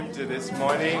saved this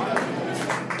morning.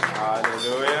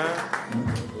 Hallelujah.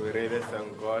 We really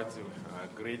thank God to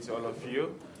greet all of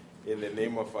you in the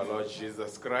name of our Lord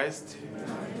Jesus Christ.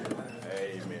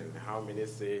 Amen. How many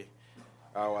say,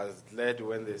 I was glad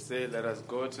when they say, let us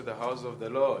go to the house of the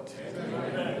Lord.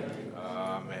 Amen.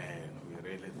 Amen. We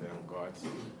really thank God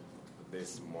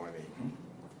this morning.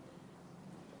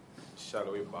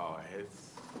 Shall we bow our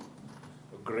heads?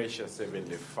 Gracious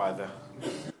Heavenly Father,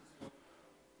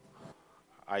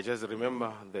 I just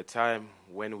remember the time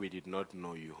when we did not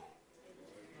know you,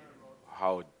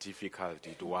 how difficult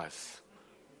it was,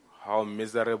 how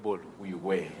miserable we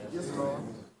were. Yes, Lord.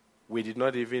 We did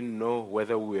not even know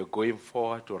whether we were going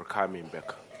forward or coming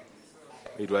back.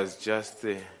 It was just,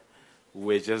 we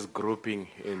were just groping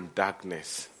in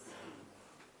darkness.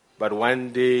 But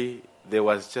one day, there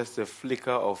was just a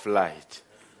flicker of light.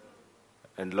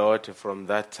 And Lord, from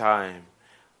that time,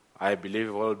 I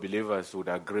believe all believers would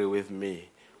agree with me,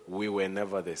 we were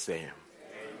never the same. Amen.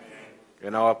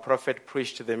 And our prophet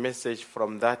preached the message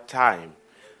from that time.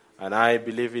 And I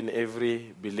believe in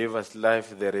every believer's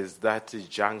life there is that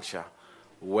juncture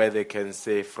where they can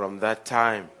say, from that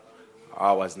time,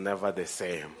 I was never the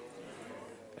same.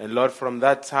 And Lord, from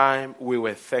that time, we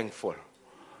were thankful.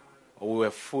 We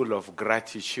were full of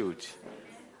gratitude.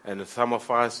 And some of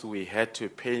us, we had to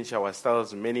pinch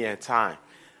ourselves many a time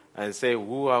and say,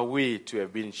 who are we to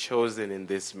have been chosen in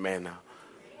this manner?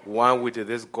 One with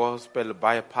this gospel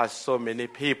bypassed so many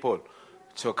people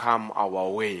to come our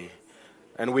way.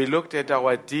 And we looked at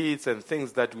our deeds and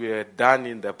things that we had done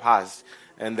in the past,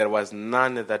 and there was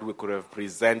none that we could have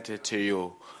presented to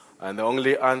you. And the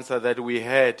only answer that we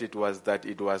had, it was that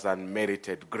it was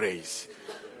unmerited grace.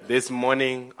 This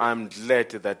morning, I'm glad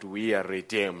that we are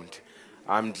redeemed.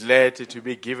 I'm glad to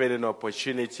be given an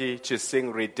opportunity to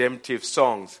sing redemptive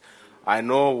songs. I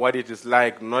know what it is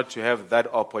like not to have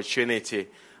that opportunity.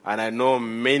 And I know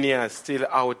many are still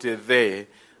out there.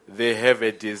 They have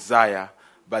a desire,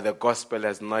 but the gospel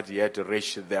has not yet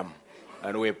reached them.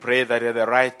 And we pray that at the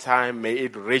right time, may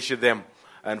it reach them.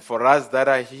 And for us that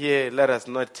are here, let us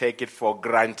not take it for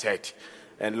granted.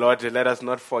 And Lord, let us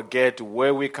not forget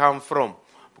where we come from.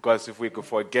 Because if we could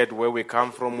forget where we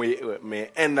come from, we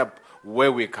may end up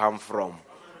where we come from.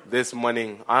 This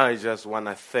morning, I just want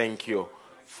to thank you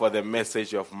for the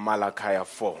message of Malachi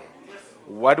 4.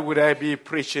 What would I be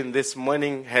preaching this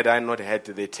morning had I not had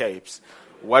the tapes?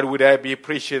 What would I be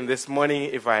preaching this morning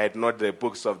if I had not the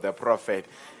books of the prophet?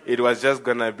 It was just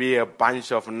going to be a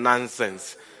bunch of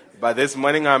nonsense. But this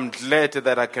morning, I'm glad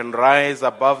that I can rise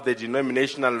above the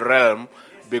denominational realm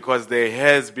because there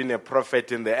has been a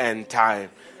prophet in the end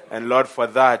time. And Lord, for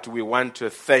that, we want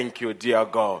to thank you, dear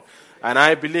God. And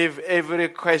I believe every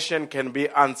question can be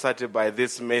answered by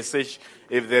this message.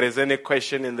 If there is any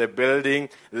question in the building,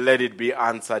 let it be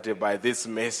answered by this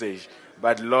message.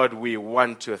 But Lord, we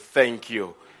want to thank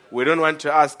you. We don't want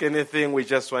to ask anything. We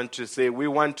just want to say, we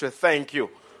want to thank you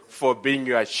for being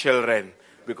your children.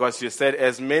 Because you said,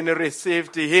 as many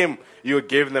received him, you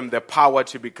gave them the power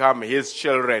to become his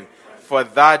children. For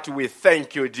that, we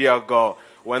thank you, dear God.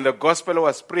 When the gospel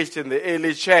was preached in the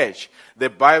early church, the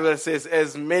Bible says,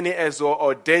 as many as were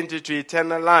ordained to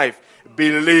eternal life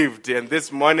believed. And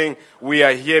this morning, we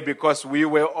are here because we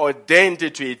were ordained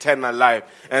to eternal life.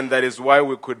 And that is why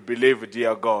we could believe,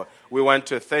 dear God. We want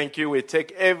to thank you. We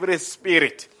take every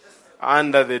spirit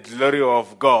under the glory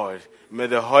of God. May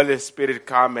the Holy Spirit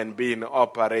come and be in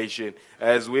operation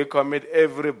as we commit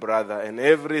every brother and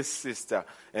every sister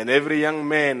and every young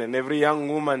man and every young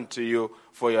woman to you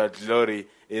for your glory.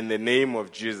 In the name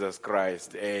of Jesus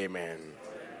Christ. Amen.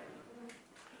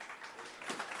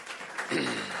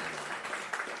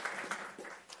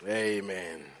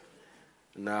 Amen.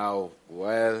 Now,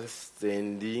 while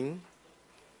standing,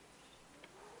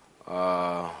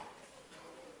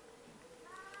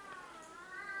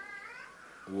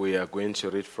 we are going to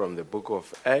read from the book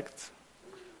of Acts.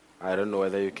 I don't know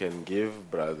whether you can give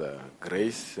Brother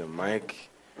Grace a mic.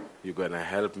 You're going to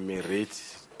help me read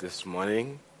this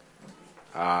morning.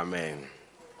 Amen.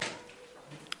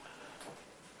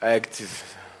 Acts,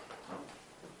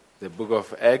 the book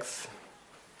of Acts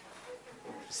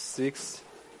 6,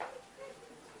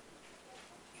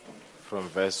 from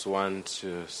verse 1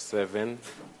 to 7.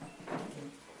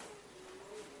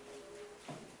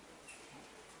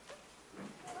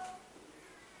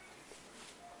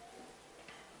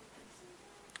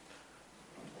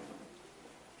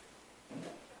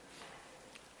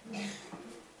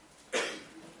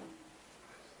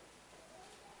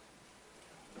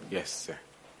 Yes, sir.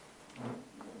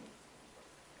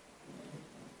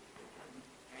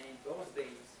 And in those days,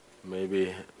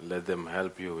 Maybe let them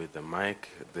help you with the mic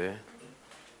there.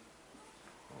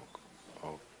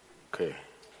 Okay.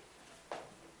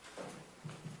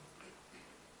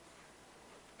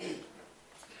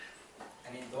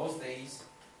 And in those days,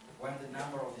 when the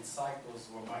number of disciples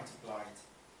were multiplied,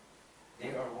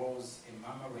 there arose a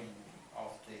murmuring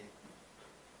of the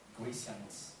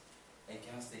Grecians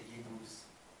against the Hebrews,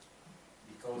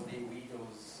 because their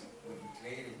widows were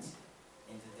included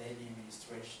in the daily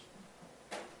ministration.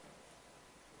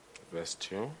 Verse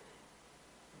 2.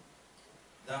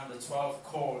 Then the 12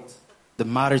 called the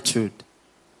multitude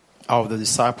of the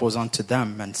disciples unto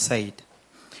them and said,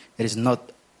 it is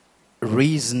not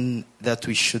reason that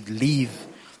we should leave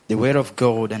the word of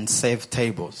God and save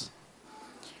tables.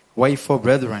 Wherefore,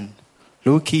 brethren,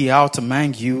 look ye out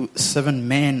among you 7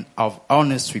 men of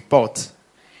honest report,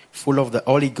 full of the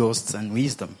Holy Ghost and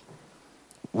wisdom,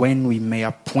 when we may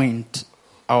appoint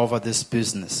over this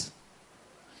business.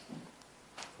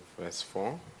 Verse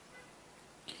 4.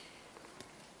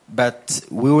 But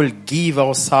we will give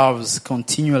ourselves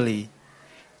continually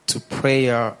to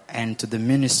prayer and to the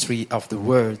ministry of the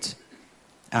word.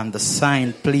 And the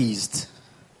sign pleased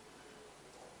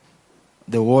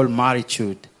the whole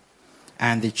multitude.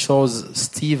 And they chose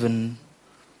Stephen,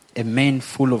 a man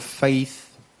full of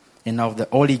faith and of the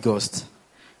Holy Ghost,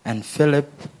 and Philip,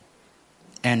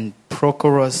 and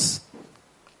Prochorus,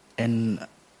 and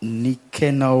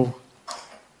Nicanor,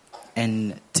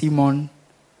 and Timon,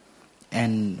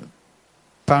 and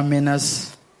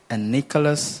Parmenas, and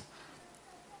Nicholas,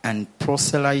 and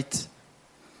proselyte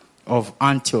of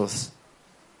Antioch,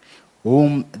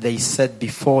 whom they set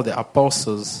before the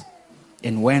apostles,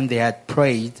 and when they had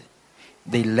prayed,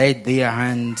 they laid their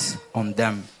hands on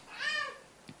them.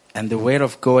 And the word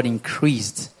of God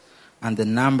increased, and the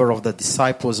number of the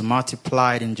disciples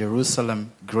multiplied in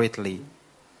Jerusalem greatly,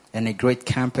 and a great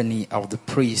company of the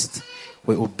priests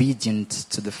were obedient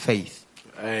to the faith.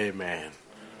 Amen.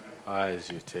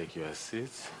 As you take your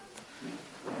seats.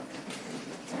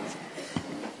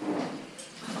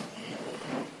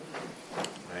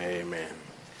 Amen.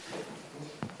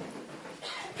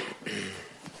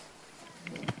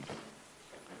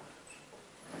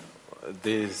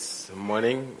 This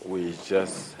morning we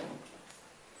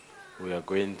are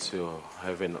going to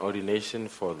have an ordination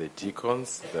for the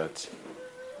deacons that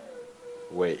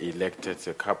were elected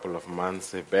a couple of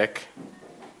months back.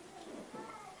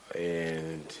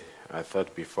 And I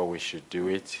thought before we should do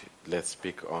it, let's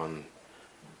speak on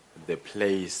the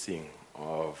placing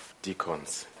of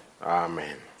deacons.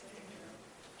 Amen.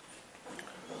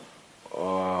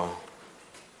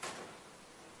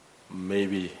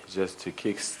 Maybe just to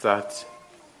kickstart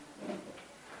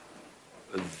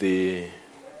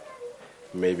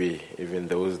maybe even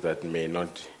those that may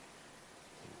not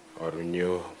or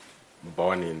new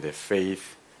born in the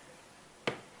faith,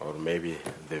 or maybe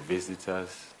the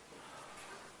visitors.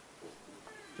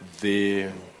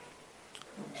 This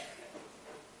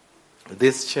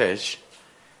church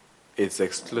is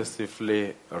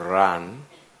exclusively run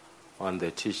on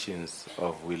the teachings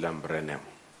of William Branham.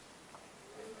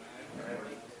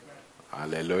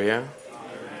 Hallelujah.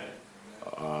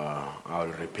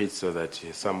 I'll repeat so that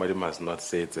somebody must not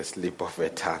say it's a slip of a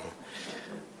tongue.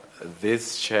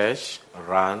 This church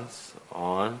runs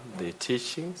on the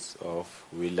teachings of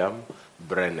William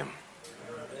Branham.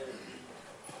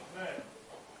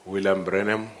 William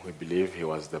Branham, we believe he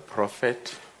was the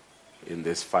prophet in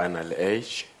this final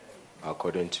age,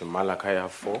 according to Malachi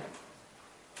 4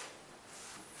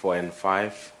 and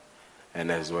 5,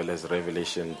 and as well as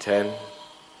Revelation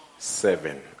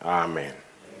 10:7. Amen.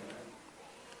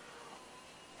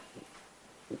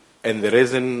 And the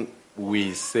reason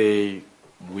we say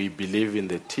we believe in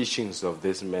the teachings of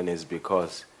this man is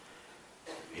because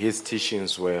his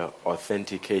teachings were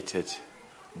authenticated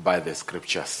by the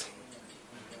scriptures.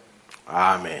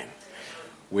 Amen.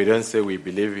 We don't say we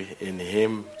believe in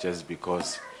him just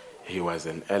because he was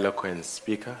an eloquent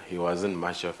speaker. He wasn't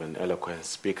much of an eloquent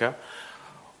speaker,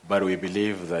 but we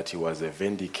believe that he was a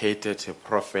vindicated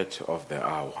prophet of the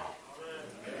hour.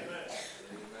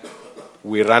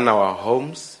 We run our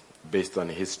homes based on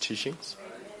his teachings.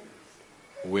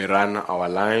 We run our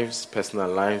lives, personal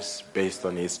lives, based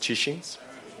on his teachings.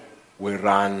 We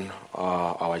run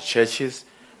our churches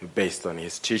based on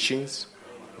his teachings.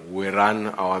 We run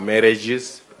our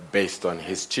marriages based on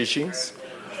his teachings.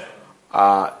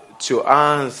 To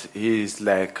us, he is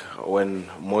like when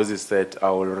Moses said,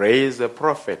 I will raise a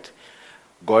prophet.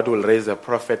 God will raise a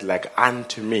prophet like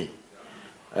unto me.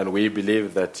 And we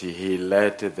believe that he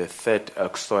led the third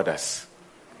Exodus.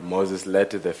 Moses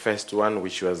led the first one,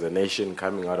 which was a nation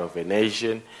coming out of a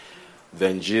nation.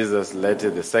 Then Jesus led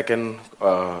the second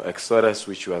Exodus,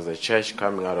 which was a church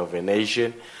coming out of a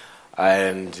nation.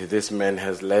 And this man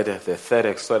has led the third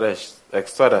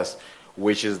exodus,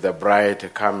 which is the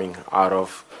bride coming out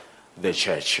of the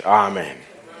church. Amen.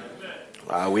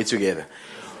 Are we together?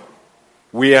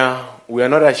 We are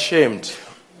not ashamed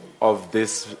of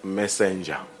this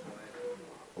messenger.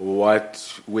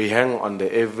 What we hang on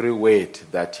the every word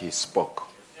that he spoke.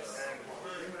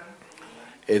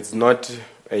 It's not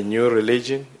a new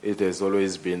religion. It has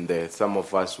always been there. Some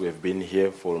of us who have been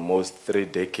here for almost 3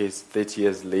 decades, 30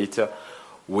 years later,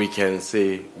 we can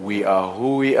say we are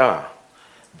who we are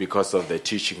because of the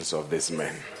teachings of this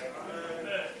man.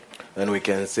 And we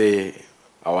can say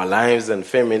our lives and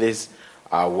families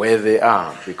are where they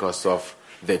are because of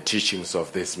the teachings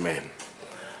of this man.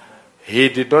 He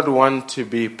did not want to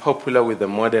be popular with the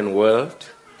modern world.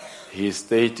 He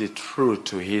stayed true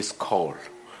to his call.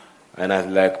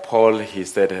 And like Paul, he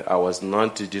said, I was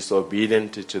not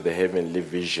disobedient to the heavenly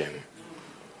vision.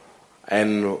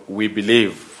 And we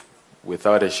believe,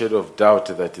 without a shadow of doubt,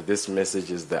 that this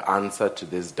message is the answer to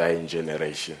this dying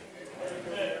generation.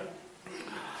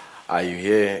 Are you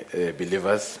here,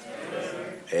 believers?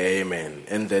 Amen.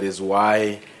 And that is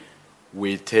why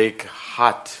we take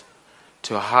heart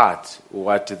to heart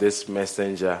what this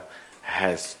messenger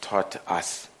has taught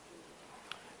us.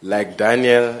 Like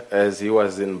Daniel, as he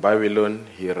was in Babylon,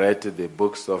 he read the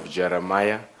books of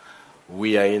Jeremiah.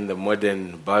 We are in the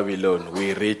modern Babylon.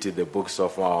 We read the books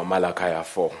of our Malachi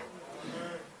 4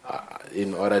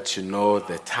 in order to know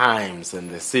the times and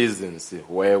the seasons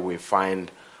where we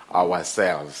find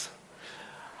ourselves.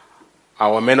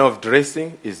 Our manner of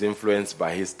dressing is influenced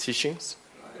by his teachings.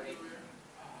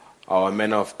 Our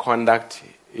manner of conduct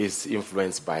is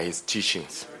influenced by his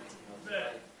teachings.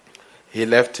 He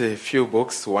left a few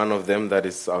books. One of them that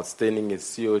is outstanding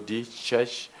is COD,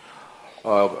 Church,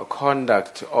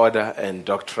 Conduct, Order, and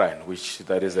Doctrine, which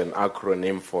that is an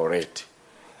acronym for it.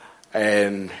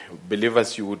 And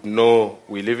believers, you would know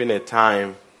we live in a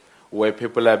time where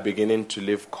people are beginning to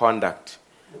leave conduct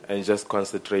and just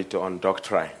concentrate on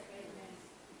doctrine.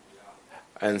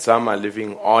 And some are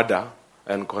leaving order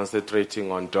and concentrating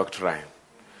on doctrine.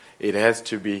 It has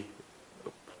to be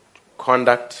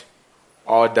conduct,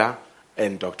 order,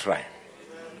 and doctrine.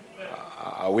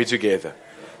 Are we together?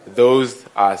 Those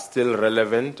are still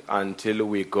relevant until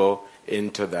we go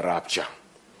into the rapture.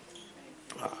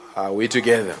 Are we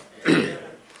together?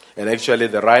 And actually,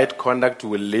 the right conduct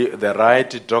will lead, the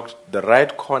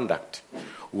right conduct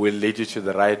will lead you to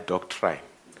the right doctrine,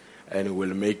 and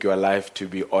will make your life to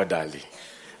be orderly.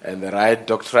 And the right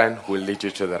doctrine will lead you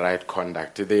to the right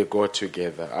conduct. They go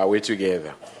together. Are we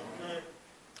together?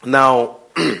 Now,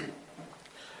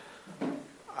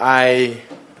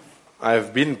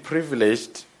 I've been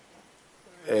privileged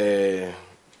to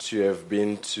have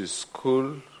been to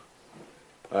school.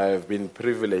 I've been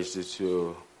privileged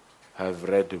to have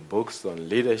read books on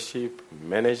leadership,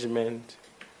 management.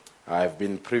 I've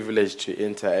been privileged to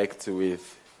interact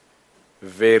with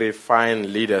very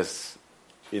fine leaders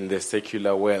in the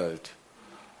secular world.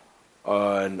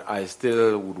 And I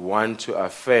still would want to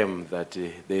affirm that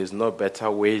there is no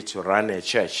better way to run a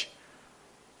church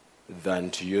than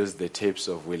to use the tapes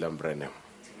of William Branham.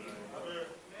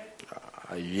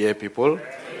 Are you here, people?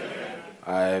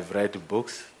 I've read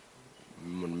books,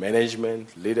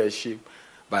 management, leadership,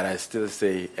 but I still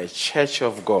say a church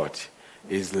of God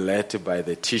is led by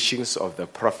the teachings of the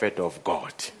prophet of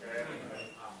God.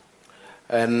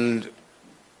 And,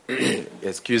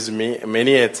 excuse me,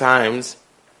 many a times,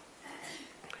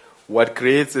 what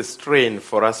creates a strain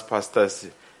for us pastors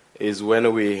is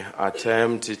when we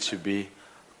attempt to be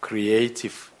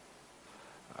creative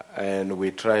and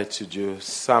we try to do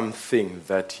something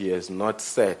that he has not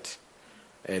said,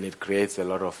 and it creates a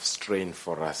lot of strain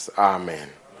for us. Amen.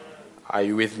 Are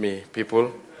you with me,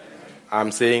 people?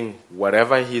 I'm saying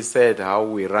whatever he said, how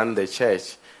we run the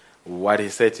church, what he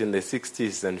said in the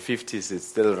 60s and 50s is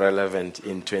still relevant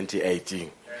in 2018.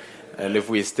 And if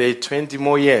we stay 20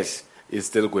 more years, it's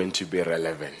still going to be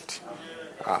relevant.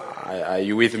 Are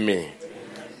you with me?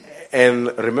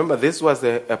 And remember, this was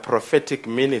a prophetic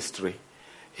ministry.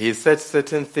 He said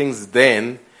certain things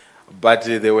then, but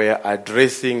they were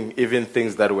addressing even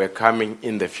things that were coming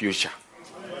in the future.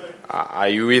 Are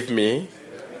you with me?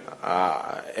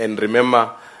 And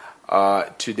remember,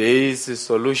 today's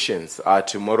solutions are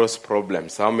tomorrow's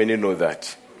problems. How many know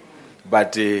that?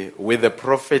 But with the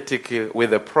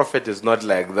prophet, it's not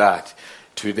like that.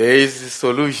 Today's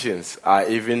solutions are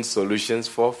even solutions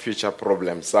for future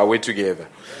problems. Are we together?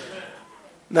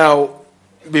 Now,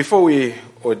 before we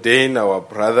ordain our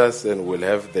brothers and we'll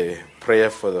have the prayer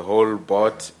for the whole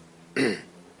board,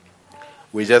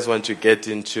 we just want to get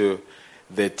into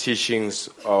the teachings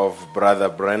of Brother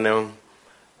Branham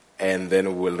and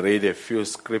then we'll read a few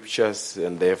scriptures,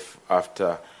 and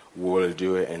thereafter we'll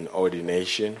do an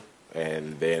ordination,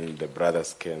 and then the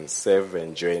brothers can serve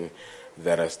and join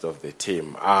the rest of the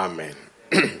team. Amen.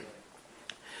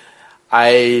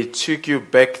 I took you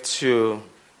back to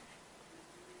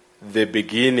the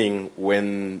beginning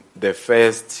when the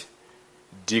first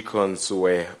deacons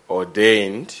were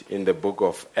ordained in the book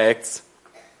of Acts.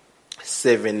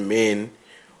 7 men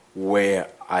were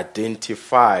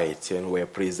identified and were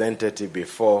presented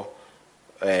before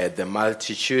the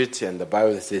multitude, and the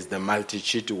Bible says the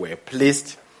multitude were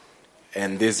pleased,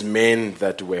 and these men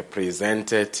that were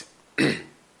presented,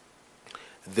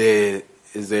 there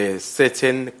is a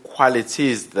certain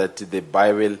qualities that the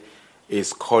Bible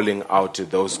is calling out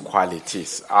those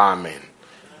qualities. Amen.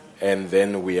 And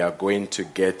then we are going to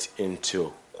get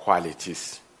into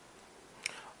qualities.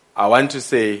 I want to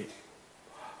say,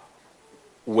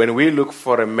 when we look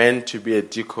for a man to be a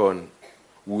deacon,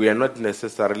 we are not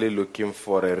necessarily looking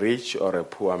for a rich or a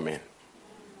poor man.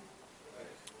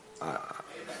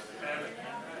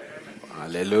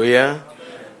 Hallelujah.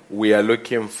 We are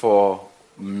looking for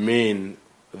men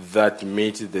that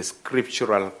meet the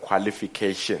scriptural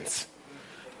qualifications.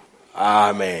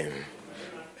 Amen.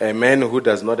 A man who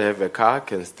does not have a car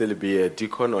can still be a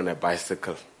deacon on a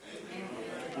bicycle.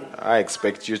 I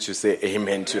expect you to say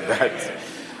amen to that.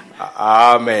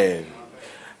 Amen.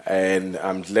 And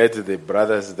I'm glad the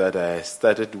brothers that I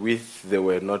started with, they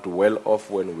were not well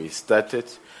off when we started.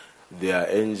 Their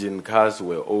engine cars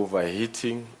were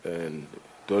overheating, and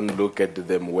don't look at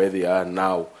them where they are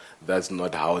now. That's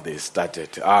not how they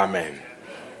started. Amen.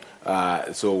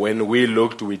 So when we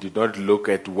looked, we did not look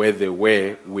at where they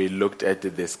were. We looked at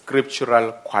the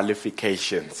scriptural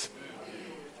qualifications.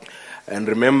 And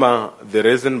remember, the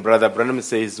reason Brother Branham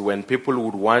says when people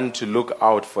would want to look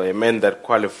out for a man that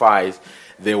qualifies,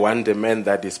 they want a man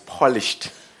that is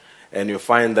polished. And you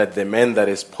find that the man that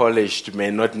is polished may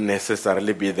not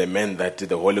necessarily be the man that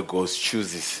the Holy Ghost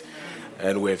chooses.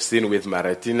 And we have seen with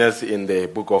Martinez in the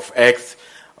book of Acts,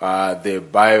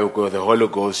 the Holy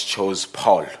Ghost chose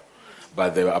Paul,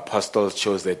 but the apostles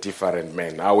chose a different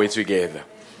man. Are we together?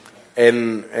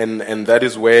 And that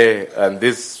is where, and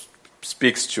this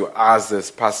speaks to us as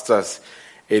pastors,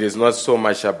 it is not so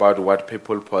much about what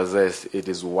people possess, it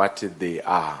is what they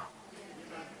are.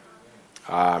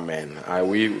 Amen. Are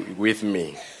we with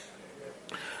me?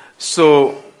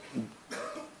 So,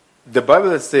 the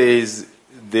Bible says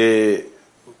these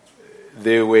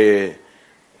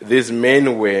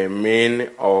men were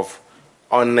men of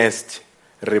honest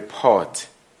report,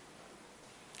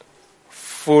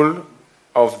 full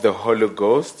of the Holy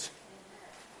Ghost,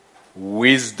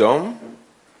 wisdom,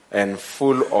 and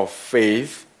full of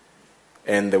faith,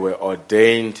 and they were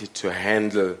ordained to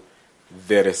handle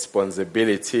the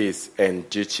responsibilities and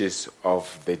duties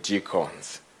of the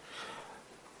deacons.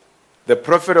 The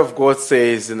prophet of God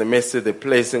says in the midst of the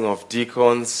placing of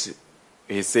deacons,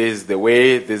 he says the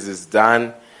way this is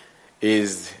done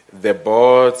is the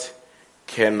board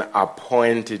can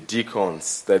appoint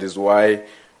deacons. That is why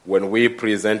when we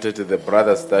presented to the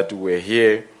brothers that were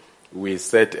here, we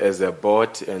sat as a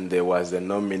board and there was a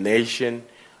nomination,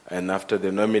 and after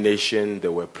the nomination they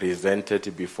were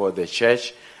presented before the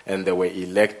church and they were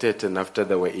elected, and after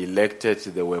they were elected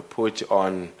they were put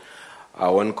on, I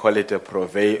won't call it a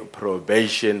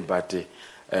probation, but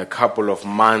a couple of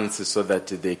months so that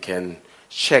they can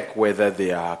check whether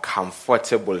they are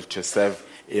comfortable to serve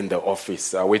in the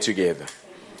office. Are we together?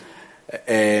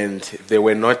 And they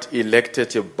were not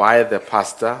elected by the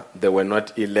pastor, they were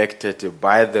not elected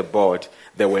by the board,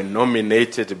 they were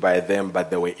nominated by them, but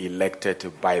they were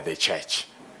elected by the church.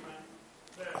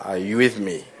 Are you with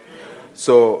me?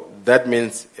 So that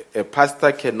means a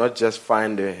pastor cannot just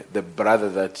find the brother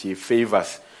that he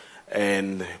favors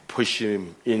and push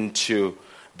him into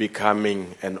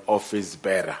becoming an office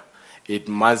bearer. It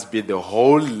must be the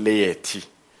whole laity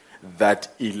that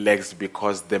elects,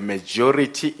 because the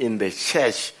majority in the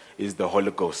church is the Holy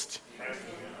Ghost.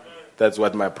 That's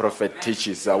what my prophet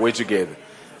teaches. Are we together?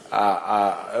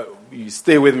 You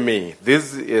stay with me.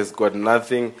 This has got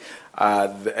nothing,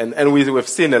 and we've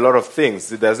seen a lot of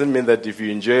things. It doesn't mean that if you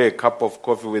enjoy a cup of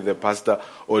coffee with the pastor,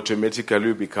 automatically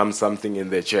you become something in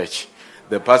the church.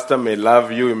 The pastor may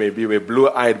love you, you may be a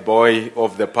blue-eyed boy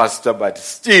of the pastor, but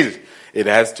still it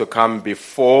has to come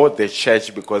before the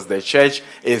church, because the church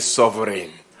is sovereign.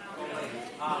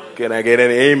 Can I get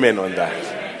an amen on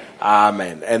that?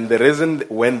 Amen. And the reason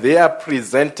when they are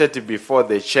presented before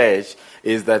the church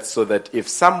is that so that if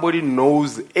somebody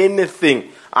knows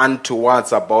anything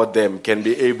untowards about them, can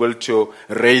be able to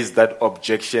raise that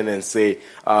objection and say,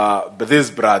 but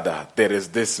this brother, there is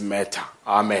this matter.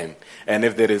 Amen. And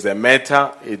if there is a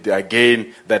matter,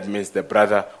 again, that means the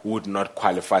brother would not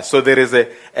qualify. So there is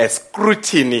a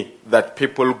scrutiny that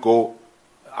people go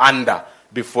under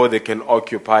before they can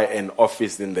occupy an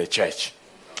office in the church.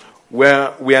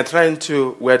 Where we are trying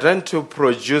to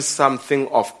produce something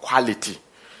of quality.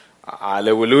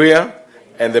 Hallelujah.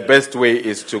 And the best way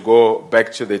is to go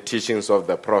back to the teachings of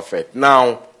the prophet.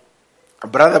 Now,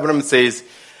 Brother Branham says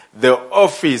the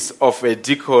office of a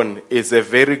deacon is a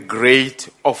very great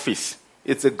office.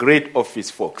 It's a great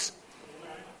office, folks.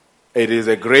 It is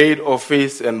a great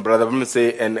office, and Brother Branham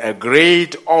says, and a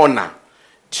great honor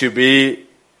to be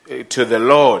to the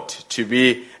Lord to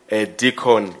be a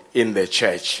deacon in the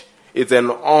church. It's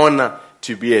an honor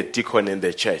to be a deacon in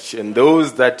the church. And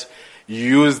those that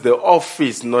use the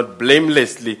office not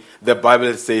blamelessly, the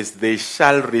Bible says they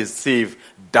shall receive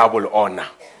double honor.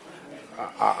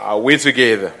 Are we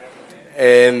together?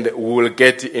 And we'll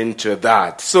get into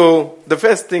that. So the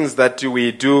first things that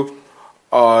we do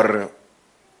are,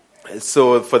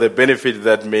 so for the benefit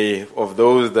that of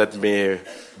those that may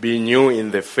be new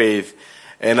in the faith,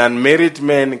 an unmarried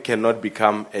man cannot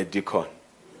become a deacon.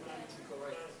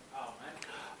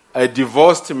 A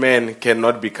divorced man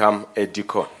cannot become a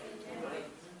deacon.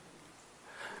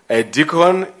 A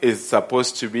deacon is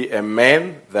supposed to be a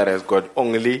man that has got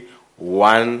only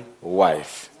one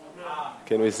wife.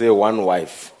 Can we say one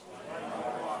wife?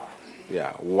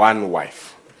 Yeah, one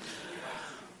wife.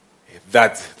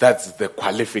 That's the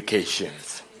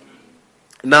qualifications.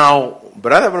 Now,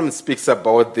 Brother Branham speaks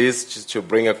about this just to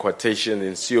bring a quotation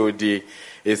in COD.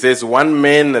 He says one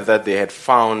man that they had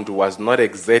found was not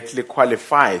exactly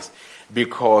qualified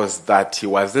because that he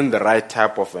wasn't the right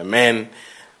type of a man.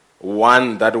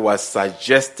 One that was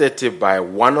suggested by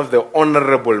one of the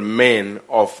honorable men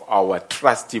of our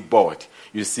trustee board.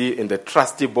 You see, in the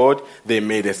trustee board, they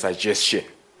made a suggestion.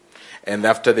 And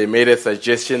after they made a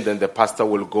suggestion, then the pastor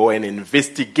will go and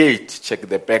investigate, check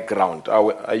the background.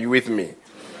 Are you with me?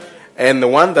 And the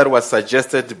one that was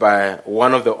suggested by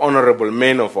one of the honorable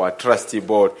men of our trustee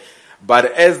board. But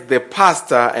as the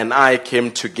pastor and I came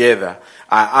together,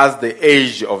 I asked the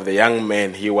age of the young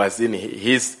man. He was in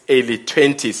his early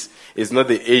 20s. It's not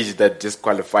the age that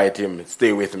disqualified him.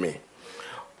 Stay with me.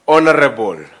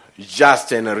 Honorable,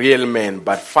 just and real man,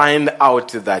 but find out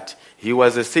that he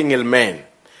was a single man.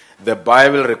 The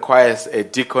Bible requires a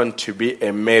deacon to be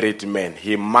a married man.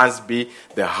 He must be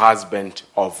the husband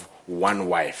of one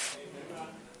wife.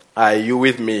 Are you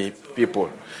with me,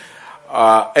 people?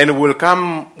 And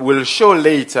we'll show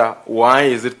later why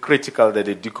is it critical that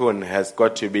a deacon has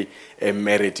got to be a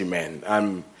married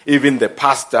man. Even the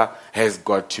pastor has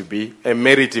got to be a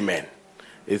married man.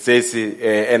 It says,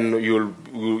 and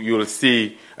you'll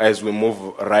see as we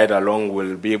move right along,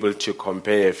 we'll be able to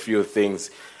compare a few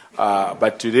things.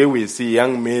 But today we see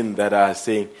young men that are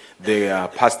saying they are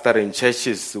pastoring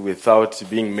churches without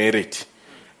being married.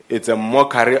 It's a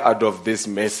mockery out of this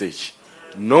message.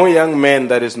 No young man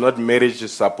that is not married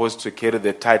is supposed to carry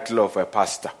the title of a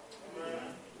pastor.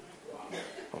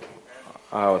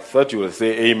 I thought you would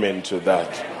say amen to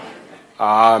that.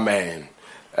 Amen.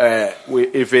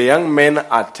 If a young man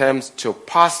attempts to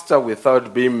pastor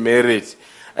without being married,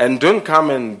 and don't come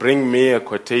and bring me a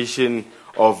quotation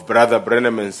of Brother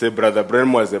Branham and say Brother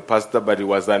Branham was a pastor but he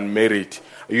was unmarried.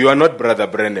 You are not Brother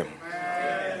Branham.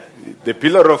 The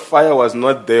pillar of fire was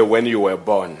not there when you were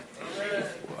born.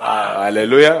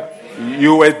 Hallelujah.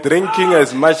 You were drinking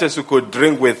as much as you could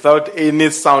drink without any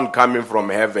sound coming from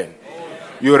heaven.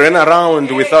 You ran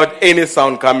around without any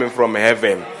sound coming from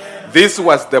heaven. This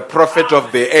was the prophet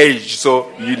of the age,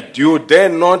 so you dare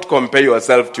not compare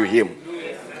yourself to him.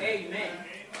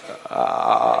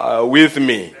 With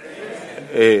me.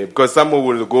 Because someone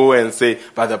will go and say,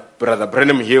 Brother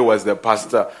Branham here was the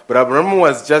pastor. Brother Branham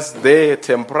was just there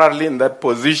temporarily in that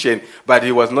position, but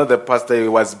he was not the pastor. He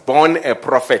was born a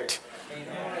prophet.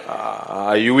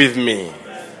 Are you with me?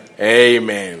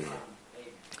 Amen.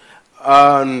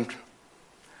 And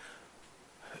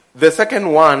the second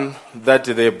one that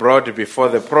they brought before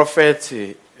the prophet,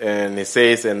 and he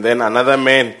says, and then another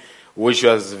man, which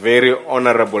was very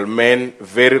honorable man,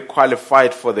 very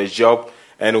qualified for the job,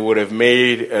 and would have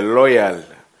made a loyal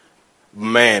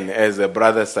man, as the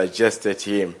brother suggested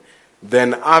him.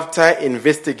 Then after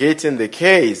investigating the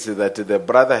case that the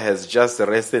brother has just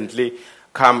recently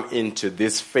come into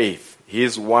this faith,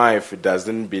 his wife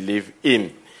doesn't believe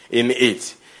in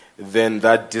it. then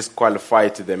that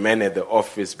disqualified the man at the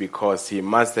office, because he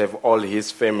must have all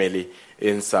his family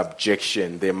in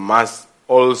subjection. They must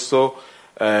also,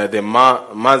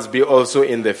 must be also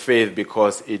in the faith,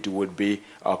 because it would be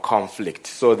a conflict.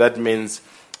 So that means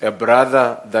a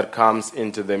brother that comes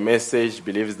into the message,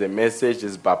 believes the message,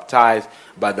 is baptized,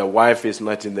 but the wife is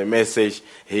not in the message,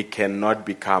 he cannot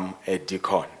become a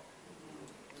deacon.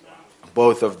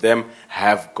 Both of them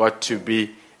have got to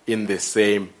be in the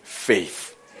same faith.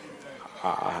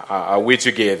 Are we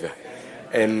together?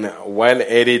 And while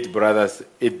at it, brothers,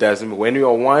 it doesn't. When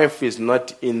your wife is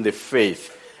not in the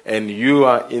faith and you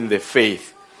are in the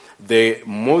faith, the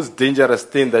most dangerous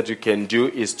thing that you can do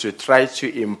is to try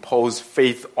to impose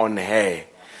faith on her.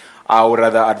 I would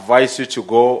rather advise you to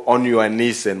go on your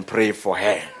knees and pray for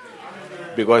her.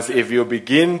 Because if you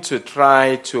begin to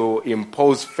try to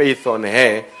impose faith on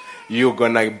her, you're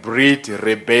going to breed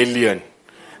rebellion.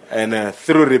 And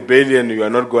through rebellion, you are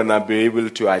not going to be able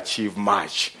to achieve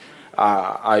much.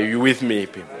 Are you with me,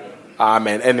 people?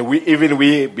 Amen. And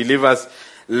we believers,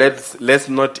 let's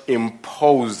not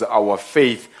impose our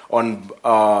faith on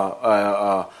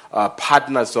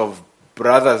partners of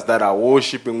brothers that are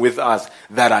worshiping with us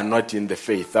that are not in the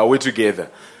faith. Are we together?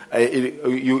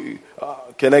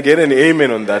 Can I get an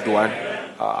amen on that one?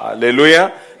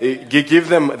 Hallelujah. Give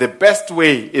them, the best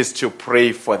way is to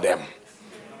pray for them.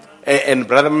 And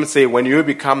brother say, when you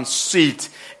become sweet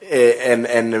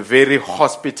and very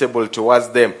hospitable towards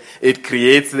them, it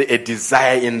creates a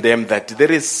desire in them that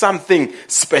there is something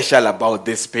special about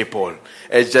these people.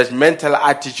 A judgmental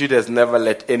attitude has never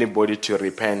led anybody to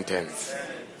repentance.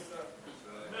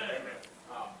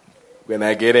 When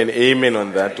I get an amen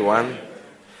on that one.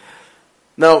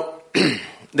 Now,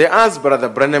 they asked Brother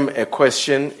Branham a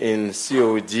question in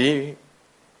COG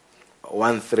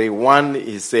 131.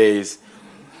 He says,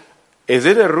 is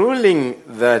it a ruling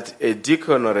that a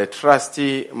deacon or a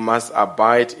trustee must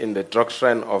abide in the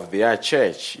doctrine of their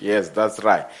church? Yes, that's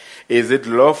right. Is it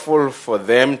lawful for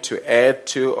them to add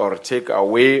to or take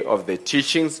away of the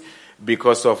teachings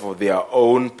because of their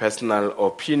own personal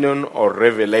opinion or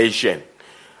revelation?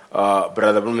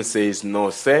 Brother Bloom says, no,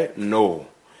 sir, no.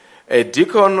 A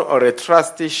deacon or a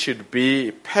trustee should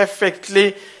be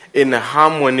perfectly in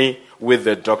harmony with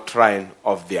the doctrine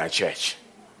of their church.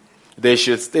 They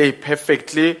should stay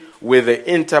perfectly with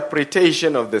the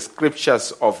interpretation of the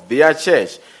scriptures of their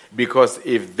church, because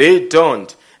if they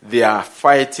don't, they are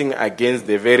fighting against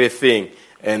the very thing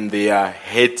and they are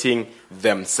hating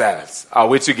themselves. Are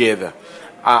we together?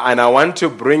 And I want to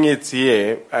bring it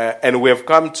here, and we have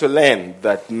come to learn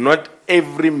that not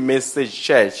every message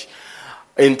church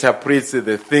interprets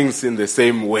the things in the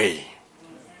same way.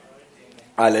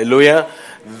 Hallelujah.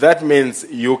 That means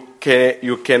you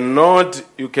cannot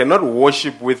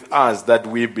worship with us that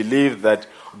we believe that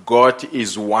God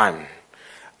is one,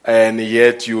 and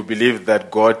yet you believe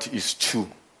that God is two.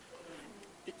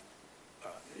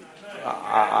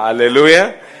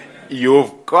 Hallelujah.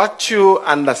 You've got to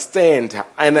understand,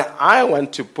 and I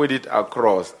want to put it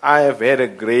across. I have had a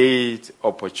great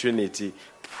opportunity,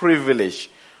 privilege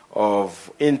of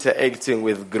interacting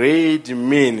with great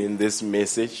men in this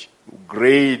message,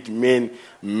 great men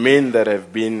that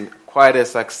have been quite a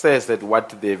success at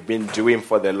what they've been doing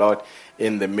for the Lord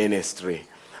in the ministry.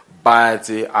 But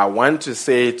I want to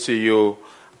say to you,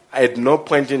 at no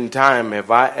point in time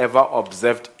have I ever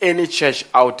observed any church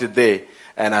out there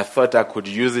and I thought I could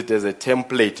use it as a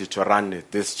template to run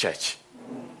this church.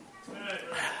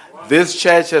 This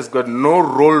church has got no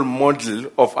role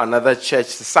model of another church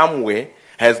somewhere,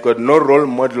 has got no role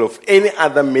model of any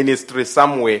other ministry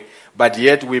somewhere, but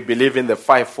yet we believe in the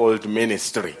fivefold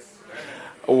ministry.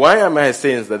 Why am I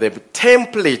saying that? The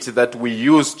template that we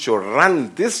use to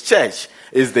run this church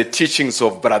is the teachings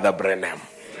of Brother Branham.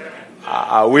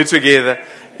 Are we together?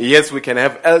 Yes, we can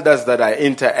have elders that I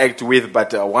interact with,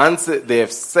 but once they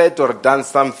have said or done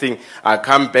something, I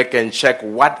come back and check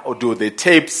what do the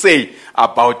tapes say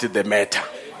about the matter.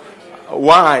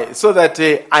 Why? So that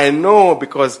I know,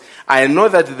 because I know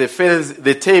that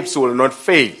the tapes will not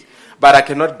fail, but I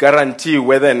cannot guarantee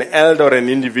whether an elder or an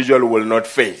individual will not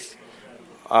fail.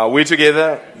 Are we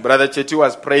together? Brother Chetu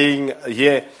was praying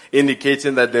here,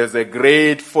 indicating that there's a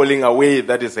great falling away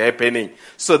that is happening.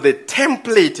 So the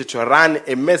template to run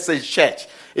a message church,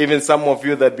 even some of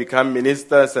you that become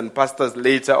ministers and pastors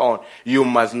later on, you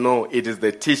must know it is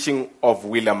the teaching of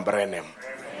William Branham.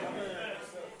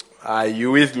 Are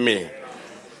you with me?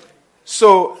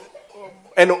 So,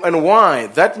 and why?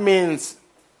 That means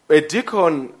a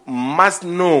deacon must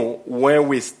know where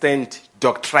we stand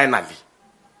doctrinally.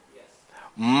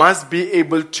 Must be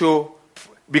able to,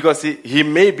 because he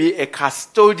may be a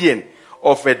custodian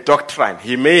of a doctrine.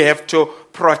 He may have to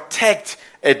protect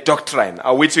a doctrine.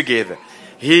 Are we together?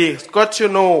 He's got to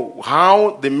know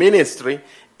how the ministry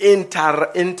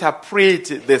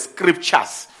interpret the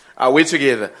scriptures. Are we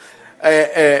together?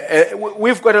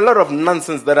 We've got a lot of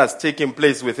nonsense that has taken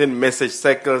place within message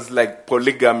circles like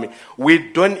polygamy.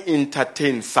 We don't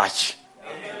entertain such.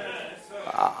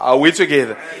 Are we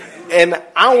together? And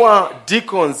our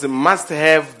deacons must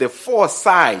have the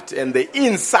foresight and the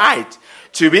insight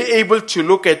to be able to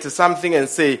look at something and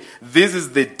say, this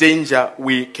is the danger.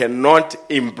 We cannot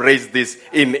embrace this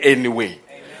in any way.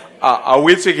 Are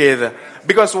we together?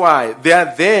 Because why? They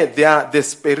are there. They are the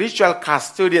spiritual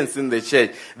custodians in the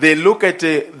church. They look at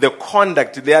the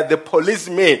conduct. They are the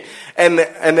policemen.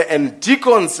 And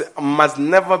deacons must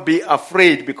never be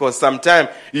afraid, because sometimes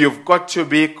you've got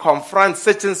to confront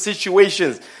certain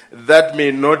situations that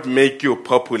may not make you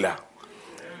popular.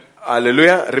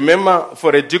 Hallelujah. Remember,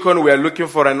 for a deacon, we are looking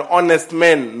for an honest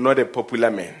man, not a popular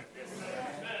man.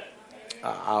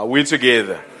 Are we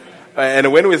together?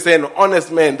 And when we say an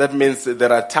honest man, that means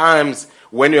there are times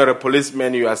when you're a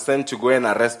policeman, you are sent to go and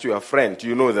arrest your friend.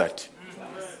 You know that.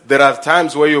 There are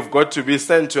times where you've got to be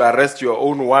sent to arrest your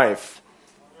own wife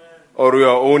or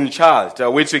your own child.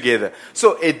 Are we together?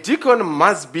 So a deacon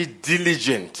must be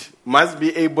diligent, must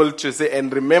be able to say,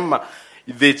 and remember,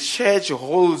 the church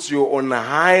holds you on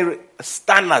higher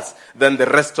standards than the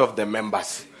rest of the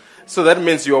members. So that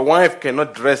means your wife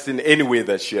cannot dress in any way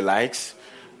that she likes.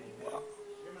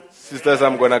 Sisters,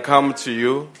 I'm going to come to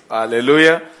you.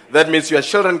 Hallelujah. That means your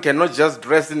children cannot just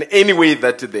dress in any way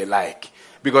that they like.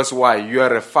 Because why? You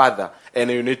are a father,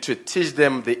 and you need to teach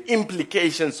them the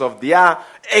implications of their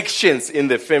actions in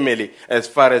the family as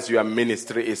far as your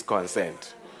ministry is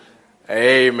concerned.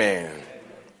 Amen.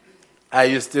 Are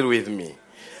you still with me?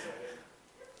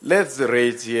 Let's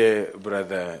read here,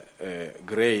 Brother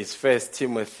Grace, 1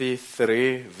 Timothy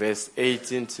 3, verse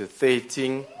 18 to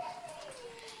 13.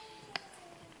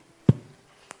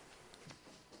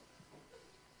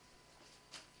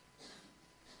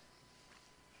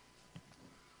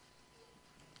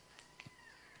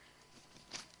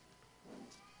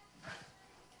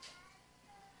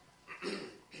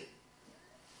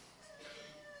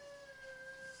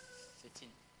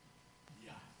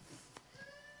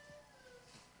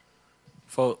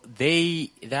 For they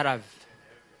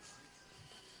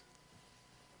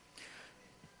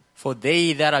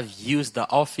that have used the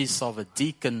office of a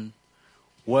deacon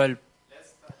will.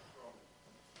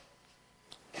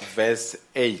 Verse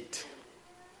 8.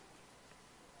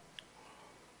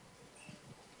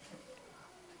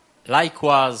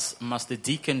 Likewise must the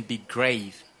deacon be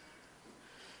grave,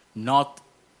 not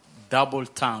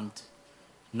double-tongued,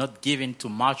 not given to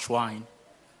much wine,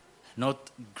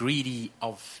 not greedy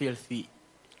of filthy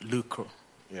lucre.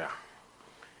 Yeah.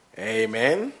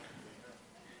 Amen.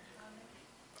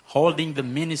 Holding the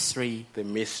mystery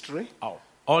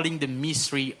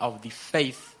of the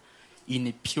faith in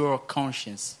a pure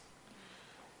conscience.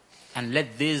 And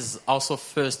let this also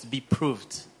first be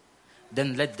proved.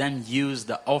 Then let them use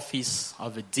the office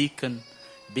of a deacon,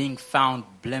 being found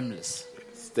blameless.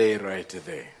 Stay right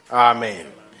there. Amen.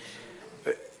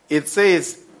 It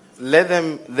says, let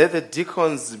the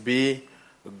deacons be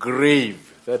grave.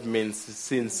 That means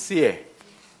sincere.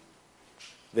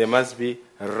 They must be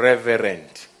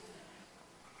reverent.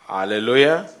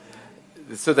 Hallelujah.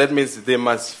 So that means they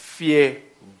must fear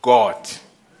God.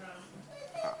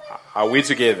 Are we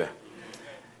together?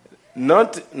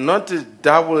 Not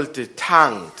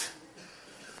double-tongued.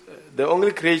 The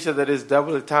only creature that is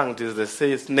double-tongued is the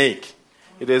snake.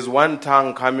 It has one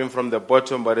tongue coming from the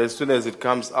bottom, but as soon as it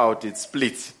comes out, it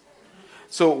splits.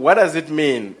 So what does it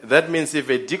mean? That means if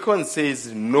a deacon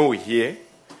says no here,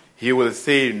 he will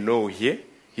say no here,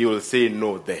 he will say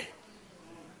no there.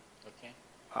 Okay.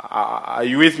 Are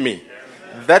you with me?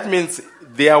 That means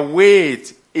their word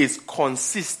is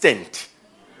consistent.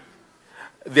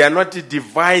 They are not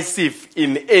divisive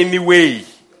in any way.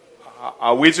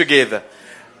 Are we together?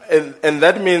 And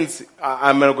that means,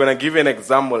 I'm going to give you an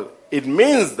example. It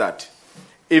means that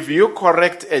if you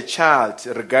correct a child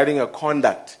regarding a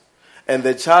conduct, and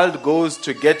the child goes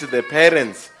to get the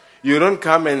parents, you don't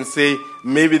come and say,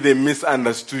 maybe they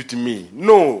misunderstood me.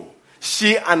 No,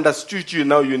 she understood you.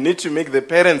 Now you need to make the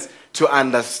parents to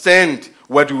understand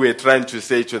what we were trying to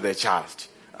say to the child.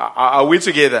 Are we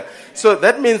together? So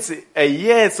that means a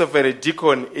yes of a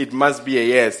deacon, it must be a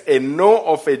yes. A no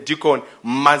of a deacon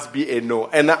must be a no.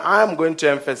 And I'm going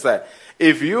to emphasize,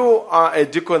 if you are a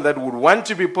deacon that would want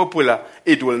to be popular,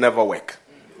 it will never work.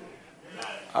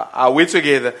 Are we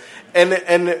together?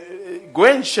 And go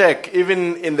and check,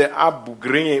 even in the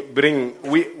upbringing,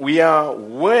 we are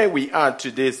where we are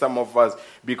today, some of us,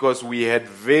 because we had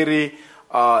very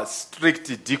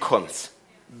strict deacons.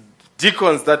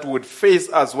 Deacons that would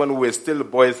face us when we were still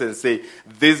boys and say,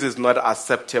 this is not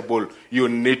acceptable, you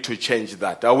need to change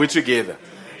that. Are we together?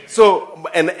 So,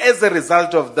 and as a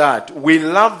result of that, we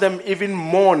love them even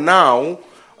more now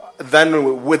than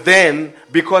then,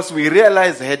 because we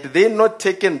realize had they not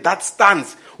taken that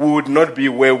stance, we would not be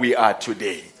where we are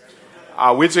today.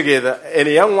 Are we together? And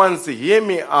young ones, hear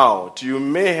me out. You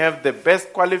may have the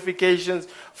best qualifications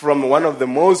from one of the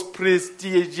most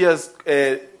prestigious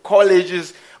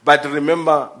colleges, but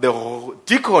remember, the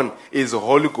deacon is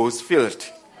Holy Ghost filled.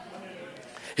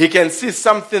 He can see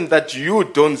something that you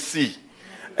don't see.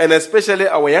 And especially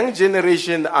our young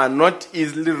generation are not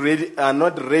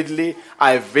readily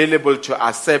available to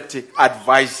accept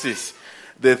advices.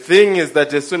 The thing is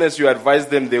that as soon as you advise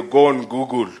them, they go on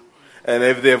Google. And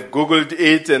if they've Googled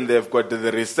it and they've got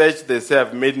the research, they say,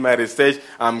 I've made my research,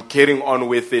 I'm carrying on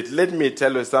with it. Let me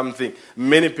tell you something.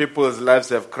 Many people's lives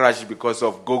have crashed because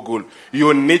of Google.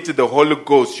 You need the Holy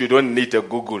Ghost. You don't need a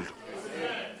Google.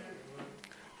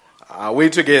 Are we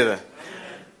together?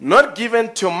 Not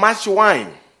given too much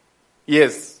wine.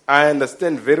 Yes, I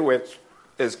understand very well.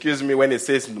 Excuse me, when it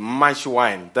says much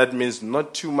wine, that means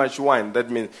not too much wine. That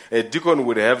means a deacon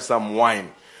would have some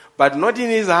wine. But not in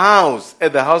his house,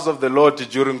 at the house of the Lord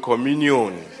during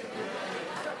communion.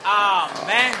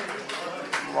 Amen.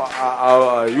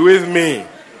 Are you with me?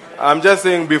 I'm just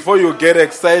saying, before you get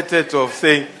excited of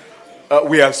saying,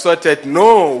 we are sorted.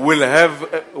 No, we'll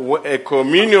have a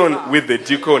communion with the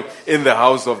deacon in the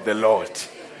house of the Lord.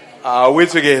 Are we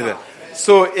together?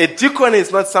 So a deacon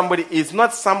is not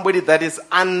somebody that is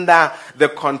under the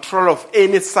control of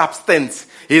any substance.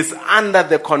 He's under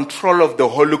the control of the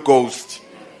Holy Ghost.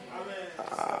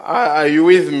 Are you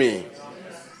with me?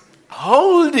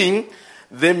 Holding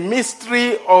the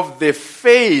mystery of the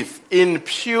faith in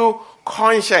pure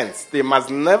conscience. There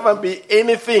must never be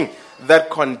anything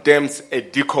that condemns a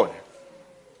deacon.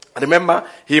 Remember,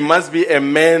 he must be a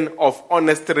man of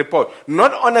honest report.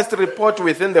 Not honest report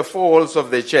within the four walls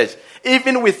of the church.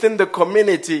 Even within the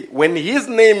community, when his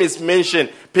name is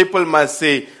mentioned, people must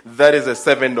say, that is a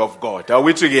servant of God. Are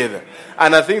we together?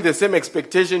 And I think the same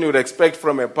expectation you would expect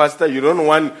from a pastor. You don't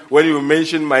want, when you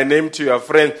mention my name to your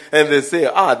friend, and they say,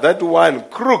 that one,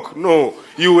 crook. No,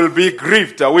 you will be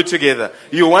grieved. Are we together?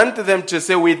 You want them to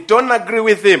say, we don't agree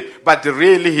with him, but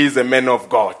really he is a man of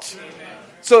God.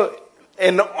 So,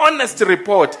 an honest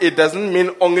report, it doesn't mean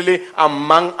only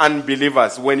among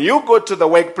unbelievers. When you go to the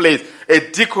workplace, a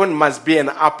deacon must be an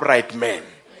upright man.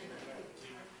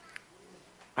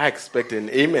 I expect an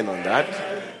amen on that.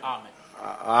 Amen.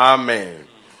 Amen.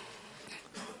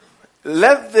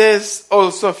 Let this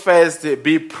also first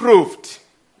be proved.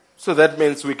 So that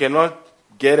means we cannot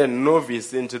get a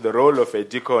novice into the role of a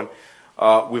deacon.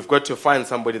 We've got to find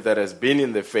somebody that has been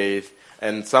in the faith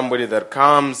and somebody that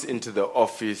comes into the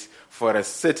office for a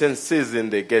certain season.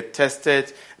 They get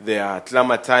tested, they are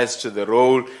acclimatized to the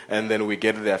role, and then we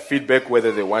get their feedback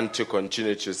whether they want to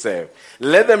continue to serve.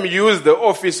 Let them use the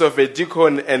office of a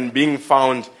deacon and being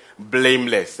found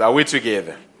blameless. Are we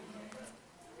together?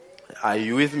 Are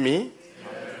you with me?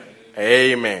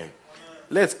 Amen.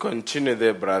 Let's continue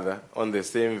there, brother, on the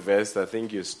same verse. I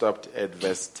think you stopped at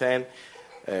verse 10.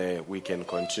 We can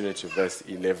continue to verse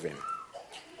 11.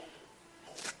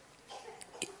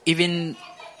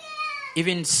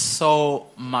 Even so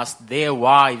must their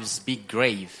wives be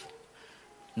grave,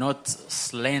 not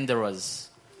slanderers,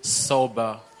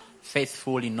 sober,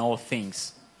 faithful in all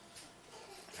things.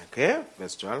 Okay,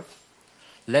 verse 12.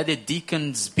 Let the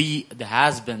deacons be the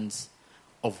husbands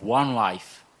of one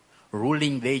wife,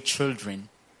 ruling their children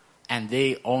and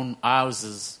their own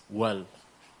houses well.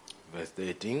 Verse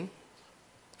 13.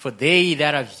 For they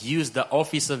that have used the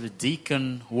office of a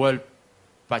deacon will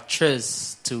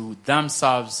purchase to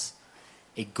themselves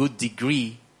a good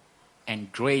degree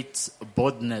and great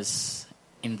boldness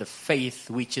in the faith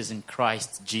which is in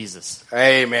Christ Jesus.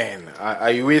 Amen.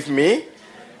 Are you with me?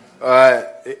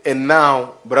 And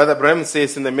now, Brother Bram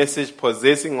says in the message,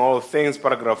 possessing all things,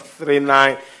 paragraph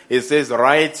 39, it says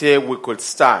right here we could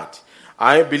start.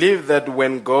 I believe that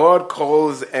when God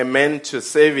calls a man to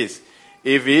service,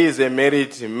 if he is a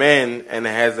married man and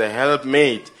has a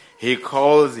helpmate, he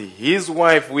calls his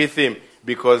wife with him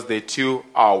because the two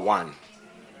are one.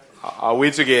 Are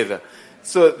we together?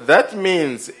 So that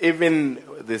means even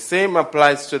the same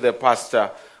applies to the pastor.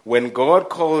 When God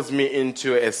calls me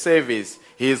into a service,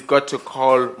 he's got to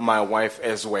call my wife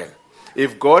as well.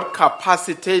 If God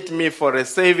capacitate me for a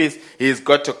service, He's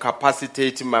got to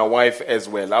capacitate my wife as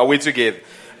well. Are we together?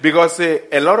 Because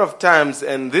a lot of times,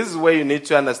 and this is where you need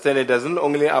to understand, it doesn't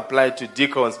only apply to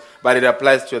deacons, but it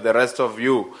applies to the rest of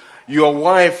you. Your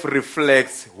wife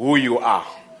reflects who you are.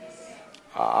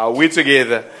 Are we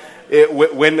together?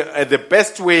 When the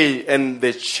best way, and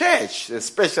the church,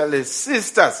 especially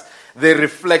sisters, they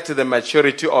reflect the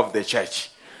maturity of the church.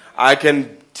 I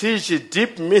can teach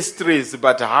deep mysteries,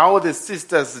 but how the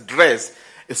sisters dress,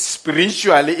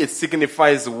 spiritually it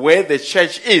signifies where the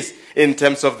church is in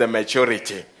terms of the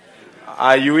maturity.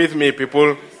 Are you with me,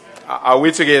 people? Are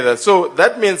we together? So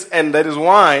that means, and that is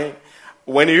why,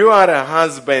 when you are a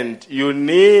husband, you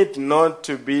need not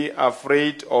to be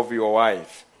afraid of your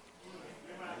wife.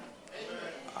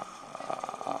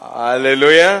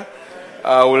 Hallelujah.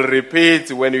 I will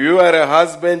repeat, when you are a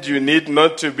husband, you need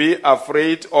not to be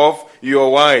afraid of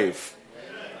your wife.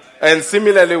 And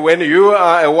similarly, when you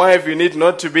are a wife, you need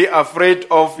not to be afraid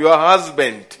of your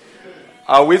husband.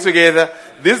 Are we together?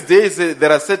 These days,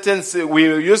 there are certain, we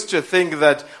used to think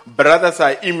that brothers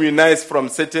are immunized from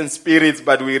certain spirits,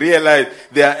 but we realize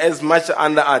they are as much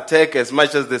under attack as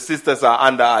much as the sisters are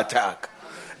under attack.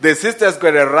 The sisters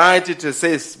got a right to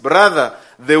say, brother,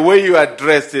 the way you are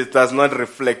dressed, it does not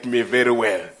reflect me very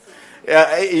well.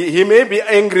 He may be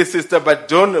angry, sister, but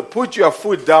don't put your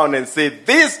foot down and say,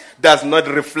 this does not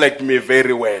reflect me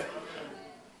very well.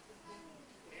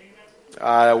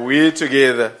 Are we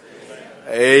together?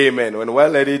 Amen. When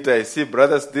well at I see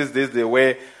brothers these days, they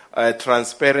wear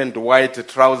transparent white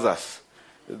trousers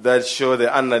that show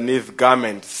the underneath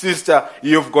garment. Sister,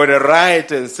 you've got a right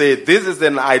and say, this is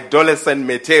an adolescent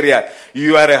material.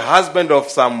 You are a husband of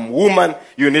some woman.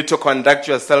 You need to conduct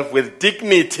yourself with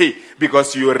dignity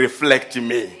because you reflect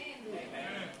me.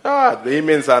 The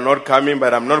amens are not coming,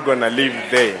 but I'm not going to leave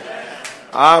there.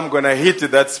 I'm going to hit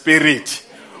that spirit.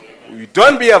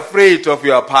 Don't be afraid of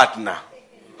your partner.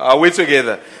 Are we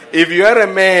together? If you are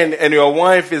a man and your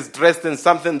wife is dressed in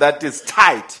something that is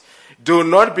tight, do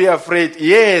not be afraid.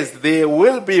 Yes, they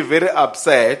will be very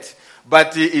upset,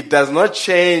 but it does not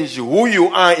change who you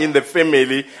are in the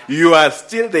family. You are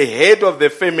still the head of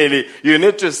the family. You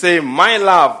need to say, my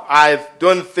love, I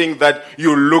don't think that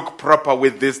you look proper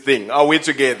with this thing. Are we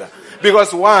together?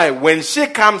 Because why? When she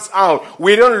comes out,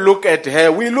 we don't look at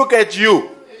her, we look at you.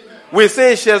 We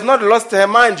say she has not lost her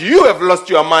mind. You have lost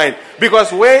your mind.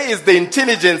 Because where is the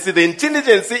intelligence? The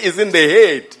intelligence is in the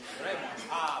head.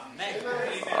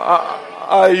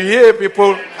 You hear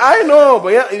people? I know,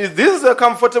 but yeah, this is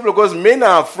comfortable because men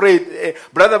are afraid.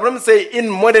 Brother Bram say, in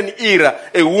modern era,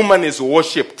 a woman is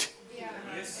worshipped.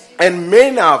 And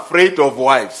men are afraid of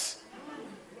wives.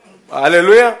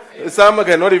 Hallelujah. Some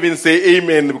cannot even say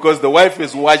amen because the wife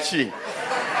is watching.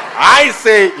 I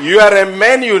say, you are a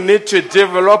man, you need to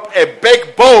develop a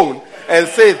backbone and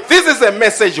say, this is a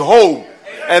message home.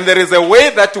 And there is a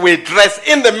way that we dress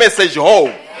in the message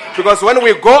home. Because when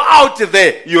we go out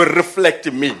there, you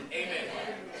reflect me.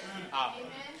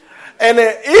 And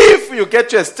if you get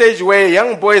to a stage where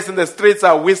young boys in the streets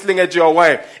are whistling at your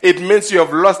wife, it means you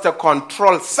have lost a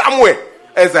control somewhere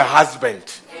as a husband.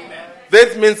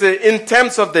 That means in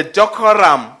terms of the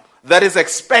decorum that is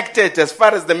expected as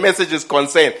far as the message is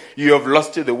concerned, you have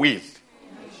lost the will.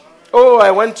 Oh,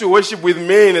 I want to worship with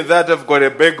men that have got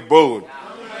a backbone.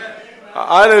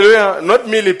 Hallelujah. Not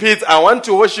merely Pete. I want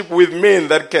to worship with men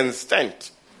that can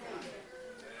stand.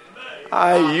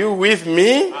 Are you with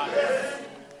me?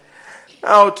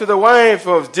 Now, to the wife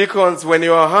of deacons, when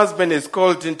your husband is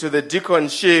called into the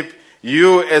deaconship,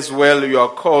 you as well, you are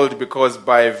called because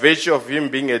by virtue of him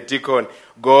being a deacon,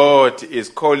 God is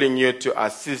calling you to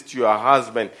assist your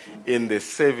husband in the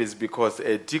service because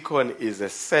a deacon is a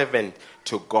servant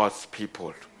to God's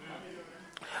people.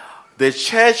 The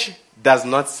church does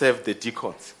not serve the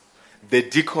deacons. The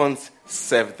deacons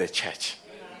serve the church.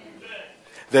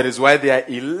 That is why they are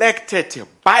elected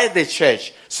by the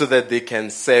church so that they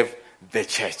can serve the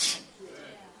church.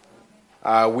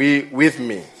 Are we with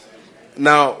me?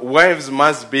 Now, wives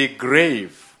must be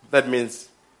grave. That means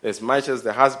as much as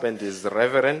the husband is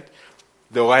reverent,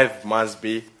 the wife must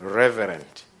be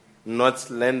reverent, not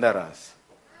slanderous.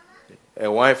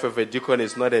 A wife of a deacon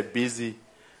is not a busy,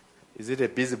 is it a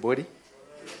busybody?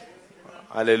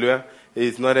 Hallelujah.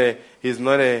 He's not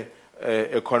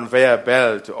a conveyor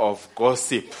belt of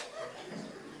gossip.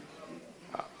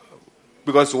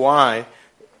 Because why?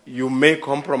 You may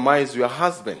compromise your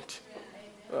husband.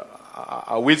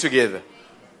 Are we together?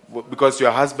 Because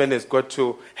your husband has got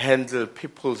to handle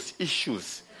people's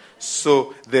issues.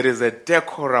 So there is a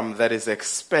decorum that is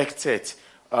expected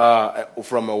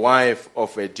from a wife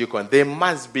of a deacon. They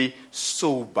must be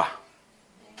sober.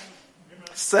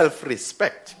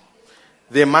 self-respect.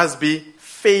 They must be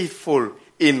faithful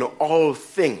in all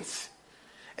things.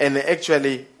 And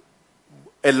actually,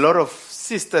 a lot of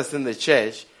sisters in the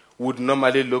church would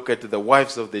normally look at the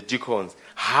wives of the deacons.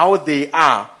 How they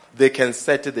are, they can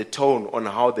set the tone on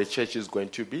how the church is going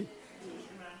to be.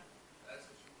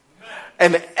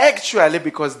 And actually,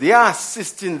 because they are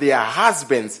assisting their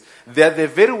husbands, they are the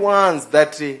very ones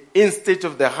that instead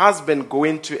of the husband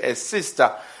going to a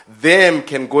sister, them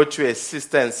can go to a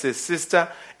sister and say, "Sister,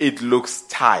 it looks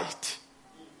tight."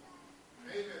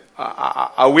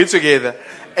 Are we together?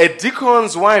 A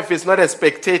deacon's wife is not a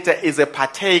spectator, is a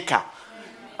partaker.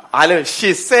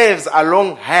 She serves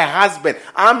along her husband.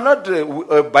 I'm not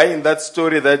buying that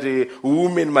story that a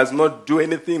woman must not do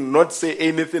anything, not say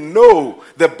anything. No.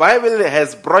 The Bible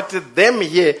has brought them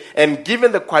here and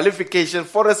given the qualification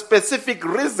for a specific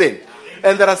reason.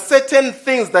 And there are certain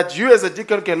things that you as a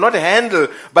deacon cannot handle,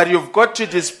 but you've got to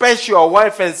dispatch your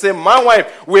wife and say, "My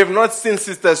wife, we have not seen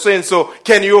sister so-and-so.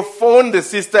 Can you phone the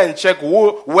sister and check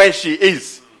where she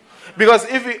is?" Because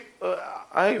if you...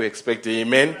 are you expecting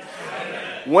amen?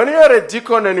 When you are a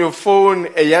deacon and you phone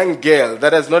a young girl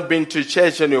that has not been to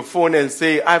church and you phone and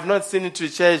say, "I've not seen you to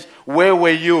church, where were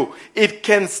you?" It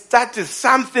can start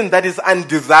something that is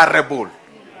undesirable.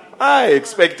 I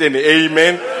expect an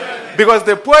amen. Because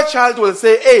the poor child will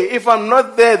say, "Hey, if I'm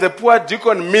not there, the poor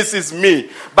deacon misses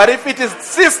me." But if it is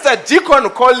sister deacon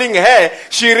calling her,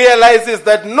 she realizes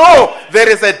that no, there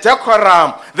is a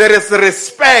decorum, there is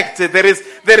respect, there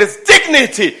is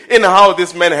dignity in how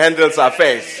this man handles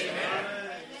affairs.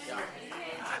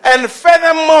 And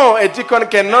furthermore, a deacon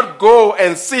cannot go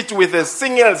and sit with a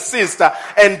single sister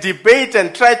and debate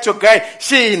and try to guide.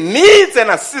 She needs an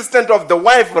assistant of the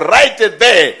wife right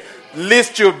there,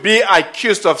 lest you be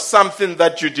accused of something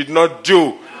that you did not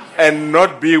do and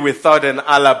not be without an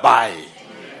alibi.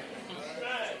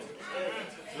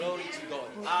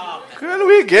 Can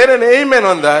we get an amen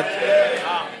on that?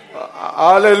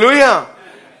 Hallelujah.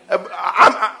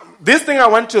 This thing I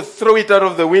want to throw it out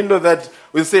of the window that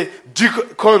we say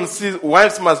deacons,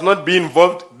 wives must not be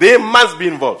involved. They must be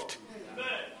involved.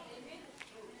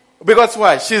 Because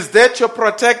why? She's there to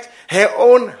protect her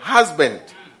own husband.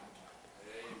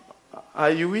 Are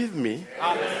you with me?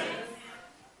 Amen.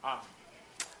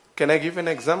 Can I give an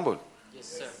example?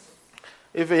 Yes, sir.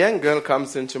 If a young girl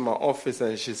comes into my office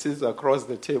and she sits across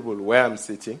the table where I'm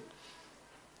sitting,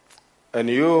 and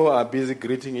you are busy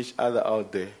greeting each other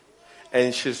out there,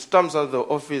 and she storms out of the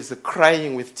office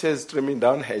crying with tears streaming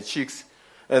down her cheeks,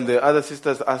 and the other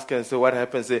sisters ask her and say, "What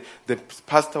happened?" Say, "The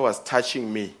pastor was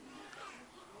touching me."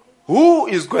 Who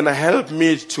is going to help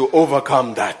me to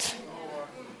overcome that?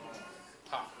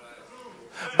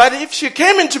 But if she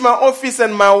came into my office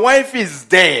and my wife is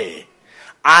there,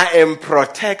 I am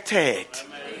protected.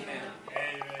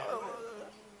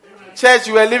 Church,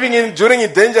 we are living during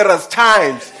dangerous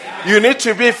times. You need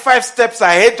to be 5 steps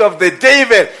ahead of the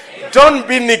devil. Don't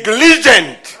be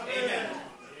negligent.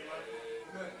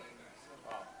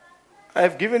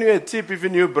 I've given you a tip,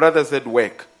 even you brothers at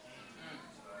work.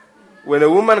 When a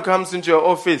woman comes into your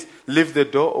office, leave the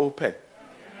door open.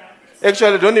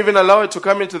 Actually, don't even allow her to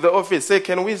come into the office. Say,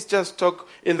 "Can we just talk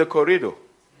in the corridor?"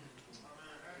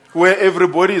 Where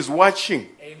everybody is watching.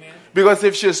 Amen. Because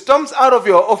if she storms out of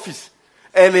your office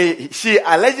and she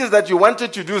alleges that you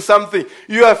wanted to do something,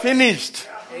 you are finished.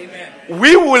 Amen.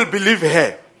 We will believe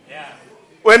her. Yeah.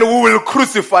 When we will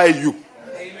crucify you.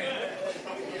 Amen.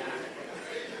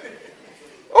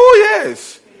 Oh,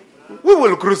 yes. We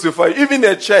will crucify you. Even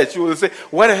at church, you will say,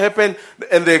 "What happened?"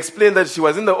 And they explain that she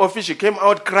was in the office. She came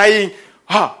out crying.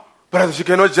 Brother, she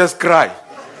cannot just cry.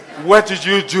 What did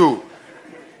you do?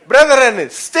 Brethren,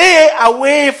 stay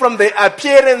away from the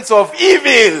appearance of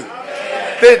evil.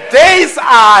 The days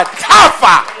are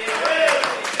tougher.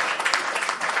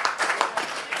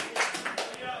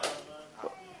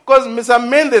 Because some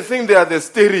men, they think they are the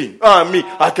steering. Me,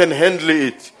 I can handle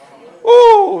it.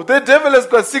 Oh, the devil has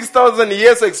got 6,000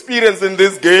 years experience in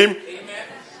this game. Amen.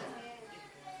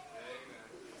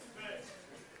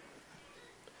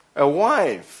 A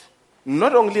wife,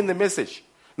 not only in the message,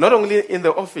 not only in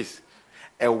the office,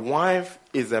 a wife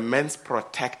is a man's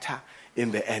protector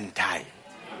in the end time.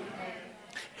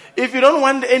 If you don't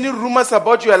want any rumors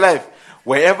about your life,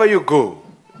 wherever you go,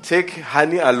 take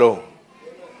honey along.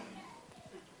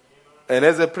 And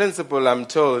as a principle, I'm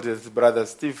told, as Brother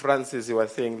Steve Francis, he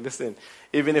was saying, "Listen,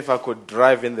 even if I could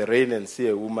drive in the rain and see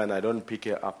a woman, I don't pick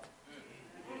her up.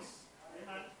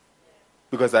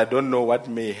 Because I don't know what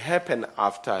may happen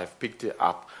after I've picked her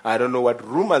up. I don't know what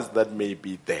rumors that may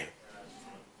be there."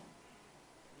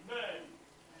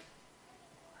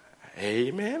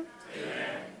 Amen?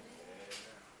 Amen.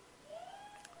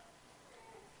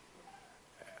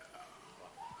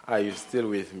 Are you still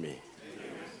with me?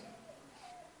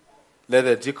 Let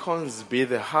the deacons be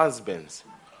the husbands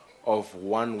of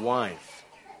one wife.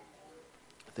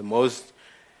 The most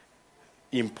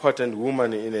important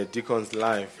woman in a deacon's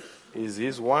life is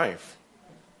his wife.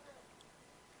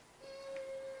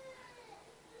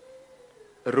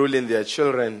 Ruling their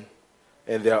children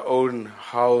and their own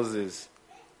houses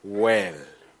well.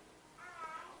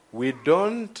 We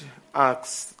don't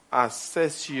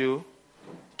assess you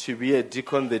to be a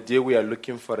deacon the day we are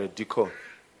looking for a deacon.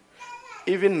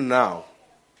 Even now,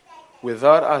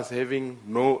 without us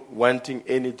wanting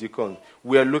any deacon,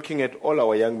 we are looking at all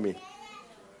our young men.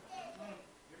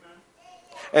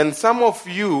 And some of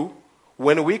you,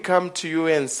 when we come to you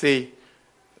and say,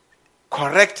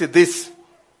 correct this,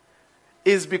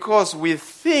 is because we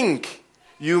think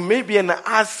you may be an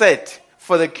asset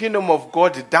for the kingdom of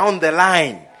God down the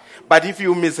line. But if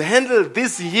you mishandle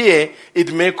this here,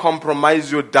 it may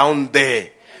compromise you down there.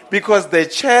 Because the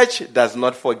church does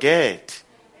not forget.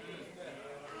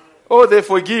 Oh, they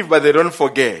forgive, but they don't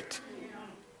forget.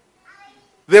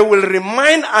 They will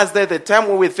remind us that the time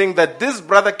when we think that this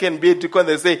brother can be a deacon,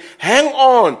 they say, hang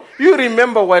on, you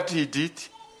remember what he did?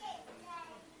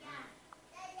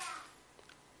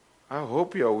 I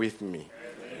hope you are with me.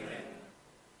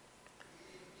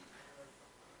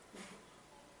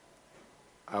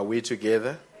 Are we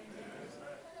together?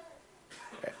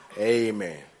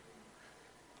 Amen.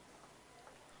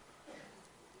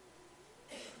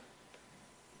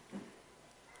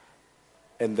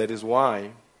 And that is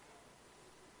why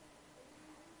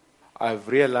I've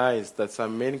realized that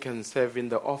some men can serve in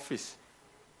the office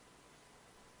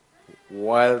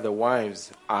while the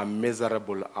wives are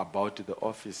miserable about the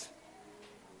office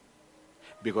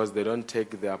because they don't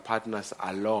take their partners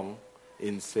along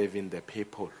in serving the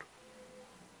people.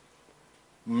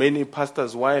 Many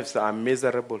pastors' wives are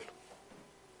miserable.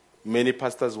 Many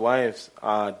pastors' wives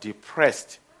are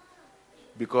depressed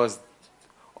because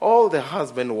all the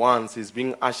husband wants is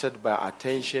being ushered by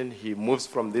attention. He moves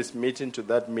from this meeting to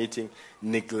that meeting,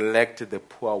 neglect the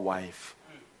poor wife.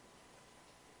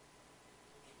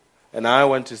 And I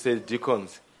want to say,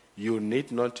 deacons, you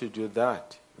need not to do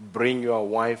that. Bring your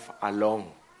wife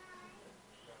along.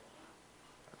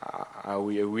 Are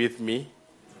we with me?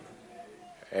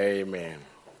 Amen.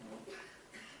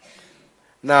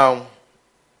 Now,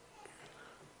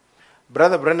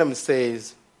 Brother Branham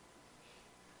says,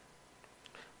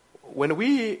 when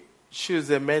we choose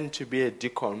a man to be a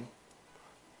deacon,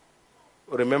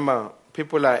 remember,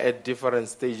 people are at different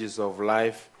stages of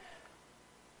life.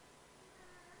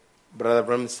 Brother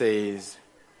Branham says,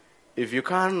 if you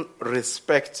can't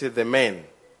respect the man,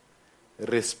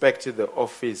 respect the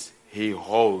office he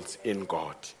holds in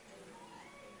God.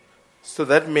 So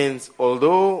that means,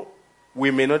 although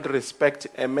we may not respect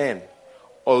a man,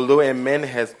 although a man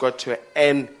has got to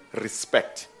earn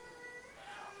respect,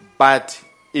 but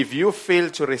if you fail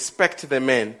to respect the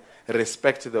man,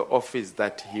 respect the office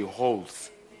that he holds.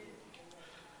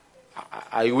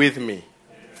 Are you with me?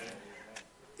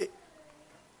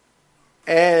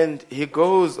 And he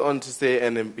goes on to say,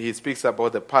 and he speaks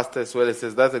about the pastor as well. He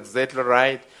says, that's exactly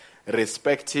right.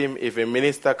 Respect him. If a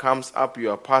minister comes up,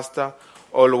 your pastor,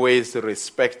 always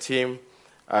respect him.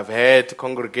 I've heard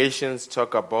congregations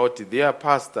talk about their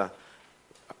pastor,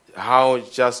 how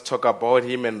just talk about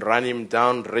him and run him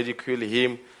down, ridicule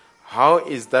him. How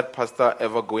is that pastor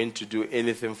ever going to do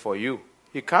anything for you?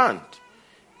 He can't.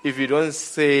 If you don't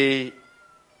say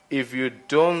this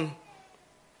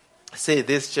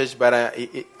church, but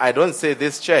I don't say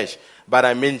this church, but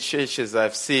I mean churches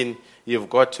I've seen, you've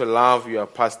got to love your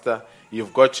pastor.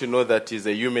 You've got to know that he's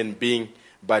a human being,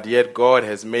 but yet God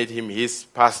has made him his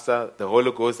pastor. The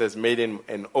Holy Ghost has made him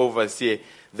an overseer.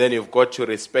 Then you've got to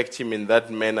respect him in that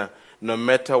manner. No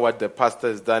matter what the pastor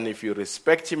has done, if you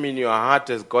respect him in your heart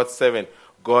as God's servant,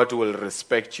 God will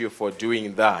respect you for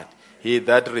doing that. He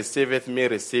that receiveth me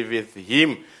receiveth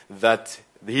him that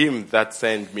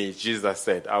sent me, Jesus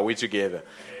said. Are we together?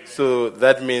 So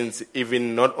that means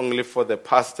even not only for the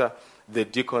pastor, the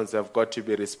deacons have got to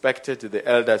be respected. The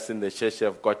elders in the church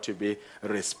have got to be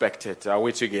respected. Are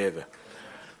we together?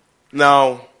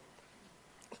 Now,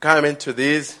 coming to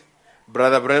this,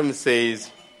 Brother Branham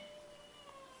says,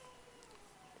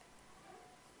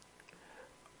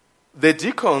 the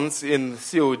deacons in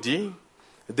COD,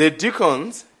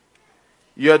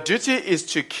 your duty is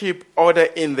to keep order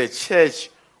in the church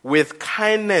with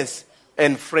kindness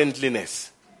and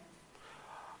friendliness.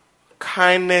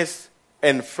 Kindness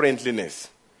and friendliness.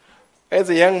 As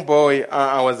a young boy,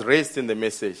 I was raised in the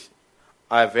message.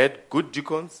 I've had good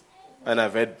deacons and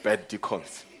I've had bad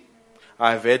deacons.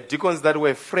 I've had deacons that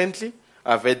were friendly.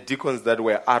 I've had deacons that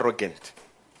were arrogant.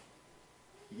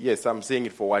 Yes, I'm saying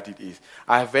it for what it is.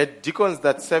 I've had deacons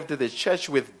that served the church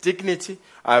with dignity.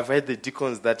 I've had the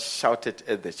deacons that shouted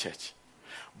at the church.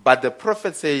 But the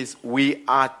prophet says we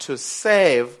are to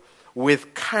serve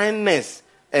with kindness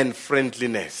and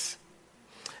friendliness.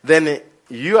 Then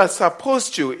you are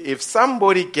supposed to, if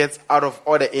somebody gets out of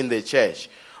order in the church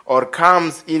or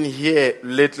comes in here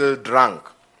little drunk,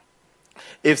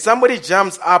 if somebody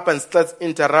jumps up and starts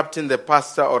interrupting the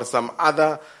pastor or some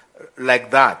other like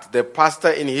that, the pastor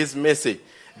in his message,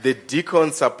 the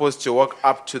deacon's supposed to walk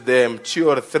up to them, 2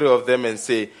 or 3 of them, and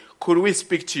say, could we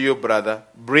speak to you, brother?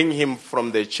 Bring him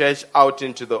from the church out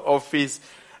into the office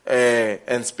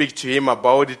and speak to him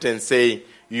about it and say,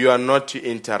 you are not to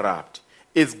interrupt.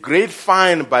 It's great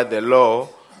fine by the law.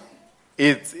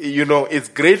 It's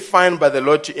great fine by the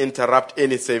law to interrupt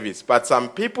any service. But some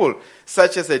people,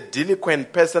 such as a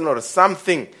delinquent person or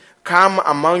something, come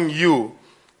among you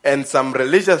and some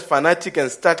religious fanatic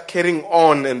and start carrying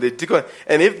on. And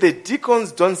if the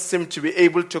deacons don't seem to be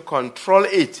able to control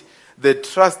it, the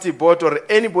trustee board or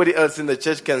anybody else in the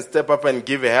church can step up and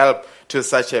give help to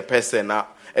such a person.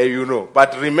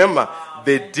 But remember,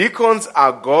 the deacons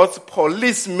are God's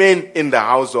policemen in the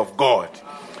house of God.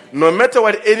 No matter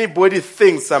what anybody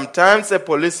thinks, sometimes a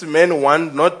policeman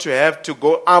wants not to have to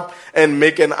go up and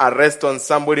make an arrest on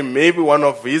somebody, maybe one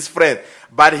of his friends.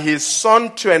 But he's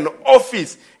sent to an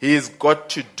office, he's got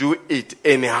to do it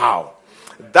anyhow.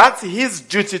 That's his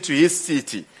duty to his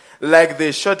city. Like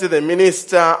they shot the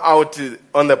minister out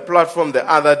on the platform the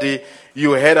other day.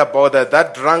 You heard about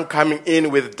that drunk coming in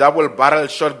with double-barrel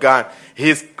shotgun.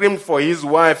 He screamed for his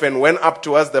wife and went up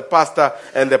towards the pastor,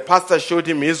 and the pastor showed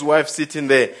him his wife sitting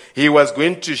there. He was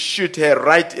going to shoot her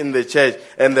right in the church,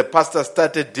 and the pastor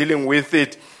started dealing with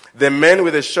it. The man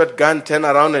with the shotgun turned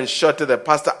around and shot the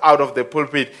pastor out of the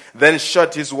pulpit, then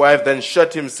shot his wife, then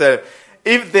shot himself.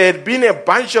 If there had been a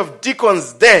bunch of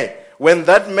deacons there, when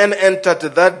that man entered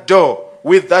that door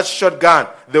with that shotgun,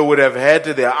 they would have had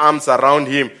their arms around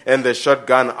him and the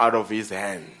shotgun out of his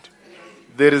hand.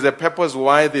 There is a purpose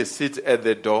why they sit at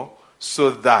the door, so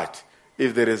that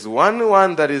if there is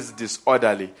one that is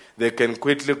disorderly, they can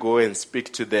quickly go and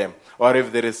speak to them. Or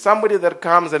if there is somebody that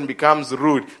comes and becomes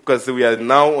rude, because we are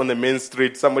now on the main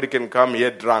street, somebody can come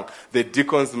here drunk. The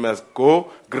deacons must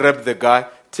go, grab the guy,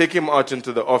 take him out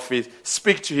into the office,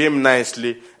 speak to him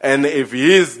nicely, and if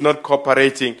he is not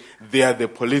cooperating, they are the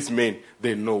policemen.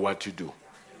 They know what to do.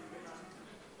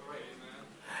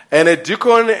 And a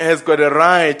deacon has got a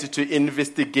right to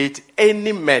investigate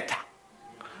any matter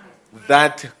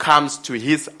that comes to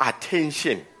his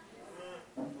attention.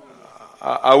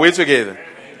 Are we together?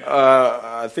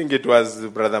 I think it was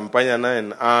Brother Mpanyana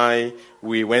and I,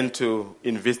 we went to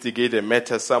investigate a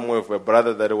matter somewhere of a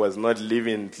brother that was not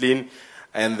living clean.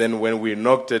 And then when we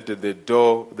knocked at the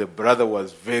door, the brother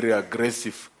was very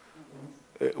aggressive.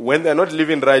 When they're not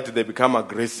living right, they become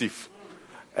aggressive.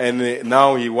 And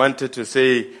now he wanted to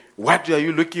say, what are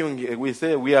you looking? We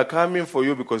say, we are coming for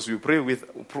you because we pray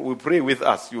with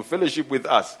us. You fellowship with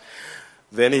us.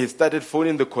 Then he started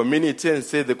phoning the community and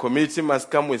said, the community must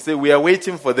come. We say, we are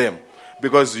waiting for them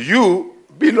because you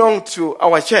belong to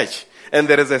our church. And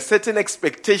there is a certain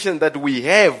expectation that we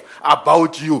have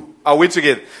about you. Are we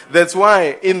together? That's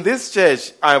why in this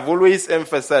church, I've always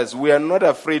emphasized, we are not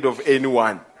afraid of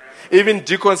anyone. Even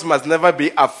deacons must never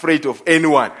be afraid of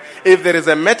anyone. If there is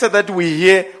a matter that we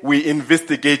hear, we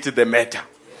investigate the matter.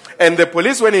 And the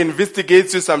police, when he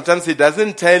investigates you, sometimes he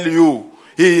doesn't tell you.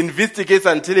 He investigates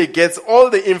until he gets all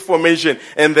the information,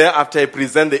 and thereafter he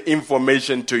presents the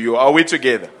information to you. Are we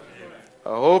together? I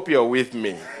hope you're with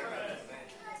me.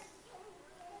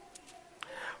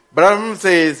 Branham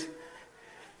says,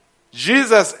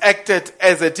 Jesus acted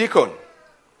as a deacon.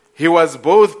 He was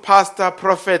both pastor,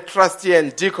 prophet, trustee,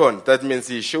 and deacon. That means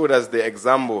he showed us the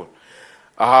example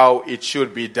how it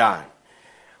should be done.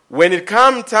 When it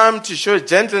came time to show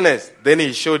gentleness, then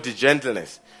he showed the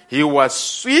gentleness. He was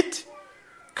sweet,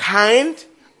 kind,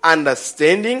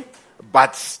 understanding,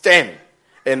 but stern.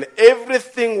 And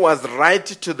everything was right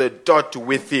to the dot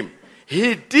with him.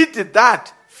 He did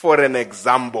that for an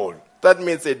example. That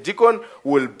means a deacon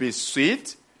will be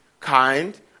sweet,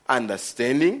 kind,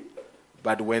 understanding,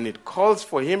 but when it calls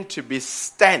for him to be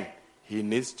stern, he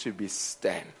needs to be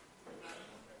stern.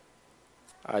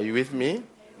 Are you with me?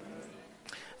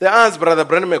 They asked Brother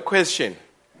Branham a question.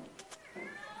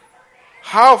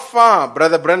 How far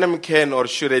Brother Branham can or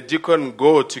should a deacon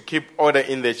go to keep order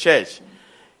in the church?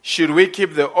 Should we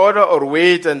keep the order or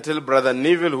wait until Brother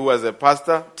Neville, who was a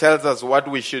pastor, tells us what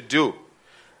we should do?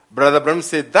 Brother Branham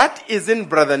said, that isn't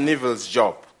Brother Neville's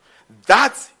job.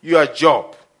 That's your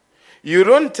job. You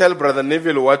don't tell Brother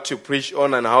Neville what to preach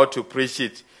on and how to preach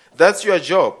it. That's your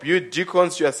job. You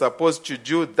deacons, you are supposed to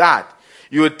do that.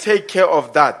 You take care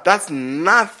of that. That's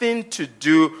nothing to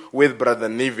do with Brother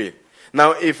Neville.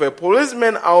 Now, if a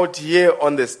policeman out here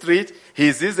on the street,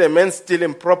 he sees a man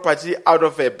stealing property out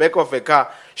of the back of a car,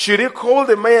 should he call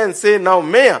the mayor and say, now,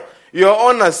 Mayor, Your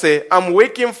Honor, say, I'm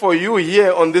waiting for you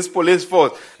here on this police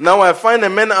force. Now I find a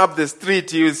man up the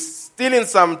street. He was stealing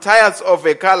some tires of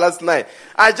a car last night.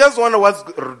 I just wonder what's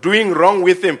doing wrong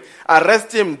with him.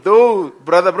 Arrest him. Though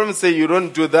Brother Bram say you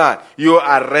don't do that, you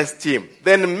arrest him.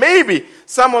 Then maybe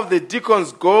some of the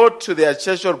deacons go to their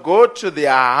church or go to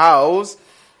their house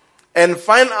and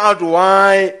find out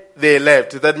why they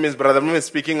left. That means Brother Bram is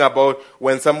speaking about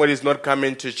when somebody is not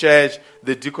coming to church,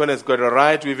 the deacon has got a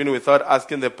right, even without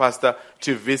asking the pastor,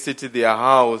 to visit their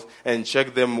house and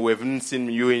check them. We haven't seen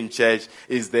you in church.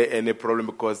 Is there any problem?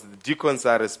 Because the deacons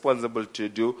are responsible to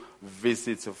do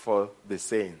visits for the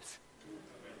saints.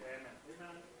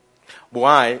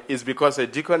 Why? It's because a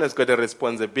deacon has got a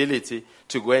responsibility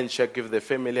to go and check if the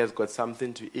family has got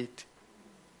something to eat.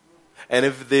 And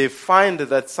if they find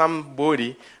that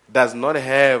somebody does not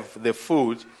have the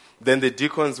food, then the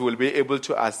deacons will be able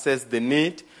to assess the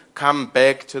need, come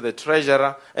back to the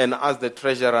treasurer and ask the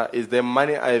treasurer, is there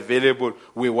money available?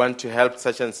 We want to help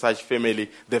such and such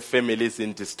family. The family is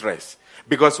in distress.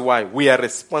 Because why? We are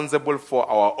responsible for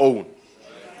our own.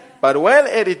 But while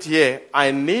at it here,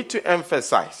 I need to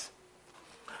emphasize,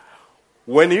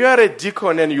 when you are a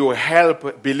deacon and you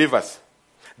help believers,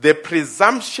 the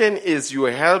presumption is you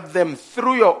help them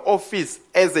through your office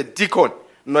as a deacon,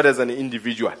 not as an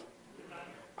individual.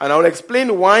 And I'll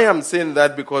explain why I'm saying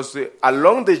that, because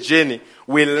along the journey,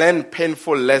 we learn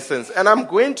painful lessons. And I'm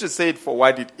going to say it for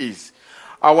what it is.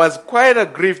 I was quite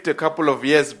aggrieved a couple of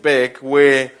years back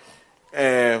where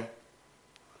the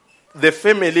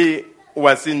family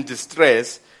was in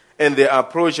distress and they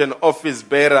approached an office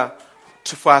bearer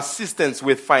for assistance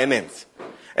with finance.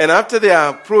 And after they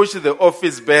approached the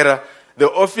office bearer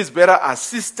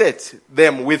assisted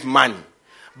them with money.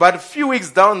 But a few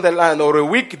weeks down the line, or a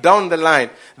week down the line,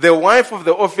 the wife of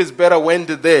the office bearer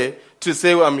went there to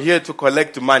say, I'm here to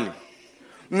collect money.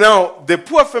 Now, the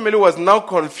poor family was now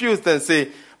confused and say,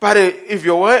 but if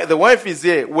the wife is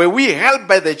here, were we helped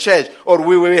by the church or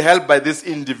were we helped by this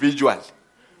individual?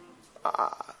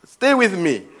 Stay with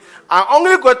me. I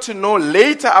only got to know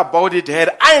later about it.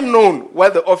 Had I known while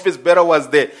the office bearer was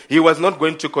there, he was not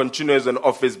going to continue as an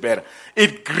office bearer.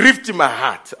 It grieved my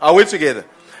heart. Are we together?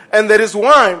 And that is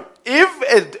why, if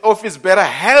an office bearer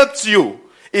helps you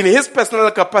in his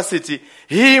personal capacity,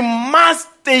 he must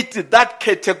state that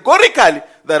categorically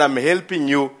that I'm helping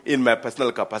you in my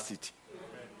personal capacity.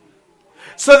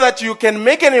 So that you can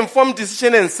make an informed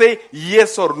decision and say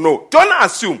yes or no. Don't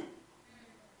assume.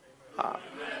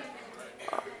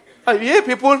 Are you here,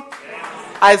 people?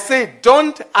 I say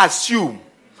don't assume.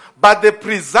 But the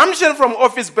presumption from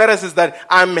office bearers is that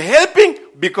I'm helping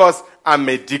because I'm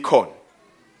a deacon.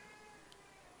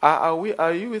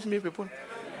 Are you with me, people?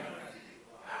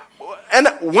 And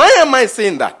why am I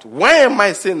saying that? Why am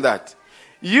I saying that?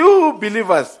 You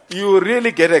believers, you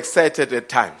really get excited at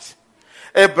times.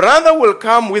 A brother will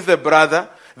come with a brother.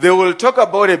 They will talk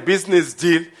about a business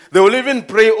deal. They will even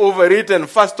pray over it and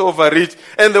fast over it.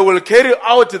 And they will carry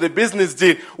out the business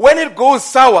deal. When it goes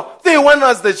sour, they want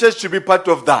us, the church, to be part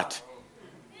of that.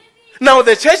 Now,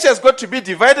 the church has got to be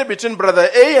divided between Brother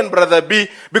A and Brother B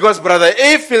because Brother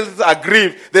A feels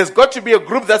aggrieved. There's got to be a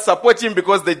group that supports him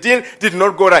because the deal did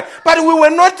not go right. But we were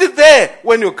not there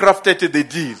when you crafted the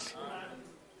deal.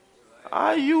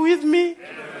 Are you with me?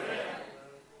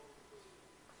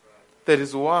 That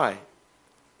is why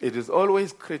it is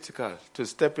always critical to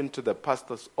step into the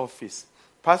pastor's office.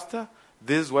 Pastor,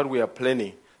 this is what we are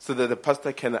planning, so that the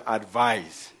pastor can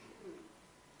advise.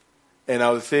 And I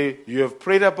will say, you have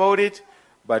prayed about it,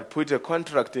 but put a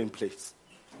contract in place.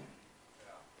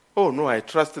 Oh, no, I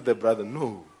trusted the brother.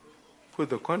 No, put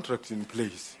the contract in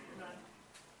place.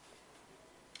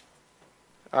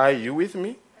 Are you with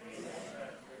me?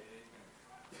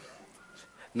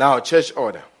 Now, church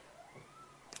order.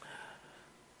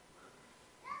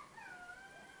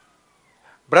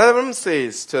 Brother Branham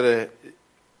says to the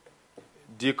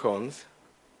deacons,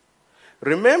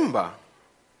 remember,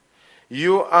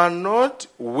 you are not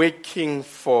working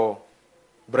for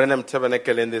Branham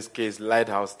Tabernacle, in this case,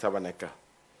 Lighthouse Tabernacle.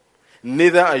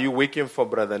 Neither are you working for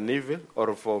Brother Neville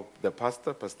or for the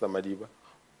pastor, Pastor Madiba,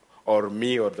 or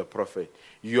me or the prophet.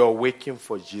 You are working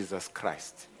for Jesus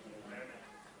Christ.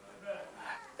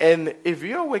 And if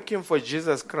you are working for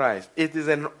Jesus Christ, it is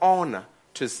an honor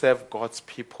to serve God's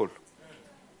people.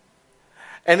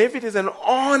 And if it is an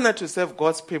honor to serve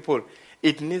God's people,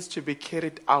 it needs to be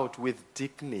carried out with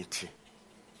dignity.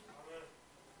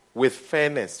 with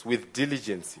fairness, with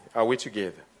diligence. Are we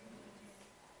together?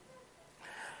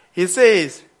 He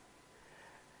says,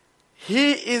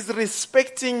 he is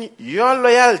respecting your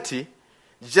loyalty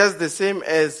just the same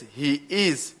as he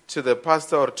is to the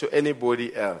pastor or to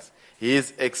anybody else. He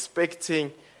is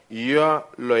expecting your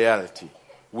loyalty.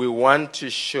 We want to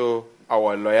show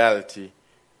our loyalty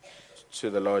to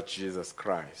the Lord Jesus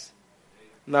Christ.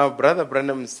 Now, Brother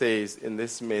Branham says in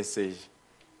this message,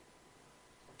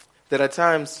 there are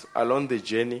times along the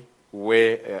journey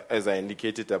where, as I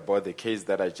indicated about the case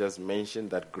that I just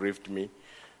mentioned that grieved me,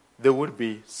 there would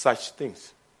be such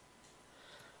things.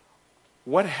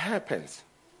 What happens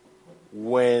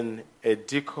when a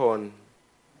deacon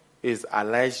is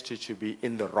alleged to be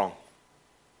in the wrong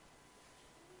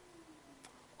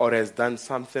or has done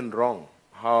something wrong?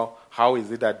 How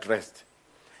is it addressed?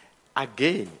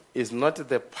 Again, it's not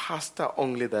the pastor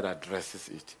only that addresses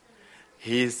it.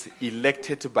 He is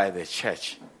elected by the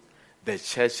church. The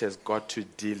church has got to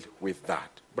deal with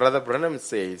that. Brother Branham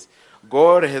says,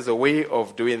 God has a way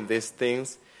of doing these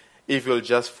things if you'll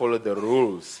just follow the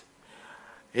rules.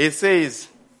 He says,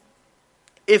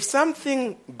 if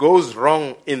something goes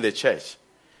wrong in the church,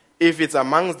 if it's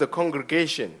amongst the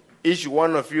congregation, each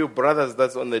one of you brothers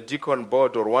that's on the deacon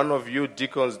board or one of you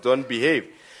deacons don't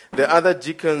behave, the other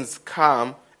deacons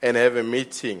come and have a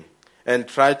meeting and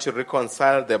try to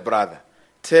reconcile the brother.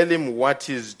 Tell him what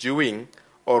he's doing,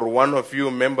 or one of you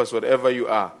members, whatever you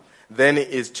are, then it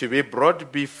is to be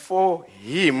brought before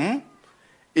him.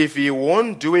 If he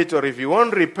won't do it or if he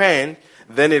won't repent,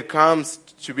 then it comes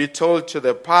to be told to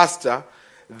the pastor,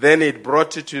 then it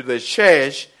brought it to the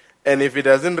church, and if he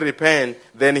doesn't repent,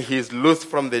 then he's loosed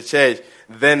from the church.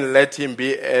 Then let him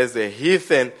be as a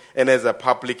heathen and as a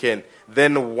publican.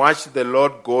 Then watch the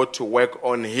Lord go to work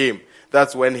on him.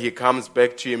 That's when he comes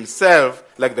back to himself,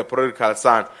 like the prodigal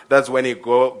son. That's when he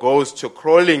goes to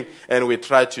crawling, and we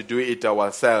try to do it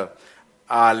ourselves.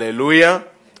 Hallelujah.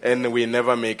 And we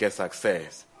never make a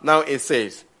success. Now it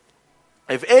says,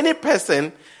 if any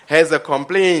person has a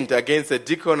complaint against a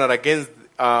deacon or against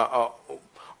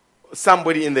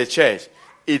somebody in the church,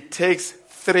 it takes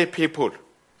 3 people.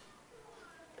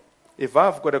 If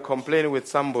I've got a complaint with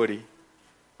somebody,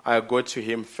 I go to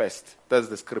him first. That's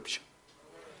the scripture.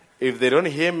 If they don't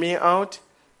hear me out,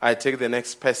 I take the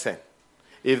next person.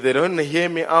 If they don't hear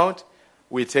me out,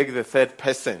 we take the 3rd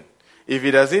person. If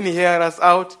he doesn't hear us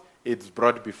out, it's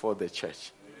brought before the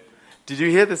church. Did you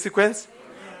hear the sequence?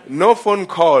 No phone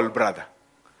call, brother.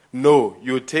 No,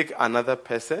 you take another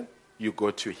person, you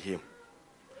go to him.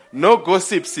 No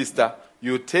gossip, sister.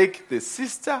 You take the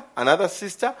sister, another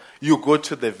sister, you go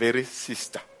to the very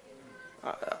sister.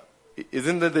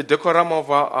 Isn't that the decorum of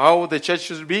how the church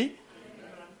should be?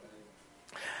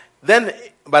 Then,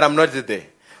 but I'm not there.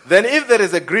 Then if there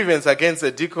is a grievance against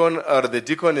a deacon, or the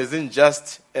deacon isn't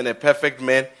just and a perfect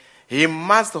man, he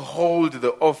must hold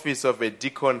the office of a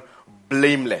deacon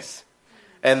blameless,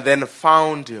 and then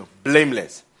found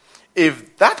blameless.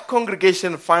 If that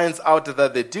congregation finds out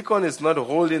that the deacon is not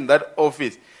holding that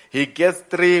office, he gets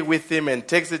 3 with him and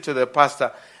takes it to the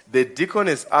pastor. The deacon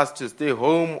is asked to stay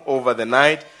home over the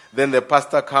night. Then the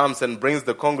pastor comes and brings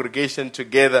the congregation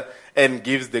together and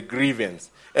gives the grievance.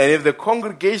 And if the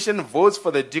congregation votes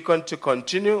for the deacon to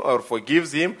continue or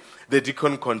forgives him, the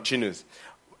deacon continues.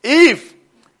 If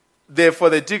they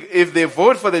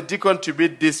vote for the deacon to be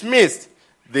dismissed,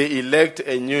 they elect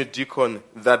a new deacon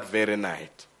that very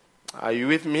night. Are you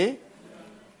with me?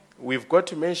 We've got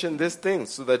to mention these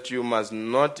things so that you must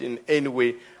not in any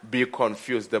way be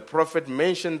confused. The prophet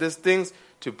mentioned these things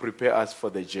to prepare us for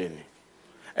the journey.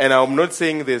 And I'm not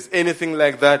saying there's anything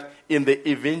like that. In the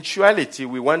eventuality,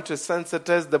 we want to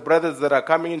sensitize the brothers that are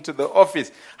coming into the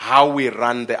office how we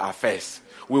run the affairs.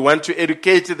 We want to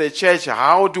educate the church.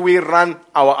 How do we run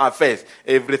our affairs?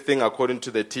 Everything according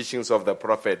to the teachings of the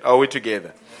prophet. Are we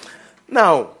together?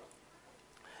 Now,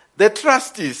 the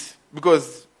trustees,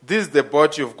 because this is the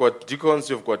board, you've got deacons,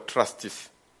 you've got trustees.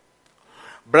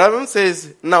 Branham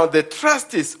says, now the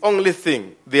trustees only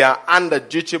think they are under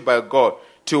duty by God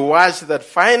to watch that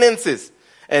finances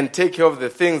and take care of the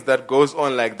things that goes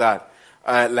on like that,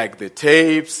 like the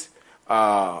tapes,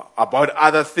 about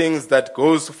other things that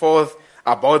goes forth,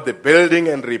 about the building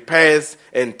and repairs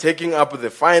and taking up the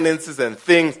finances and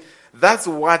things. That's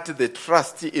what the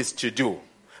trustee is to do.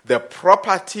 The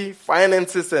property,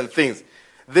 finances and things.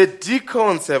 The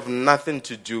deacons have nothing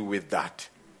to do with that.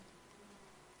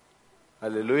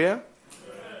 Hallelujah.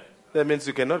 That means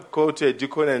you cannot go to a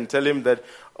deacon and tell him that,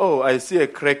 oh, I see a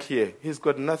crack here. He's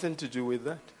got nothing to do with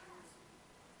that.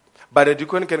 But a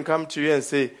deacon can come to you and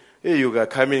say, hey, you are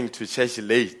coming to church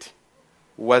late.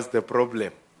 What's the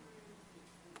problem?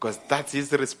 because that's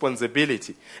his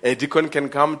responsibility. A deacon can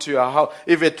come to your house.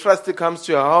 If a trustee comes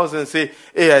to your house and say,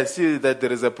 hey, I see that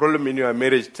there is a problem in your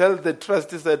marriage, tell the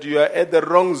trustees that you are at the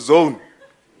wrong zone.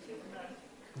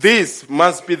 This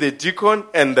must be the deacon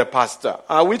and the pastor.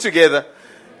 Are we together?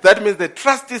 That means the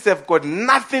trustees have got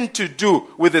nothing to do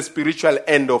with the spiritual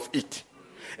end of it.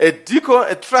 A deacon,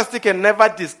 a trustee can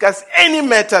never discuss any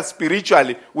matter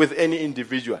spiritually with any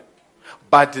individual.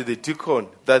 But the deacon,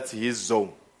 that's his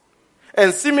zone.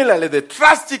 And similarly, the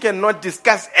trustee cannot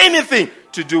discuss anything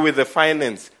to do with the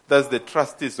finance. That's the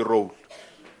trustee's role.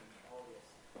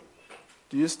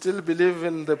 Do you still believe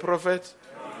in the prophet?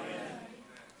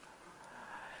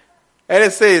 And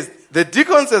it says, the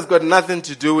deacons has got nothing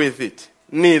to do with it.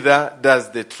 Neither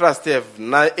does the trustee have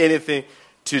anything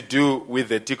to do with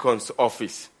the deacon's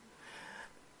office.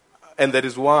 And that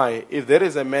is why, if there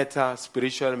is a matter,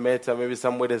 spiritual matter, maybe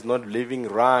somebody is not living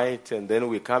right, and then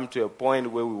we come to a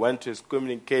point where we want to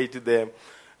excommunicate them,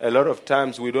 a lot of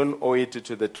times we don't owe it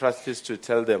to the trustees to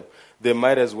tell them. They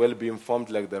might as well be informed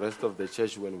like the rest of the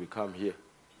church when we come here.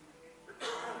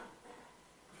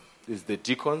 It's the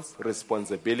deacon's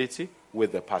responsibility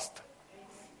with the pastor.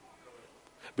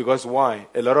 Because why?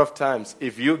 A lot of times,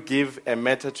 if you give a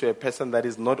matter to a person that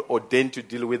is not ordained to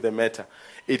deal with the matter,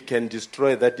 it can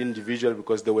destroy that individual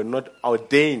because they were not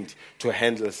ordained to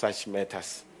handle such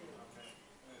matters.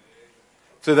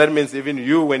 So that means even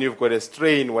you, when you've got a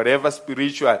strain, whatever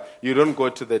spiritual, you don't go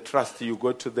to the trustee, you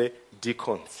go to the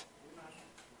deacons.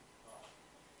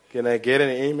 Can I get an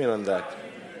amen on that?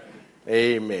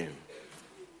 Amen.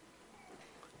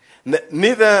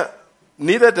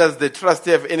 Neither does the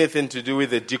trustee have anything to do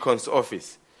with the deacon's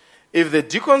office. If the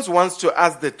deacons wants to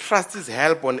ask the trustee's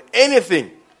help on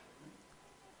anything,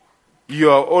 you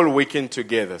are all working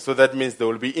together. So that means there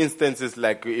will be instances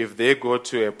like if they go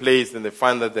to a place and they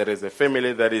find that there is a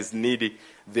family that is needy,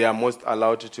 they are most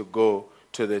allowed to go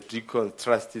to the deacon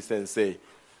trustees and say,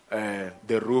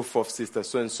 the roof of Sister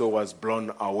So-and-so was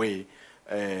blown away.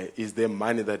 Is there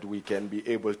money that we can be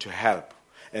able to help?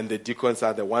 And the deacons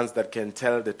are the ones that can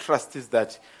tell the trustees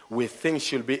that we think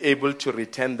she'll be able to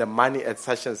return the money at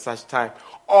such and such time,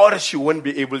 or she won't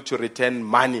be able to return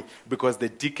money because the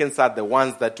deacons are the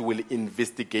ones that will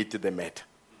investigate the matter.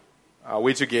 Are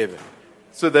we together?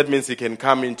 So that means he can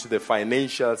come into the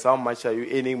financials. How much are you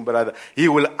earning, brother? He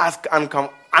will ask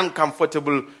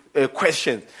uncomfortable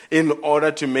questions in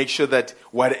order to make sure that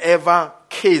whatever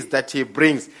case that he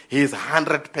brings, he is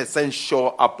 100%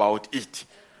 sure about it.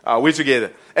 Are we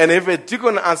together? And if a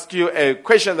deacon asks you a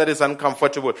question that is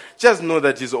uncomfortable, just know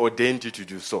that he's ordained you to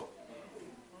do so.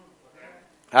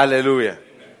 Hallelujah.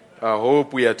 I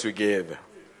hope we are together.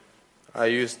 Are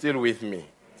you still with me?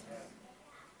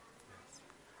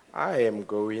 I am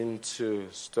going to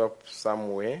stop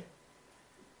somewhere.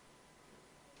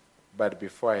 But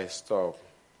before I stop,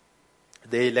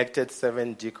 they elected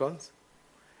 7 deacons.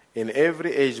 In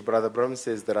every age, Brother Bram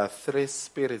says there are 3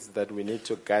 spirits that we need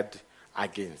to guard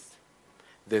against.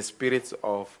 The spirits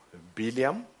of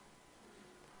Biliam,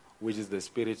 which is the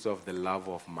spirit of the love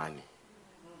of money.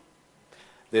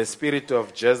 The spirit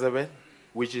of Jezebel,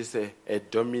 which is a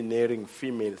domineering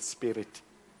female spirit.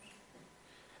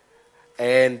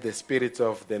 And the spirit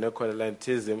of the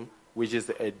Nicolaitism, which is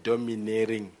a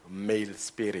domineering male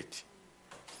spirit.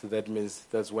 So that means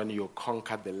that's when you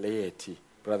conquer the laity.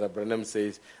 Brother Branham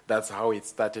says that's how it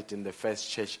started in the first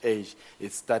church age.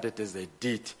 It started as a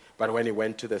deed, but when it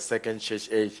went to the second church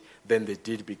age, then the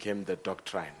deed became the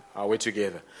doctrine. Are we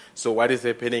together? So what is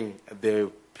happening?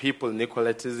 The people,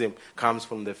 Nicolaitism, comes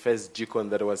from the first deacon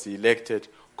that was elected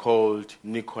called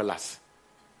Nicholas.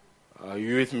 Are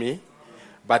you with me?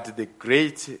 But the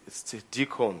greatest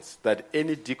deacons that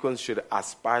any deacon should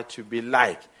aspire to be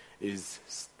like is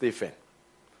Stephen.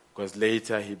 Because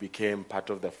later he became part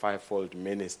of the fivefold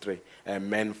ministry, a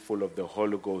man full of the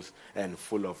Holy Ghost and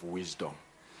full of wisdom.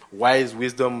 Why is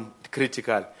wisdom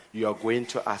critical? You are going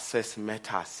to assess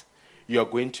matters. You are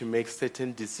going to make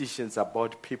certain decisions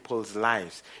about people's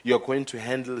lives. You are going to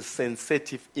handle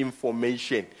sensitive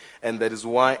information. And that is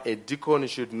why a deacon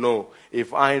should know,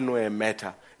 if I know a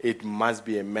matter, it must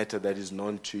be a matter that is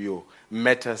known to you.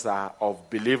 Matters of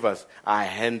believers are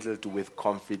handled with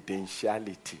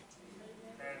confidentiality.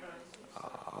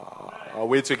 Are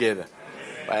we together?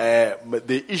 But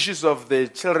the issues of the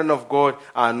children of God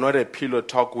are not a pillow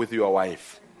talk with your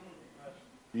wife.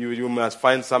 You must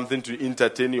find something to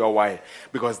entertain your wife,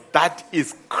 because that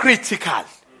is critical.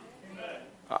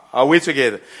 Are we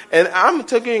together? And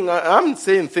I'm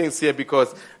saying things here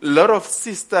because a lot of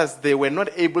sisters, they were not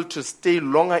able to stay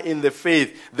longer in the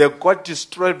faith. They got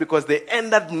destroyed because they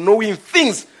ended up knowing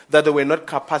things that they were not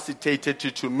capacitated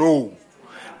to know.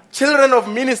 Children of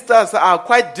ministers are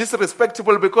quite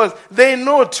disrespectful because they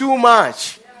know too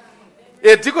much.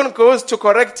 A deacon goes to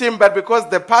correct him, but because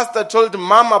the pastor told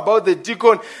mom about the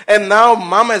deacon, and now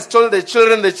mom has told the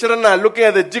children are looking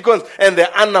at the deacons and they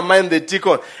undermine the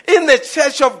deacon. In the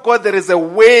church of God, there is a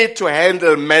way to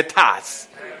handle matters.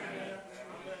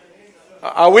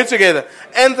 Are we together?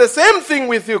 And the same thing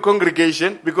with you,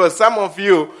 congregation, because some of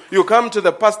you come to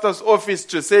the pastor's office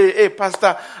to say, hey,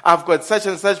 pastor, I've got such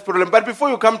and such problem. But before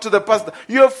you come to the pastor,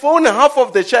 you have phoned half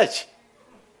of the church.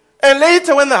 And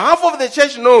later, when the half of the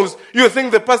church knows, you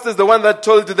think the pastor is the one that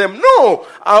told them. No.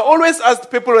 I always ask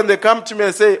people when they come to me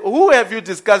and say, who have you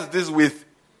discussed this with?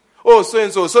 Oh, so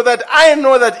and so. So that I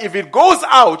know that if it goes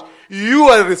out, you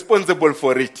are responsible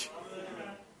for it.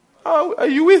 Are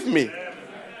you with me?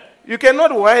 You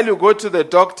cannot, while you go to the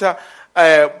doctor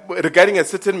regarding a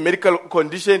certain medical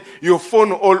condition, you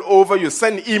phone all over, you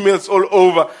send emails all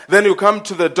over, then you come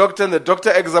to the doctor and the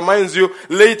doctor examines you.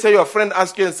 Later your friend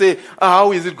asks you and say,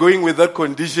 how is it going with that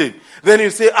condition? Then you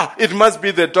say, it must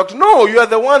be the doctor. No, you are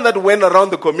the one that went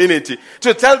around the community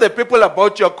to tell the people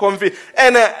about your conflict.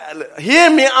 And hear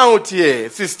me out here,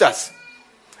 sisters.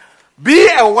 Be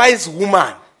a wise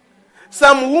woman.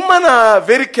 Some women are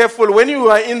very careful when you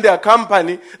are in their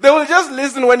company. They will just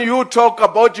listen when you talk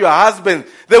about your husband.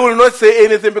 They will not say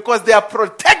anything because they are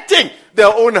protecting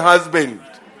their own husband.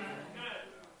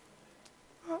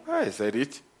 I said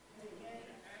it.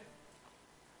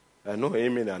 I know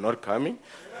amen are not coming,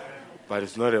 but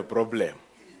it's not a problem.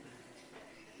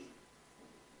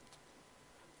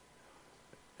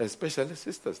 Especially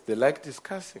sisters, they like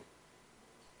discussing.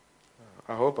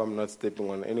 I hope I'm not stepping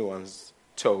on anyone's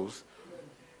toes.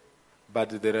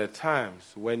 But there are times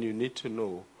when you need to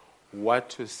know what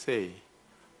to say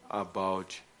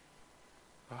about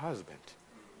your husband.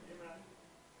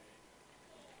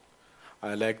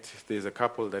 There's a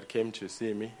couple that came to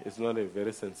see me. It's not a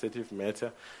very sensitive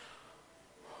matter.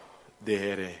 They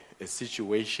had a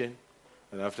situation,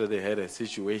 and after they had a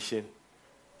situation,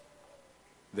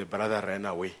 the brother ran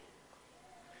away.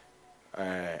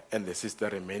 And the sister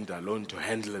remained alone to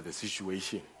handle the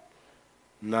situation.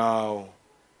 Now,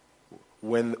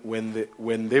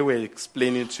 when they were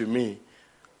explaining to me,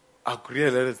 I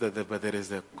realized that there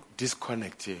is a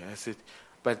disconnect here. I said,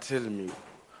 but tell me,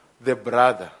 the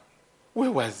brother, where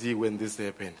was he when this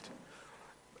happened?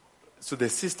 So the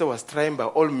sister was trying by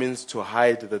all means to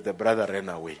hide that the brother ran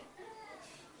away.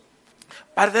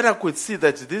 But then I could see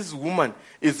that this woman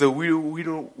is a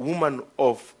woman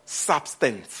of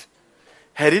substance.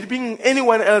 Had it been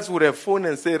anyone else would have phoned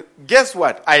and said, guess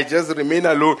what? I just remain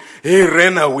alone. He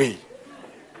ran away.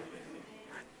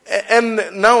 And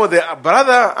now the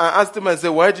brother, I asked him, I said,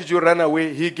 why did you run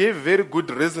away? He gave very good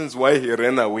reasons why he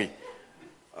ran away.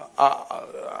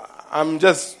 I'm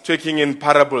just talking in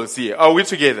parables here. Are we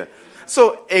together?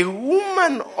 So a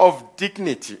woman of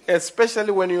dignity,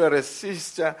 especially when you are a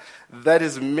sister that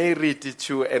is married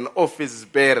to an office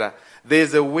bearer,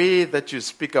 there's a way that you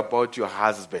speak about your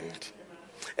husband.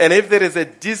 And if there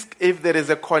is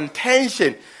a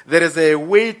contention, there is a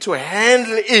way to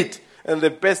handle it. And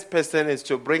the best person is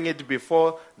to bring it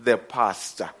before the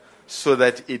pastor so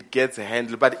that it gets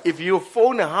handled. But if you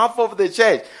phone half of the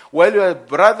church while your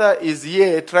brother is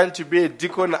here trying to be a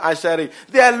deacon ushering,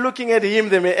 they are looking at him.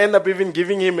 They may end up even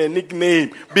giving him a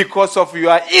nickname because of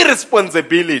your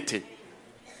irresponsibility.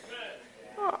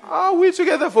 Are we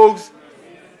together, folks?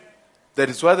 That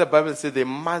is why the Bible says they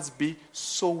must be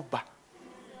sober.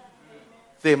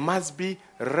 They must be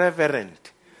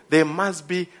reverent. They must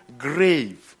be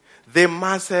grave. They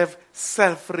must have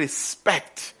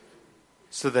self-respect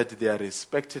so that they are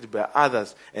respected by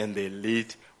others and they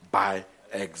lead by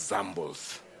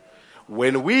examples.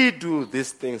 When we do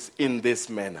these things in this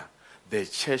manner, the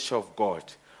church of God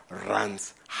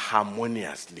runs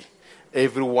harmoniously.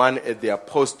 Everyone at their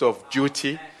post of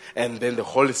duty, and then the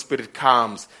Holy Spirit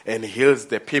comes and heals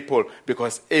the people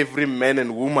because every man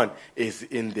and woman is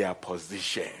in their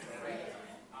position.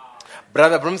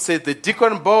 Brother Brum says the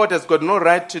deacon board has got no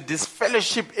right to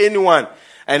disfellowship anyone.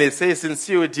 And it says in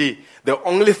COD, the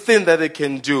only thing that they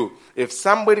can do, if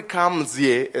somebody comes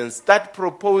here and start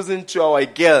proposing to our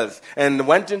girls and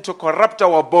wanting to corrupt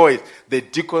our boys, the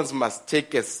deacons must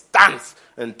take a stance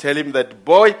and tell him that,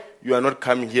 boy, you are not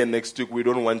coming here next week. We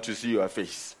don't want to see your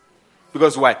face.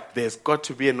 Because why? There's got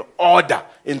to be an order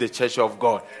in the church of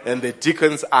God. And the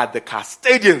deacons are the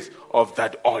custodians of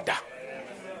that order.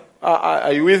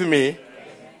 Are you with me?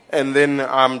 And then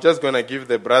I'm just going to give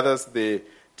the brothers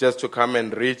just to come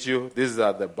and read you. These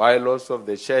are the bylaws of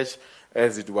the church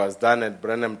as it was done at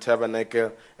Branham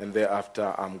Tabernacle. And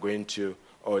thereafter, I'm going to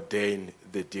ordain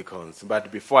the deacons.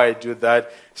 But before I do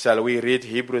that, shall we read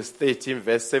Hebrews 13,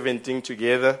 verse 17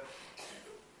 together?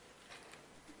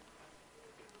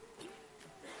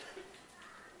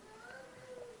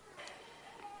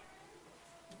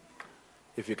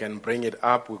 If you can bring it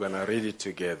up, we're going to read it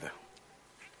together.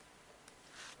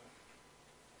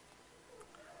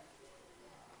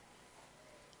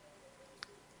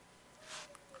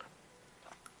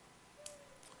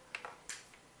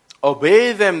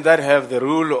 Obey them that have the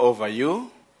rule over you,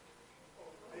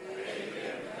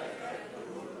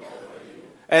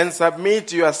 and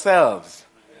submit yourselves,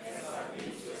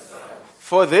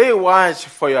 for they watch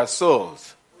for your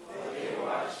souls,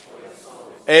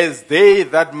 as they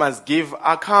that must give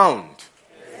account,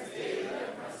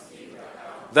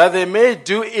 that they may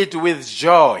do it with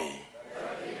joy.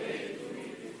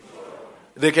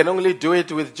 They can only do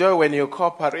it with joy when you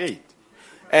cooperate.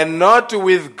 And not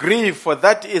with grief, for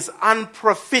that is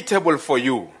unprofitable for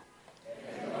you.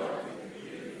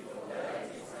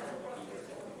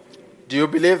 Do you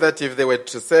believe that if they were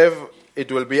to serve,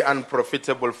 it will be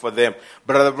unprofitable for them?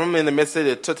 Brother Brum, in the message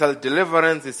of total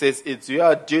deliverance, he says, it's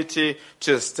your duty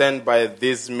to stand by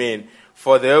these men,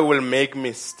 for they will make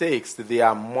mistakes. They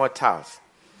are mortals.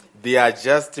 They are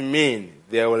just men.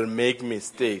 They will make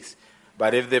mistakes.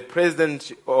 But if the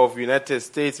President of the United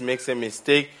States makes a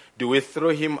mistake, do we throw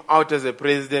him out as a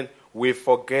president? We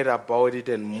forget about it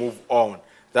and move on.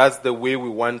 That's the way we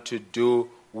want to do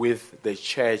with the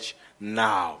church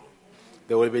now.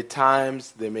 There will be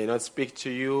times they may not speak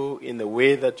to you in the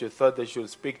way that you thought they should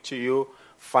speak to you.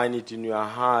 Find it in your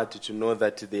heart to know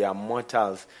that they are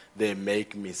mortals. They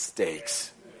make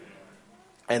mistakes.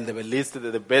 And the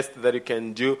best that you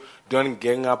can do, don't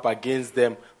gang up against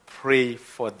them. Pray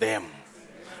for them.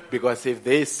 Because if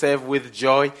they serve with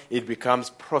joy, it becomes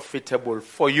profitable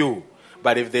for you.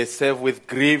 But if they serve with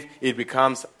grief, it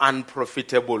becomes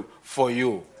unprofitable for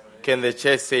you. Can the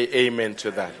church say amen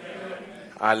to that? Amen.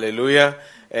 Hallelujah.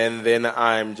 And then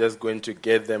I'm just going to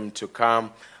get them to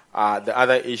come. The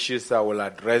other issues, I will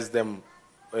address them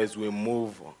as we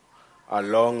move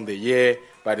along the year,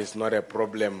 but it's not a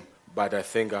problem. But I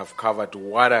think I've covered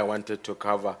what I wanted to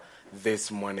cover this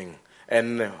morning.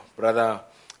 And brother,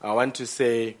 I want to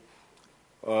say,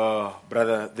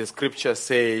 brother, the scripture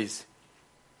says,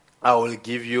 I will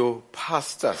give you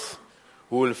pastors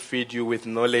who will feed you with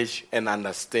knowledge and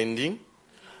understanding.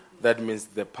 That means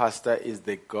the pastor is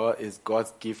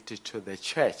God's gift to the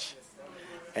church.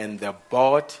 And the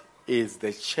board is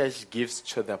the church gives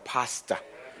to the pastor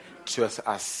to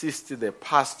assist the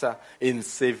pastor in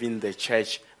serving the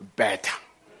church better.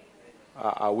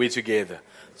 Are we together?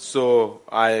 So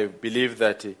I believe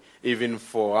that even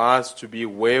for us to be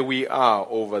where we are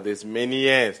over these many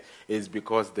years is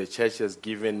because the church has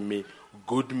given me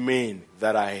good men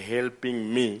that are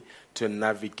helping me to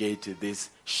navigate this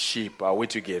ship. Are we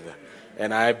together?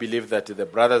 And I believe that the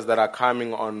brothers that are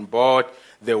coming on board,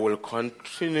 they will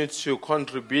continue to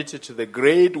contribute to the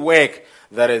great work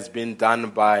that has been done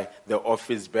by the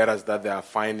office bearers that they are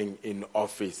finding in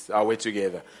office. Are we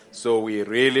together? So we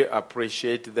really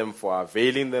appreciate them for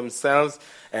availing themselves,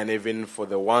 and even for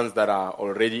the ones that are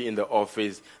already in the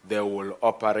office, they will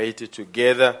operate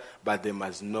together, but they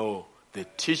must know the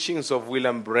teachings of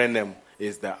William Branham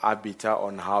is the arbiter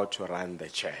on how to run the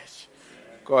church.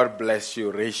 God bless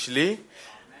you richly.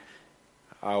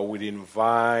 I would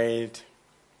invite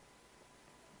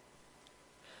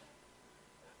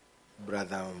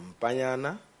Brother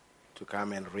Mpanyana to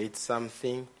come and read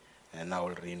something, and I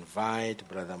will invite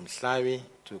Brother Mslawi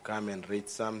to come and read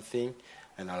something,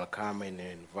 and I'll come and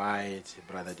invite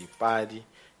Brother Dipadi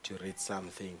to read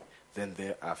something. Then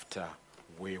thereafter,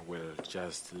 we will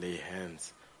just lay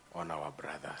hands on our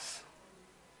brothers.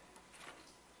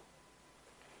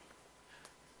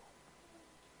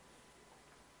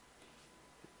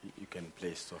 You can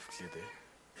play softly there.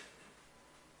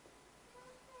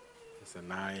 It's a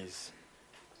nice.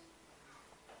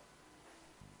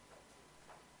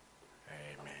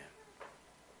 Amen.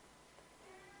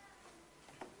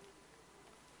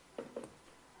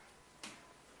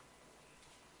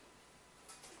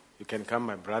 You can come,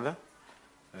 my brother,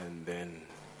 and then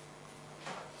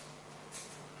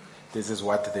this is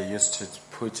what they used to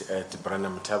put at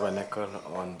Branham Tabernacle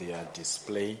on their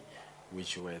display,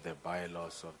 which were the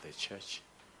bylaws of the church,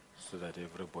 so that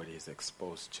everybody is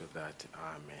exposed to that.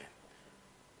 Amen.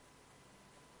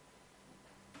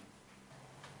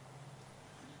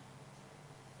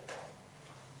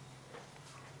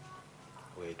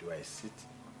 Where do I sit?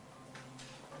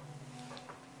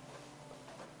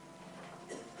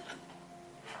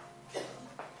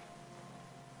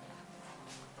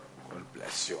 God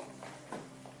bless you.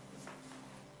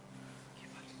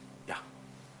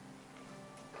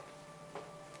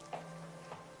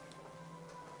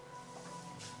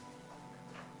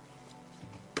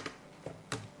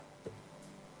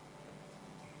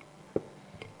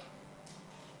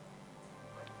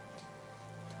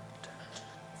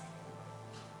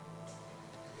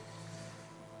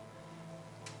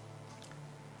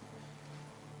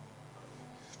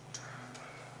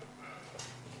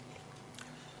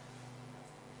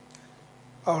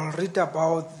 I'll read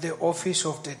about the office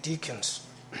of the deacons.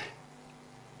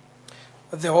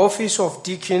 The office of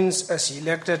deacons, as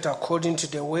elected according to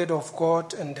the word of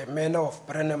God and the manner of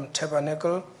Brenham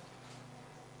Tabernacle,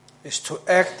 is to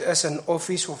act as an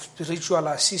office of spiritual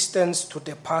assistance to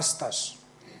the pastors.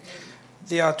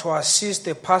 They are to assist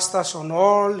the pastors on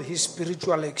all his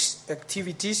spiritual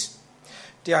activities.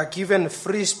 They are given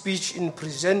free speech in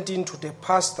presenting to the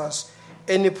pastors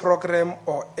any program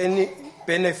or any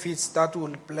benefits that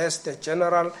will bless the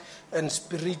general and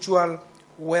spiritual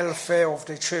welfare of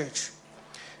the church.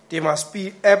 They must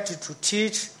be apt to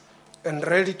teach and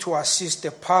ready to assist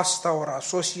the pastor or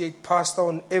associate pastor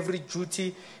on every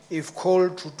duty if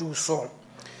called to do so.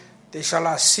 They shall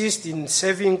assist in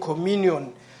serving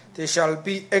communion. They shall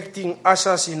be acting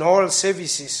ushers in all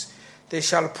services. They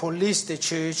shall police the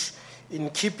church in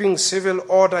keeping civil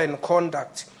order and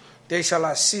conduct. They shall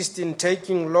assist in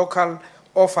taking local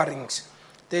offerings.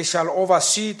 They shall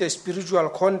oversee the spiritual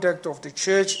conduct of the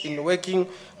church in working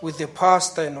with the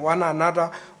pastor and one another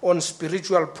on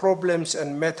spiritual problems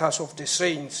and matters of the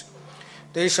saints.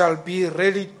 They shall be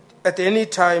ready at any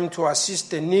time to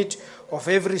assist the need of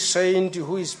every saint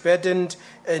who is burdened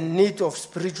and need of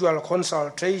spiritual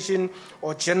consultation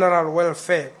or general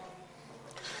welfare.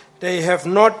 They have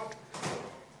not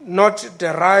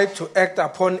the right to act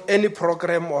upon any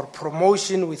program or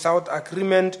promotion without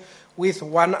agreement with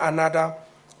one another,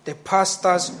 the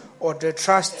pastors or the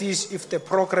trustees, if the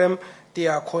program they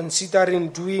are considering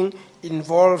doing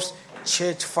involves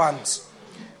church funds.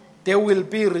 They will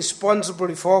be responsible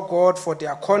before God for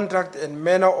their conduct and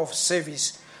manner of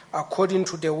service. According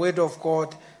to the word of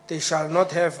God, they shall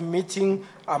not have meeting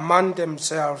among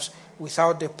themselves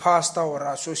without the pastor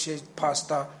or associate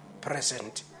pastor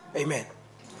present. Amen.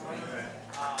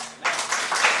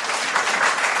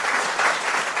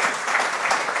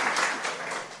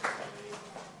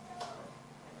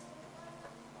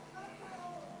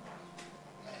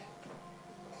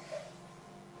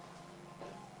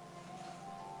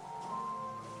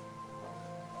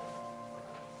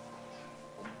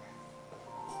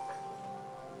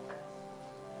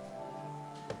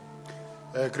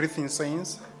 Greetings,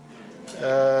 saints.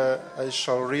 I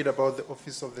shall read about the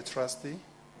office of the trustee,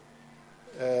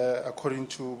 according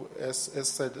to, as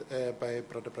said by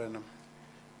Brother Brenham.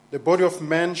 The body of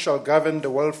men shall govern the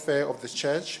welfare of the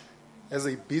church as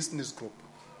a business group.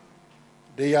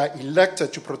 They are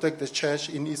elected to protect the church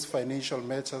in its financial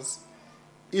matters,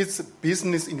 its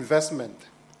business investment,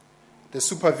 the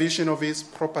supervision of its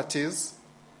properties,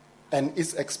 and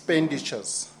its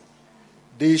expenditures.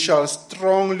 They shall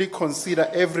strongly consider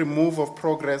every move of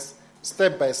progress,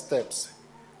 step by steps,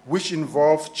 which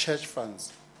involve church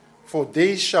funds, for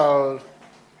they shall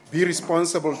be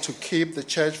responsible to keep the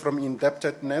church from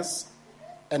indebtedness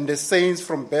and the saints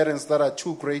from burdens that are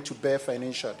too great to bear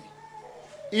financially.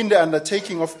 In the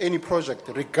undertaking of any project,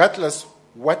 regardless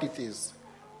what it is,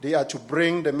 they are to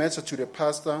bring the matter to the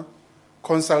pastor,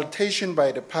 consultation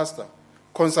by the pastor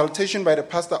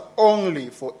only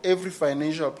for every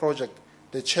financial project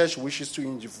the church wishes to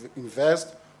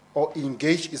invest or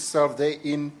engage itself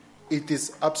therein. It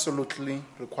is absolutely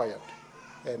required.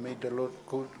 May the Lord,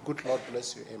 good Lord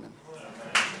bless you. Amen.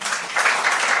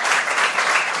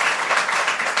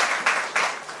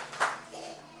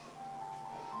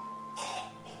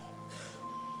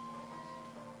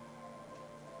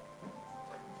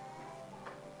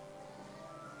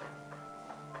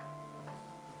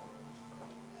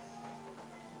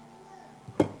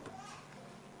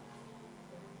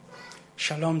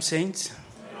 Shalom, saints.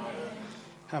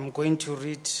 I'm going to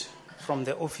read from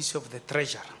the office of the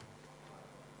treasurer.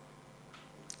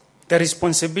 The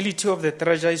responsibility of the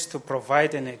treasurer is to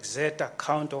provide an exact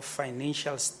account of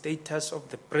financial status of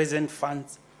the present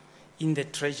funds in the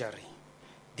treasury.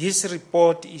 This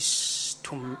report is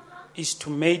to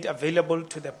made available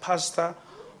to the pastor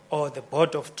or the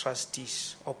board of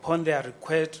trustees upon their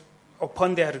request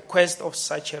of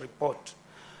such a report.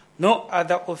 No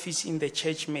other office in the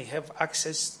church may have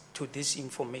access to this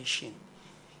information.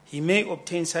 He may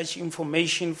obtain such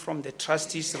information from the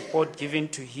trustee's report given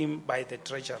to him by the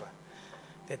treasurer.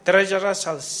 The treasurer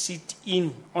shall sit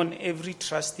in on every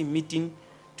trustee meeting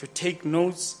to take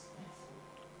notes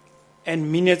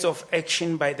and minutes of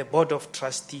action by the board of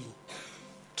trustees.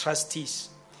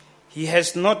 He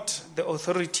has not the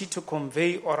authority to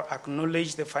convey or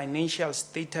acknowledge the financial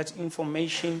status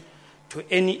information to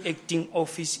any acting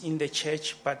office in the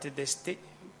church, but the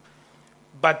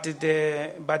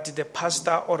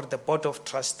pastor or the board of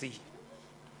trustees.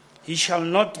 He shall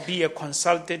not be a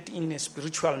consultant in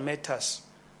spiritual matters,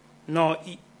 nor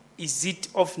is it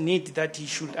of need that he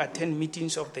should attend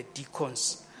meetings of the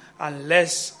deacons,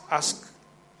 unless asked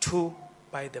to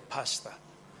by the pastor.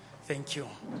 Thank you.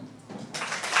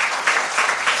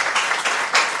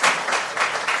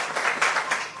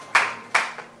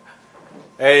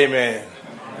 Amen.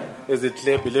 Is it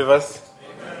clear, believers?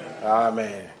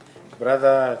 Amen.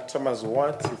 Brother Thomas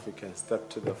Watt, if you can step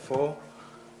to the fore.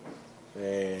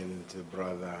 And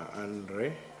Brother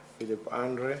Andre, Philip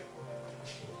Andre.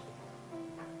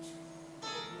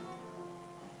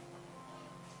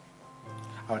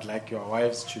 I would like your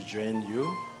wives to join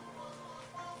you.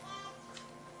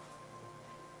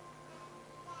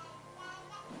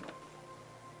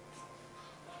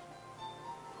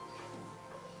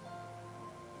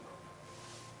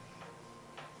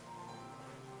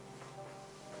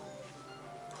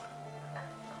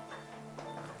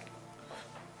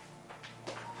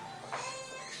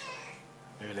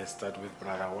 Maybe let's start with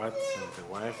Brother Watts and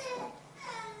the wife.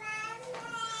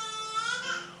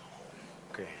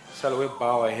 Okay, shall we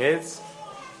bow our heads?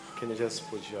 Can you just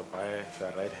put your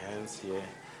right hands here?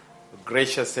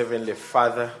 Gracious Heavenly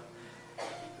Father,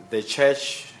 the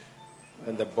church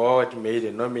and the board made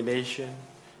a nomination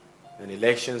and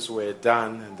elections were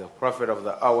done, and the prophet of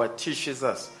the hour teaches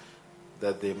us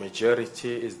that the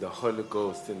majority is the Holy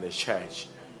Ghost in the church.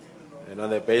 And on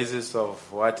the basis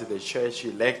of what the church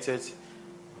elected,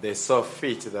 they saw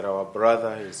fit that our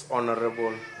brother is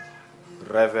honorable,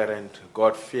 reverent,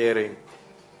 God-fearing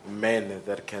man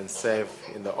that can serve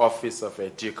in the office of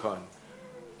a deacon.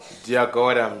 Dear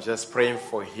God, I'm just praying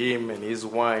for him and his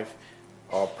wife.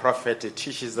 Our prophet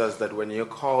teaches us that when you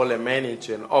call a man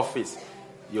into an office,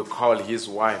 you call his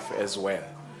wife as well.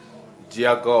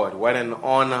 Dear God, what an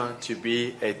honor to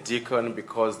be a deacon,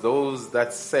 because those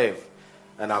that serve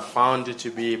and are found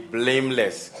to be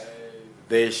blameless,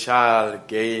 they shall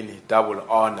gain double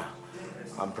honor.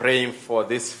 I'm praying for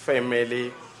this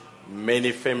family.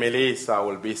 Many families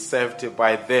will be served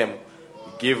by them.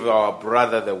 Give our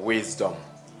brother the wisdom.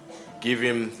 Give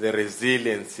him the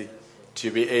resiliency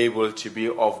to be able to be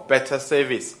of better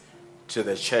service to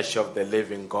the church of the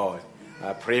living God.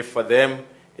 I pray for them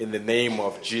in the name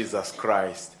of Jesus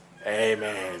Christ.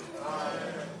 Amen.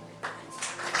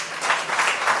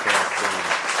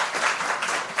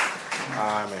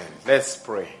 Amen. Let's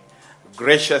pray.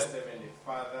 Gracious Heavenly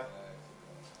Father,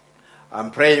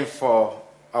 I'm praying for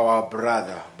our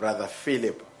Brother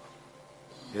Philip.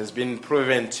 He has been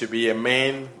proven to be a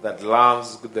man that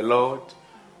loves the Lord,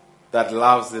 that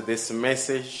loves this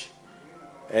message.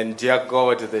 And dear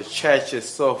God, the church is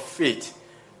so fit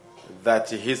that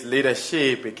his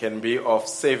leadership can be of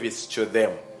service to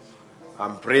them.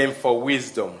 I'm praying for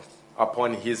wisdom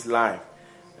upon his life.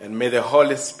 And may the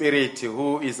Holy Spirit,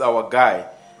 who is our guide,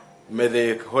 may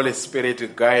the Holy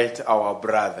Spirit guide our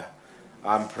brother.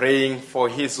 I'm praying for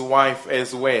his wife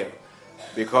as well,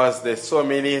 because there's so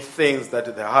many things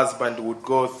that the husband would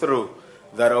go through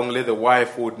that only the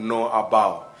wife would know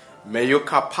about. May you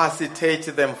capacitate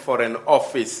them for an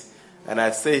office. And I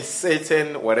say,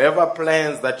 Satan, whatever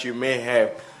plans that you may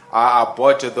have, I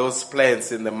abort those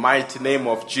plans in the mighty name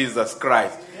of Jesus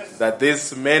Christ. That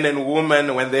these men and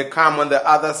women, when they come on the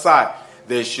other side,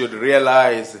 they should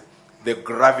realize the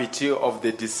gravity of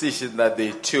the decision that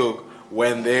they took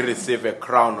when they receive a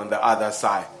crown on the other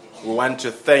side. We want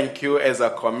to thank you as I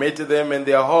commit them and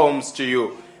their homes to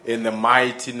you in the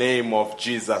mighty name of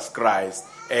Jesus Christ.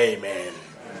 Amen.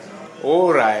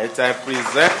 All right, I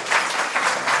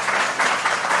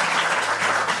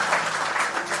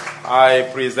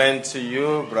present to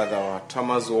you Brother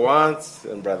Thomas Watts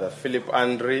and Brother Philip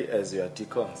Andre as your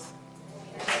deacons.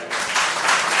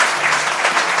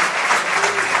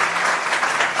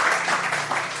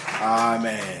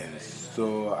 Amen.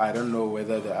 So I don't know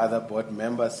whether the other board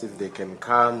members, if they can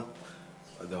come,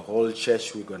 the whole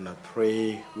church, we're going to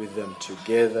pray with them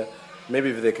together.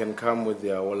 Maybe if they can come with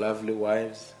their lovely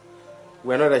wives.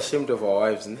 We're not ashamed of our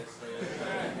wives, ne?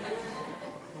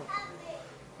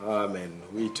 Amen.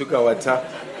 We took our time.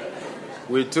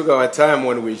 We took our time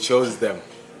when we chose them.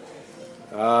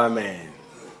 Amen.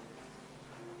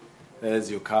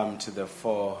 As you come to the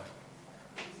fore.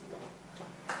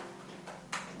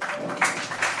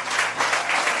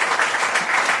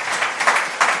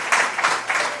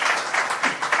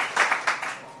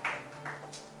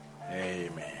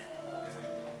 Amen.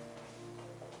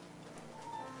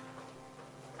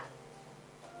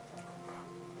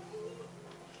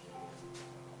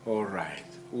 All right.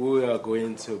 We are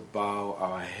going to bow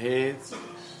our heads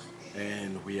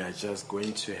and we are just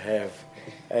going to have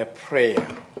a prayer.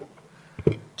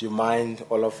 Do you mind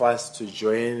all of us to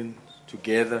join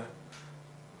together?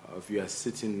 If you are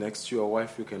sitting next to your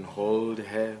wife, you can hold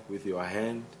her with your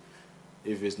hand.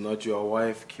 If it's not your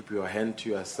wife, keep your hand to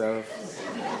yourself.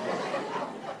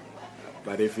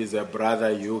 But if he's a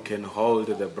brother, you can hold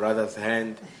the brother's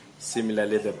hand.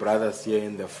 Similarly, the brothers here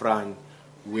in the front,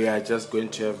 we are just going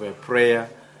to have a prayer.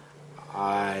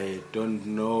 I don't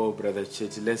know, Brother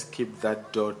Chetty, let's keep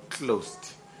that door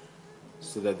closed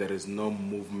so that there is no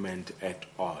movement at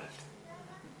all.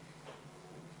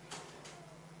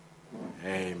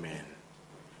 Amen.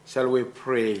 Shall we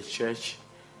pray, church?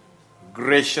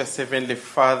 Gracious Heavenly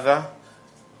Father,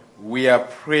 we are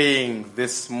praying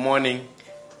this morning.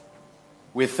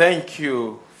 We thank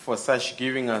you for such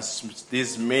giving us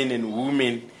these men and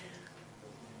women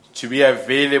to be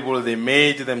available. They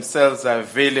made themselves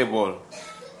available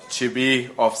to be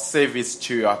of service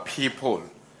to your people.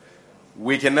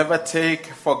 We can never take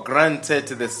for granted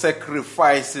the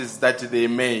sacrifices that they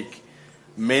make.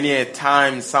 Many a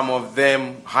time, some of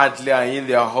them hardly are in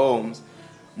their homes,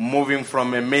 moving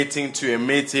from a meeting to a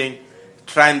meeting,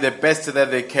 trying the best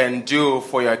that they can do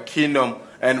for your kingdom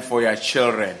and for your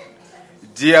children.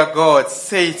 Dear God,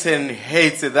 Satan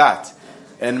hates that.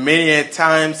 And many a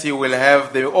times he will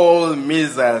have the old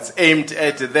missiles aimed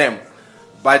at them.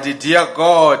 But dear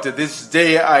God, this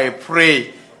day I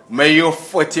pray, may you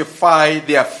fortify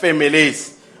their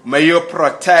families. May you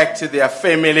protect their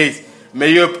families.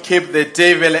 May you keep the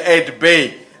devil at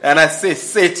bay. And I say,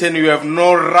 Satan, you have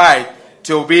no right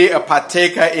to be a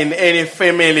partaker in any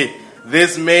family.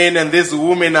 These men and these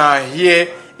women are here,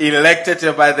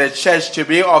 elected by the church to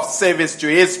be of service to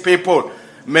his people.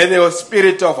 May the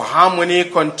spirit of harmony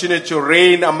continue to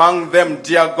reign among them,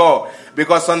 dear God.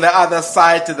 Because on the other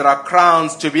side, there are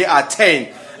crowns to be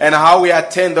attained. And how we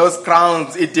attain those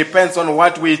crowns, it depends on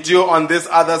what we do on this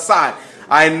other side.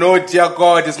 I know, dear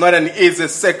God, it's not an easy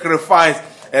sacrifice.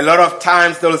 A lot of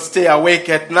times they'll stay awake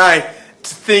at night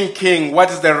thinking what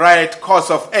is the right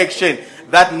course of action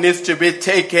that needs to be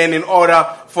taken in order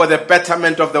for the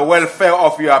betterment of the welfare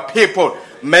of your people.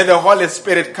 May the Holy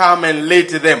Spirit come and lead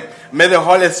them. May the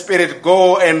Holy Spirit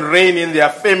go and reign in their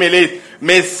families.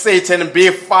 May Satan be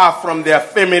far from their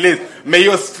families. May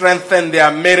you strengthen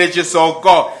their marriages, oh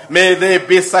God. May there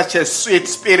be such a sweet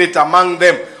spirit among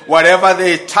them. Whatever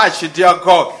they touch, dear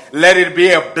God, let it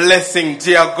be a blessing,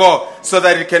 dear God, so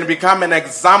that it can become an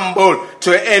example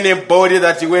to anybody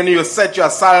that when you set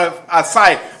yourself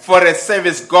aside for a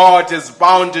service, God is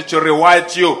bound to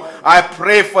reward you. I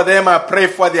pray for them. I pray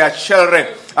for their children.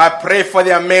 I pray for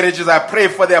their marriages. I pray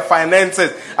for their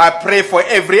finances. I pray for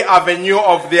every avenue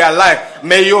of their life.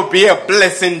 May you be a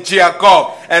blessing, dear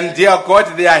God. And dear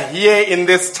God, they are here in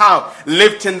this town,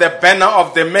 lifting the banner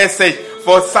of the message.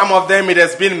 For some of them, it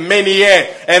has been many years,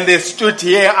 and they stood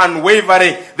here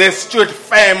unwavering. They stood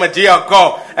firm, dear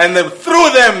God. And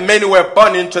through them, many were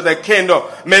born into the kingdom.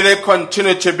 May they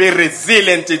continue to be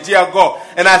resilient, dear God.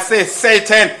 And I say,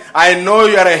 Satan, I know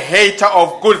you are a hater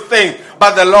of good things,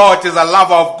 but the Lord is a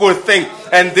lover of good things.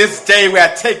 And this day we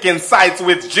are taking sides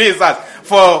with Jesus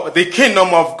for the kingdom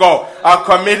of God. I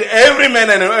commit every man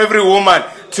and every woman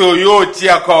to you,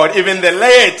 dear God. Even the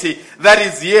laity that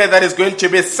is here, that is going to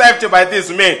be saved by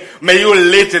these men. May you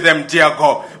lead them, dear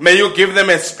God. May you give them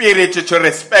a spirit to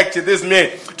respect these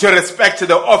men, to respect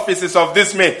the offices of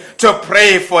these men, to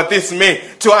pray for these men,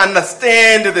 to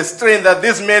understand the strain that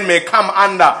these men may come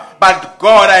under. But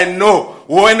God, I know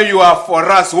when you are for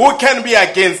us, who can be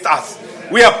against us?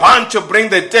 We are bound to bring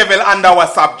the devil under our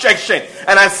subjection.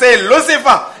 And I say,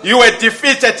 Lucifer, you were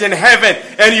defeated in heaven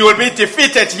and you will be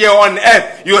defeated here on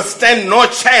earth. You stand no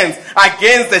chance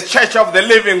against the church of the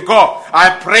living God.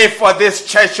 I pray for this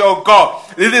church, oh God.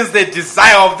 This is the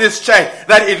desire of this church,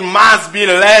 that it must be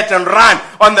led and run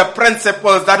on the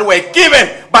principles that were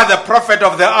given by the prophet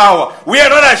of the hour. We are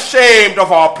not ashamed of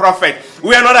our prophet.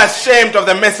 We are not ashamed of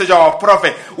the message of our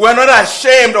prophet. We are not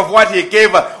ashamed of what he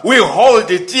gave us. We hold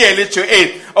it dearly to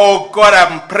it. Oh God,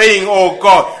 I'm praying, oh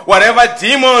God, whatever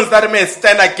demons that may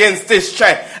stand against this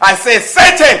church, I say,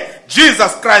 Satan,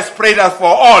 Jesus Christ prayed us for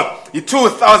all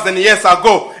 2,000 years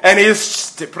ago, and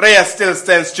his prayer still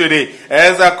stands today.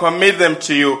 As I commit them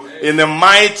to you in the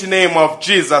mighty name of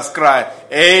Jesus Christ.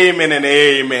 Amen and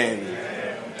amen.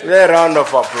 A round of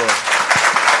applause.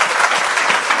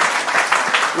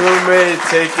 You may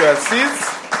take your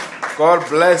seats. God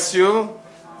bless you.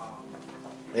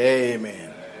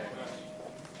 Amen.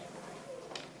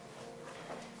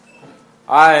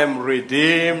 I am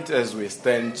redeemed as we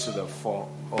stand to the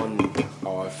on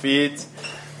our feet.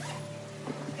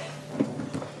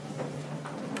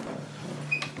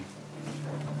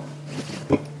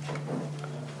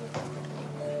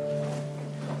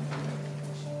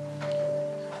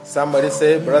 Somebody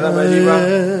say, Brother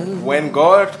Madiba, when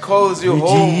God calls you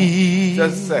home,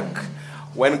 just a sec.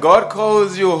 When God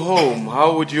calls you home,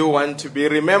 how would you want to be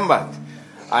remembered?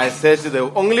 I said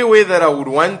the only way that I would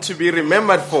want to be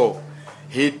remembered for,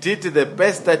 he did the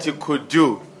best that he could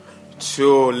do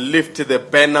to lift the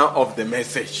banner of the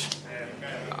message.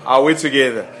 Are we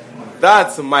together?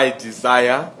 That's my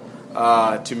desire,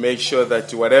 to make sure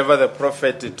that whatever the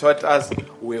prophet taught us,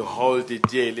 we hold it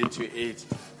dearly to it.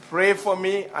 Pray for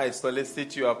me. I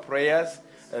solicit your prayers.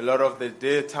 A lot of the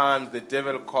daytime, the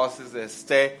devil causes a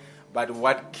stir, but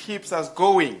what keeps us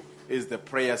going is the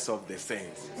prayers of the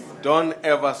saints. Don't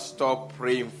ever stop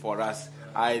praying for us.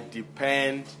 I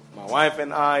depend, my wife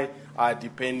and I are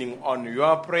depending on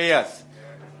your prayers.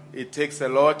 It takes a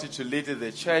lot to lead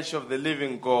the church of the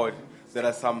living God. There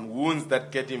are some wounds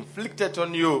that get inflicted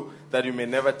on you that you may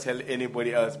never tell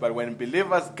anybody else. But when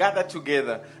believers gather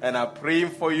together and are praying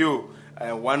for you,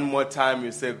 and one more time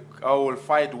you say, I will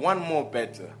fight one more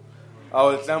battle. I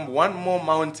will climb one more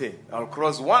mountain. I'll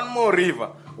cross one more river.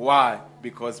 Why?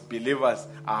 Because believers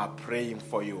are praying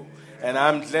for you. And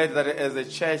I'm glad that as a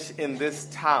church in this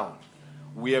town,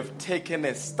 we have taken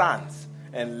a stance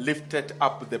and lifted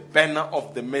up the banner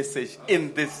of the message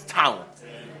in this town.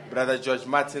 Brother George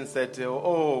Martin said,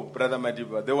 oh, Brother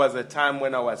Madiba, there was a time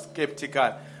when I was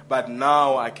skeptical, but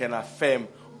now I can affirm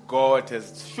God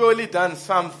has surely done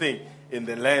something in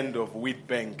the land of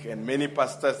Wheatbank. And many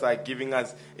pastors are giving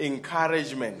us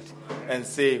encouragement and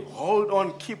say, hold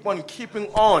on, keep on keeping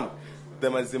on. The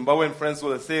Zimbabwean friends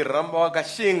will say, Ramba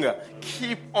Wakashinga,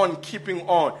 keep on keeping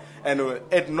on. And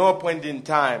at no point in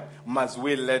time must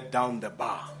we let down the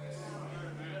bar.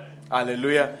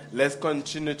 Hallelujah. Let's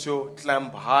continue to climb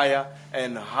higher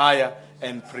and higher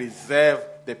and preserve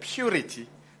the purity,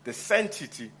 the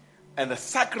sanctity, and the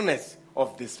sacredness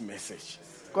of this message.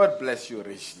 God bless you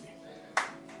richly.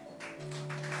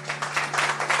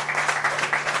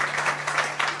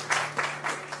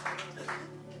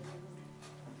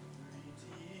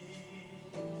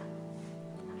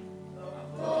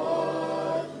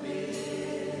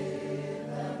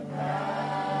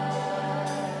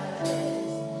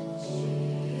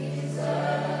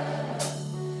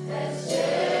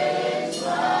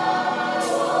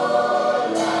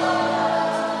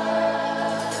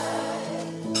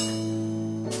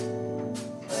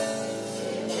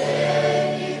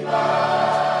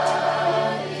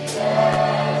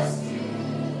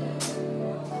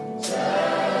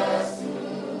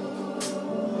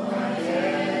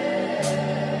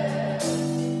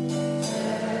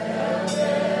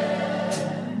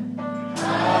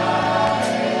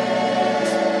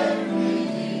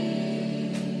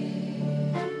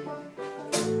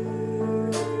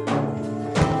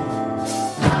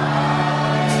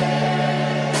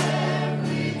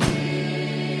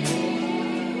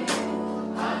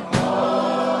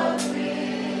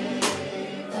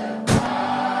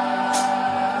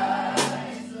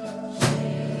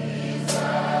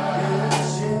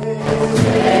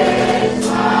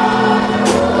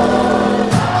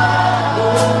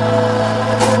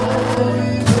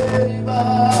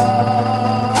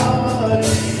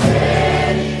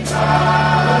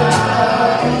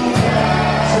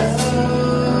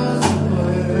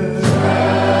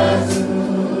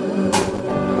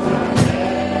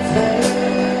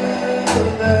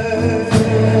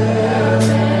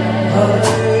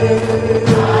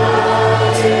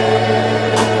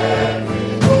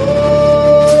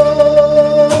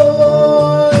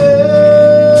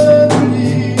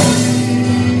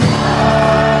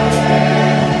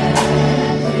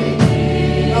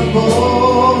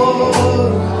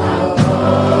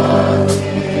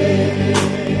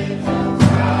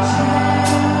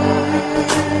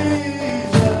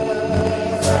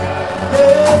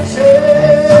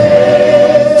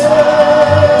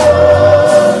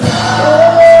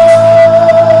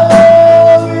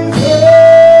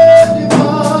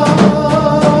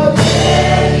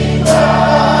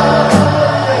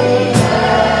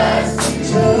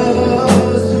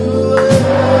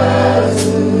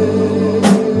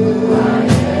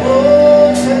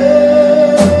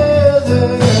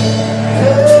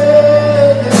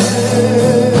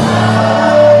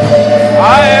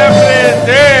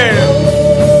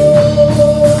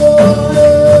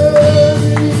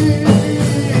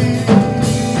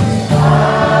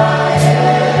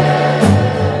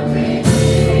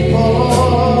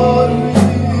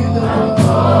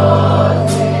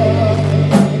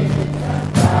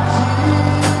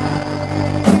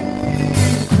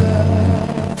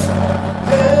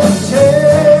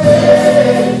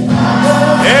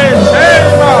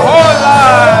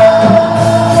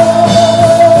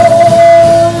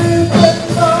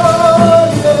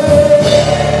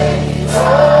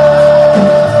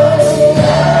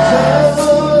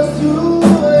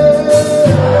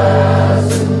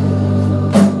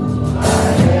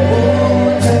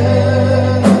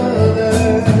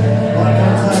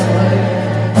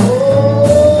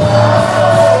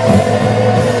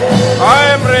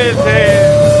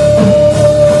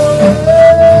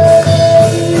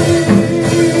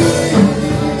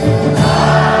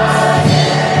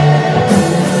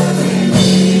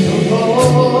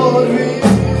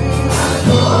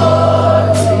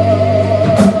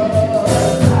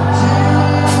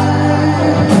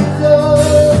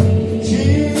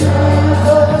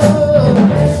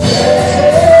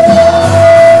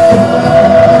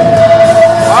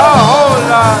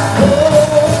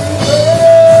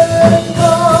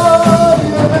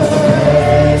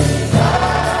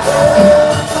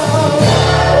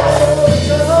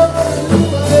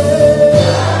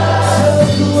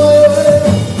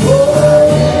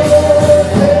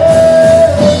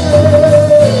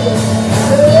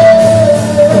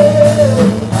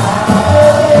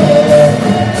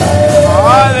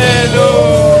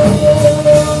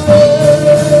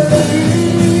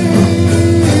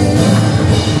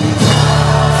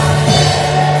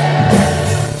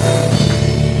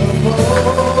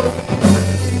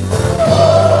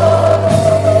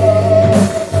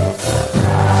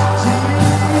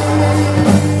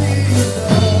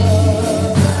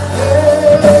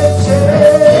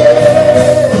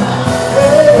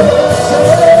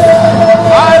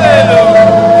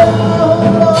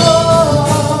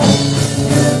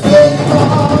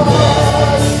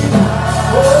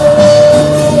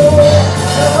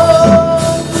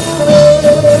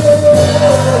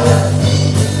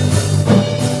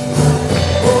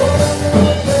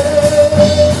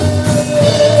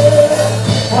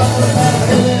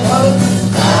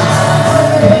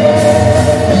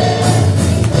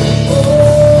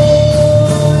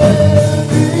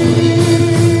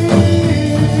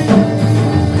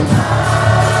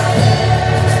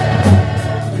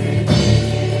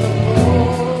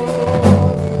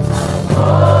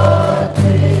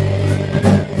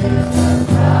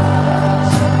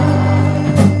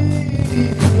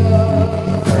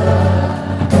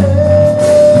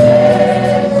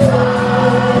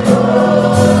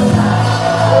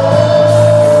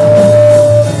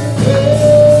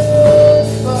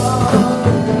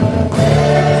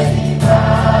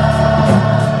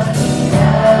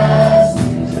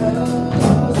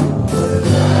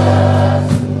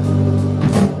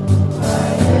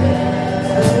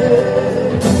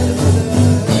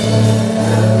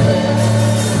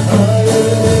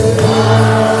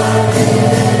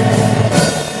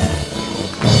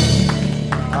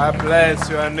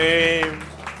 your name.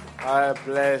 I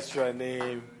bless your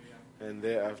name. And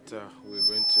thereafter, we're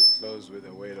going to close with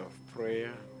a word of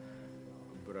prayer.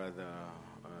 Brother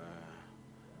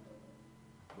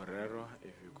Barrero,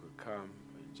 if you could come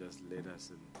and just lead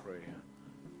us in prayer.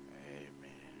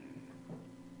 Amen.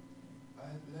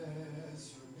 I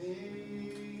bless your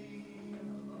name.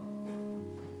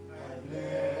 I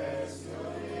bless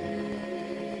your name.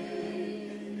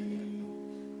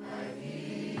 I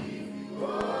give you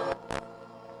all.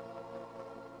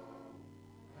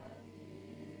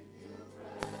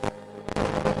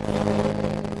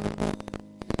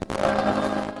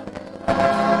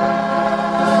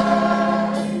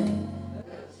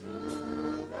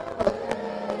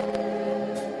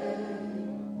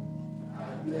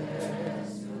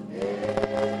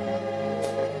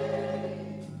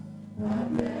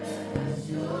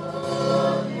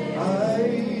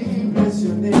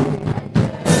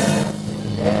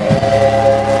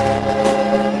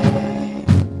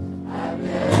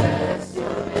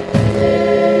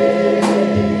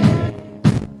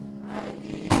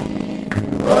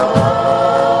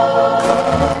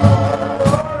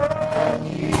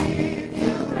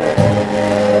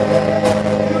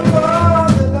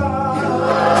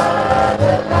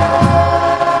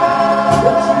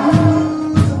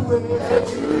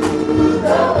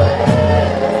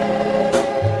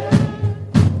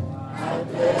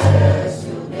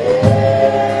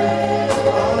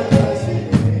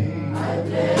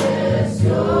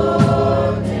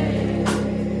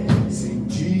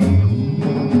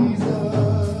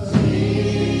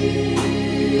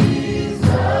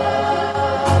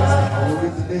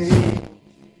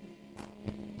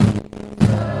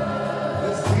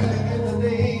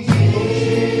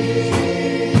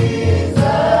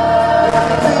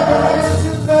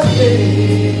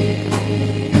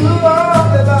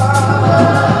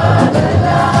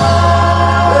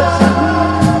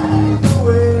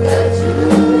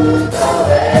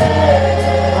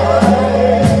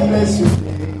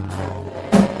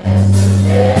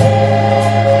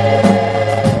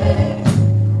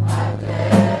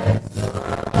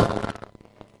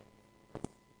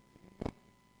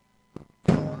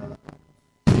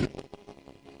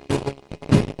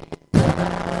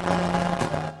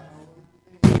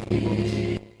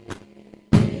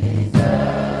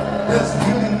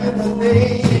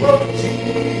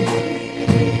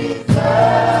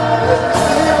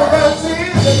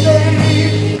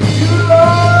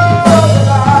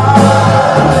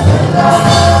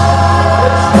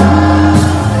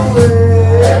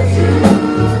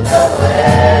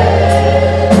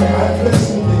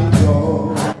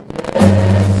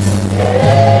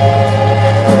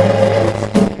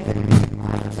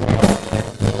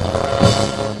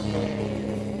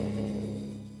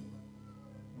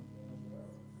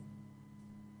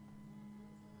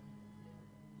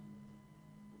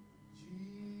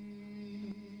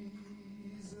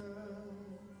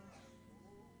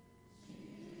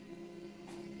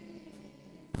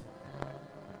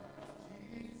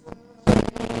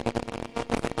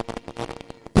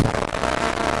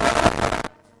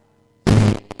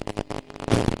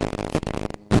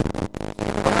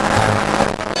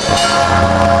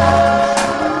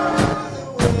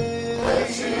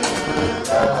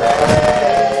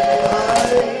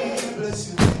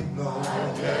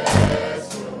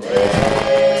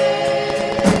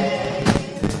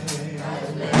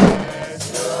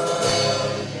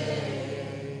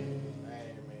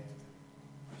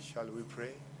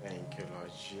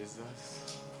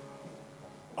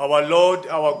 Our Lord,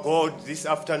 our God, this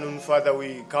afternoon, Father,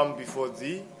 we come before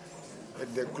Thee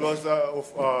at the close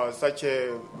of such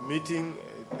a meeting,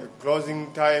 the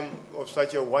closing time of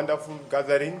such a wonderful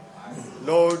gathering.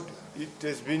 Lord, it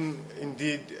has been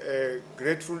indeed a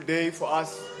grateful day for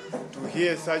us to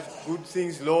hear such good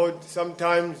things, Lord.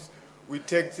 Sometimes we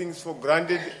take things for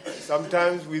granted.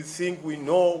 Sometimes we think we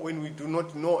know when we do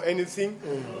not know anything.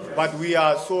 But we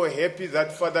are so happy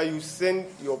that, Father, you sent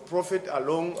your prophet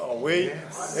along our way.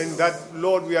 Yes. And that,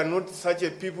 Lord, we are not such a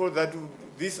people that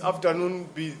this afternoon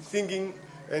be thinking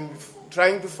and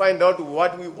trying to find out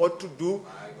what we ought to do.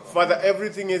 Father,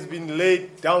 everything has been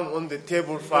laid down on the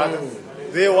table, Father.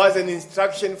 There was an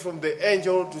instruction from the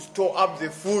angel to store up the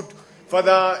food.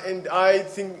 Father, and I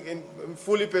think and I'm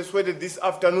fully persuaded this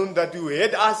afternoon that you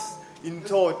had us in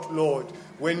thought, Lord,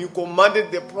 when you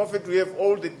commanded the prophet to have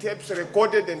all the tapes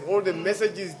recorded and all the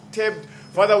messages taped.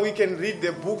 Father, we can read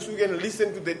the books, we can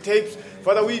listen to the tapes.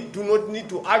 Father, we do not need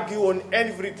to argue on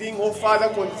everything, oh Father,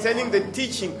 concerning the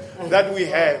teaching that we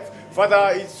have.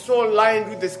 Father, it's so lined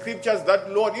with the scriptures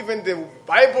that, Lord, even the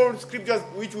Bible scriptures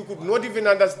which we could not even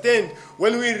understand,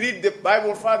 when we read the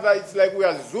Bible, Father, it's like we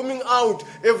are zooming out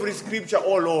every scripture,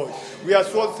 oh Lord. We are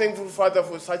so thankful, Father,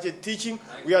 for such a teaching.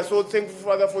 We are so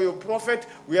thankful, Father, for your prophet.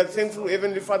 We are thankful,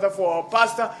 Heavenly Father, for our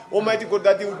pastor, Almighty God,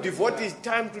 that he will devote his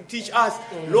time to teach us.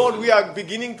 Lord, we are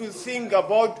beginning to think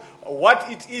about what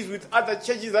it is with other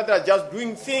churches that are just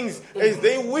doing things as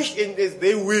they wish and as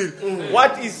they will.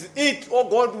 What is it, oh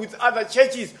God, with other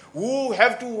churches who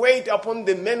have to wait upon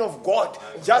the men of God?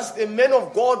 Just a man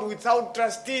of God without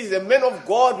trustees, a man of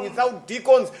God without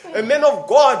deacons, a man of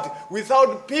God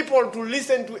without people to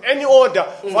listen to any order.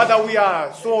 Father, we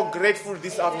are so grateful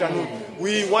this afternoon.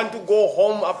 We want to go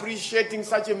home appreciating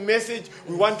such a message.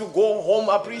 We want to go home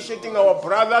appreciating our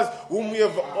brothers whom we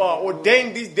have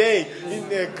ordained this day in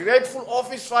a grateful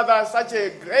office, Father, such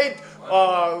a great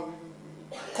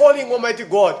calling, Almighty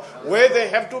God, where they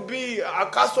have to be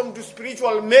accustomed to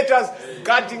spiritual matters,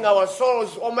 guarding our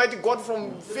souls, Almighty God,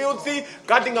 from filthy,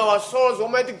 guarding our souls,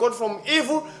 Almighty God, from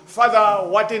evil. Father,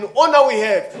 what an honor we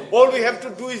have. All we have to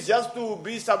do is just to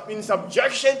be in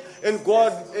subjection, and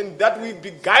God, and that we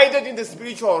be guided in the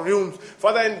spiritual realms,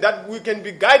 Father, and that we can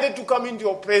be guided to come into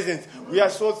your presence. We are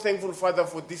so thankful, Father,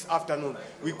 for this afternoon.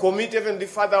 We commit, Heavenly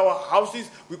Father, our houses.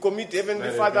 We commit,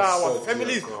 Heavenly Father, our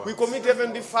families. We commit,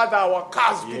 Heavenly Father, our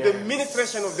cars to the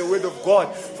ministration of the word of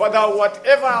God. Father,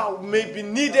 whatever may be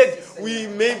needed, we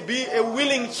may be a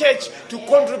willing church to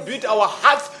contribute our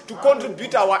hearts, to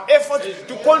contribute our efforts,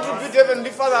 to contribute, Heavenly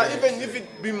Father, even if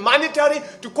it be monetary,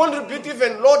 to contribute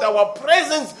even, Lord, our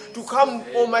presence to come,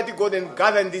 Almighty God, and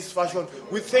gather in this fashion.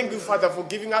 We thank you, Father, for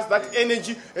giving us that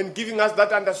energy and giving us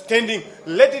that understanding.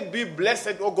 Let it be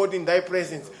blessed, oh God, in thy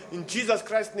presence. In Jesus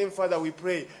Christ's name, Father, we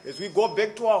pray. As we go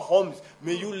back to our homes,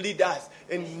 may you lead us,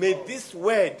 and may this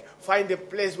word find a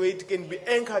place where it can be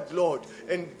anchored, Lord,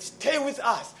 and stay with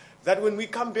us, that when we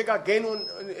come back again on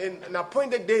an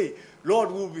appointed day,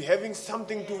 Lord, we will be having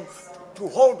something to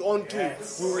hold on to.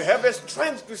 Yes. We will have a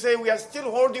strength to say we are still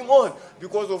holding on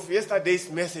because of yesterday's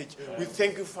message. Yes. We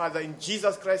thank you, Father. In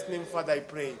Jesus Christ's name, Father, I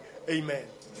pray. Amen.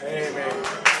 Amen.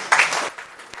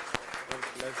 God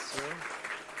bless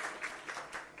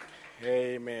you.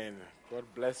 Amen. God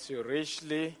bless you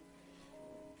richly.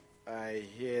 I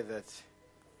hear that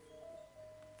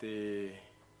the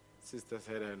sisters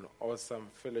had an awesome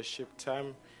fellowship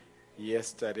time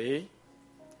yesterday.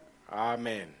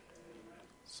 Amen.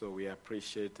 So we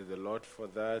appreciate the Lord for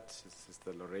that.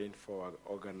 Sister Lorraine for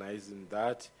organizing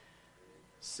that.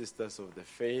 Sisters of the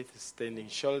faith standing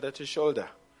shoulder to shoulder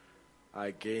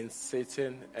against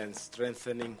Satan and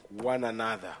strengthening one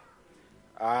another.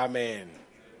 Amen.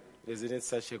 Isn't it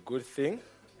such a good thing?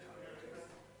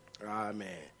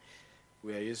 Amen.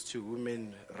 We are used to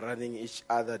women running each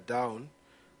other down,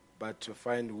 but to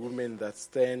find women that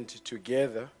stand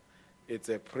together, it's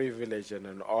a privilege and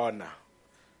an honor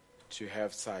to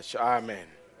have such. Amen.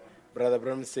 Brother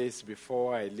Bram says,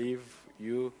 before I leave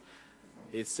you,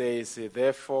 he says,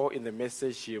 therefore, in the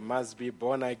message, you must be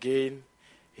born again.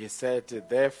 He said,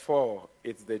 therefore,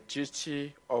 it's the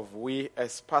duty of we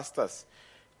as pastors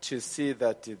to see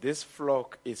that this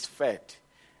flock is fed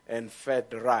and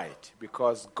fed right,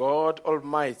 because God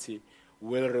Almighty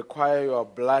will require your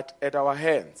blood at our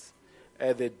hands.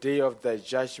 At the day of the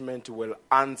judgment will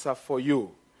answer for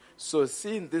you. So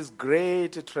seeing this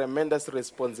great, tremendous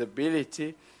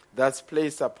responsibility that's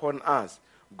placed upon us,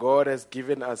 God has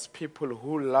given us people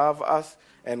who love us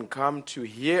and come to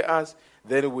hear us.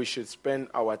 Then we should spend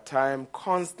our time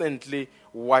constantly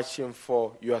watching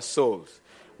for your souls.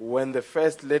 When the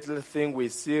first little thing we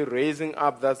see raising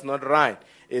up that's not right,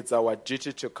 it's our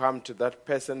duty to come to that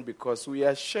person, because we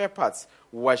are shepherds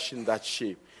watching that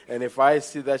sheep. And if I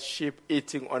see that sheep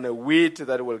eating on a weed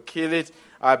that will kill it,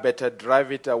 I better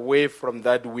drive it away from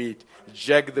that weed.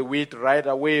 Jag the weed right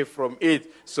away from it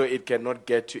so it cannot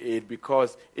get to it,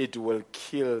 because it will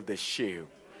kill the sheep.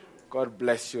 God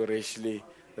bless you richly.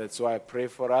 That's why I pray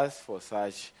for us for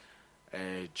such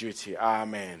a duty.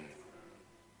 Amen.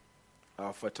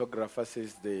 Our photographer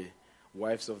says the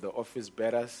wives of the office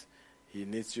bearers, he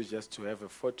needs you just to have a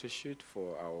photo shoot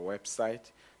for our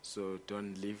website. So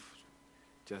don't leave.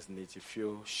 Just need a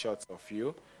few shots of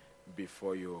you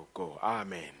before you go.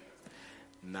 Amen.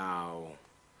 Now,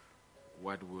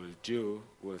 what we'll do,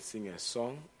 we'll sing a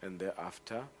song, and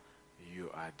thereafter you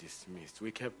are dismissed.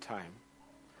 We kept time.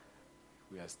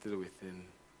 We are still within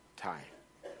time.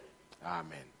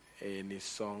 Amen. Any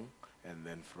song, and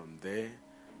then from there,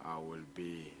 I will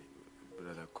be,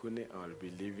 Brother Kune, I will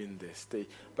be leaving the stage.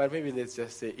 But maybe let's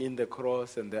just say, in the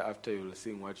cross, and thereafter you will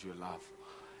sing what you love.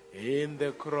 In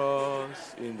the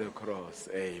cross,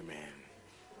 amen.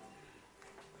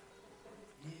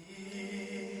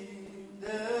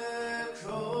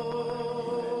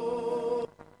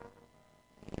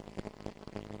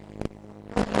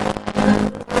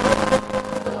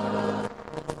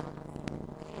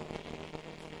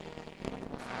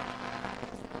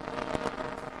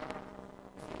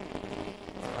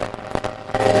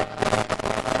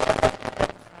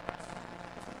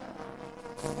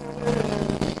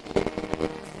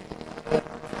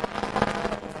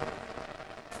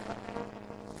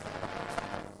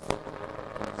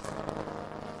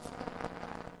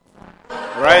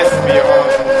 Rise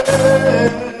beyond.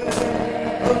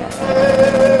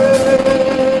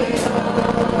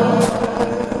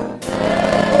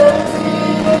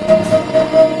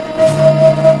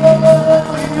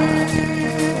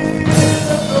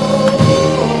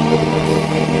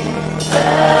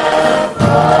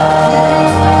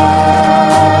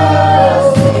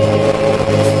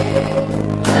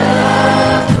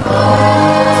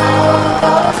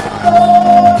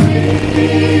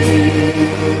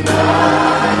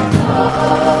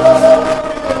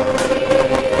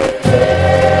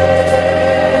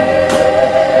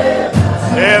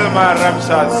 Elma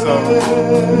Ramshaso.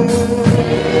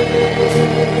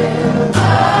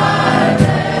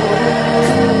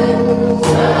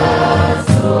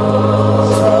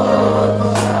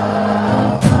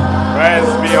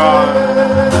 Rise beyond.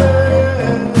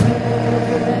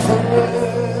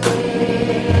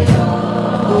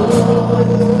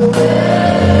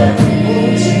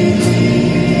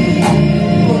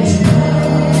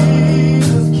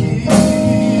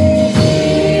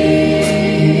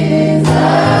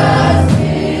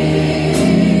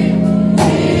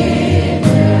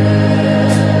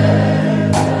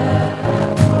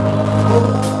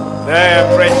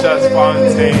 Their precious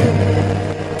fountain.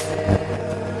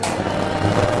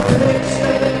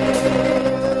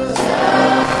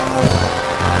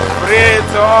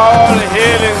 Breathe all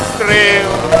healing stream.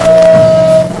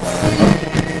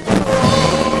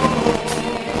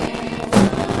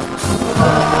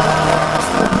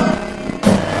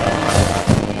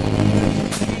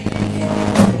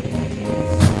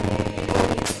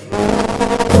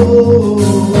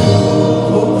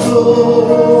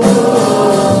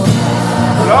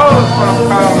 Flows from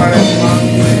Calvary's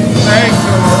mountain. Thank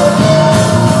you,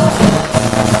 Lord.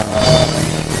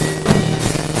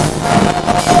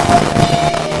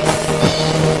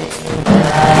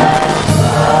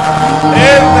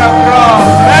 In the cross.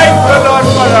 Thank the Lord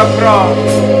for the cross.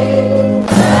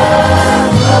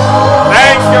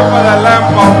 Thank you for the Lamb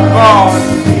of God.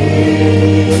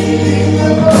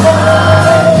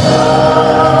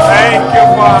 Thank you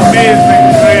for amazing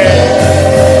grace.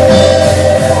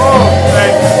 Oh,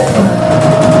 thank you.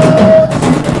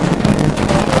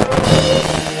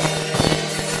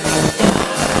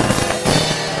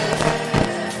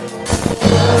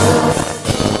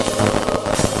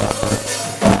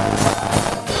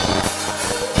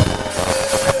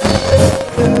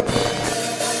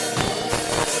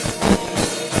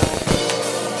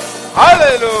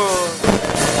 Hallelujah.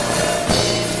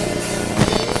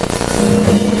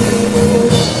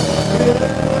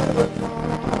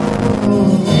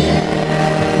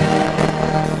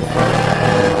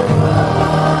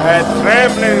 A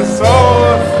trembling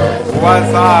soul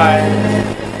was I,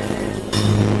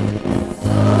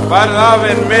 but love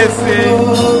and mercy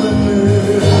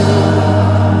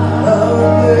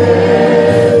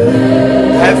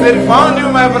has it found you,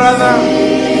 my brother?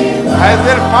 Has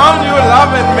it found you,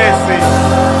 love and mercy?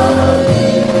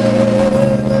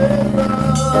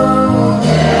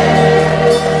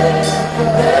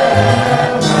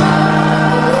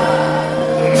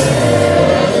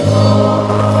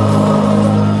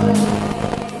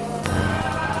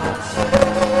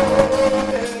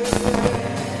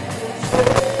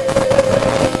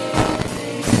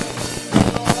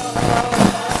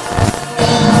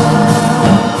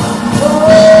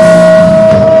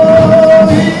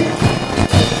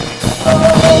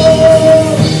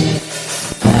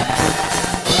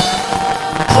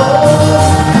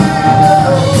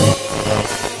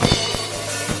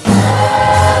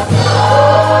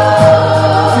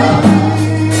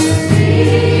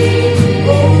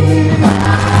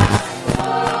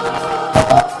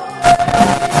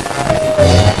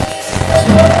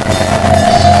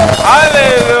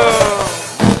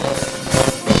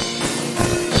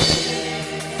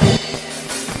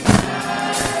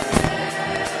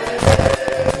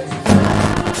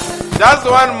 Just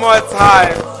one more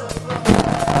time.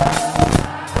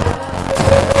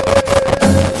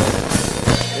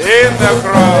 In the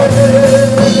cross.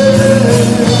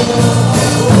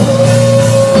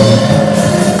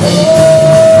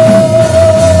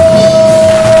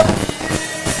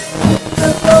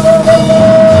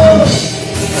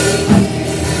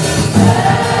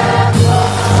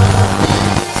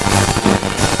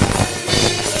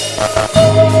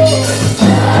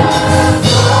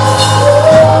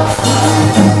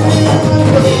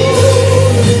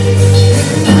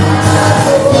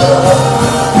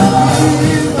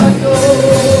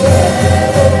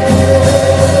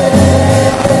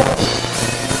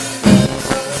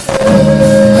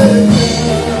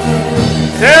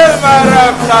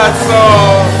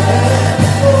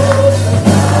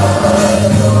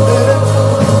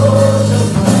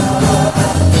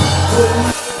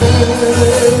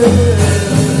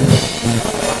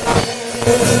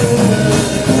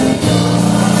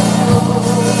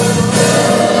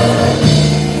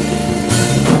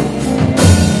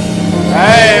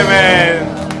 Amen.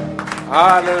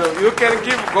 Hallelujah. You can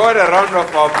give God a round of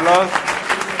applause.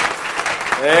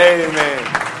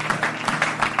 Amen.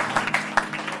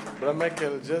 Brother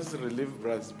Michael, just relieve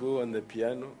Brasbu on the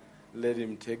piano. Let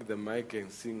him take the mic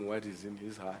and sing what is in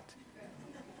his heart.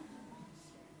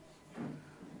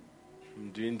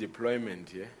 I'm doing deployment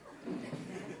here.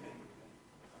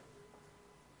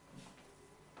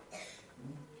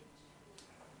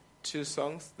 Two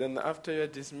songs. Then after you're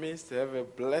dismissed, have a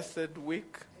blessed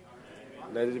week.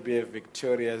 Let it be a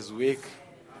victorious week.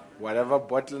 Whatever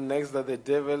bottlenecks that the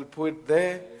devil put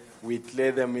there, we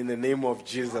clear them in the name of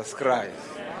Jesus Christ.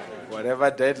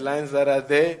 Whatever deadlines that are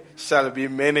there shall be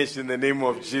managed in the name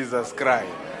of Jesus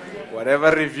Christ.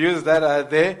 Whatever reviews that are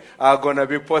there are going to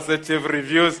be positive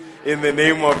reviews in the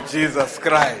name of Jesus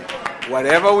Christ.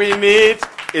 Whatever we need,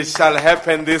 it shall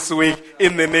happen this week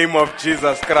in the name of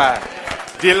Jesus Christ.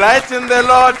 Delight in the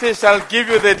Lord, He shall give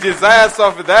you the desires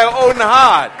of thy own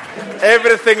heart.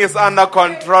 Everything is under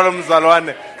control,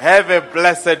 Mzalwane. Have a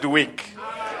blessed week.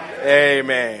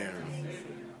 Amen.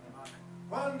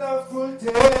 Wonderful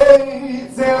day,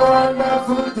 it's a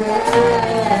wonderful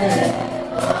day.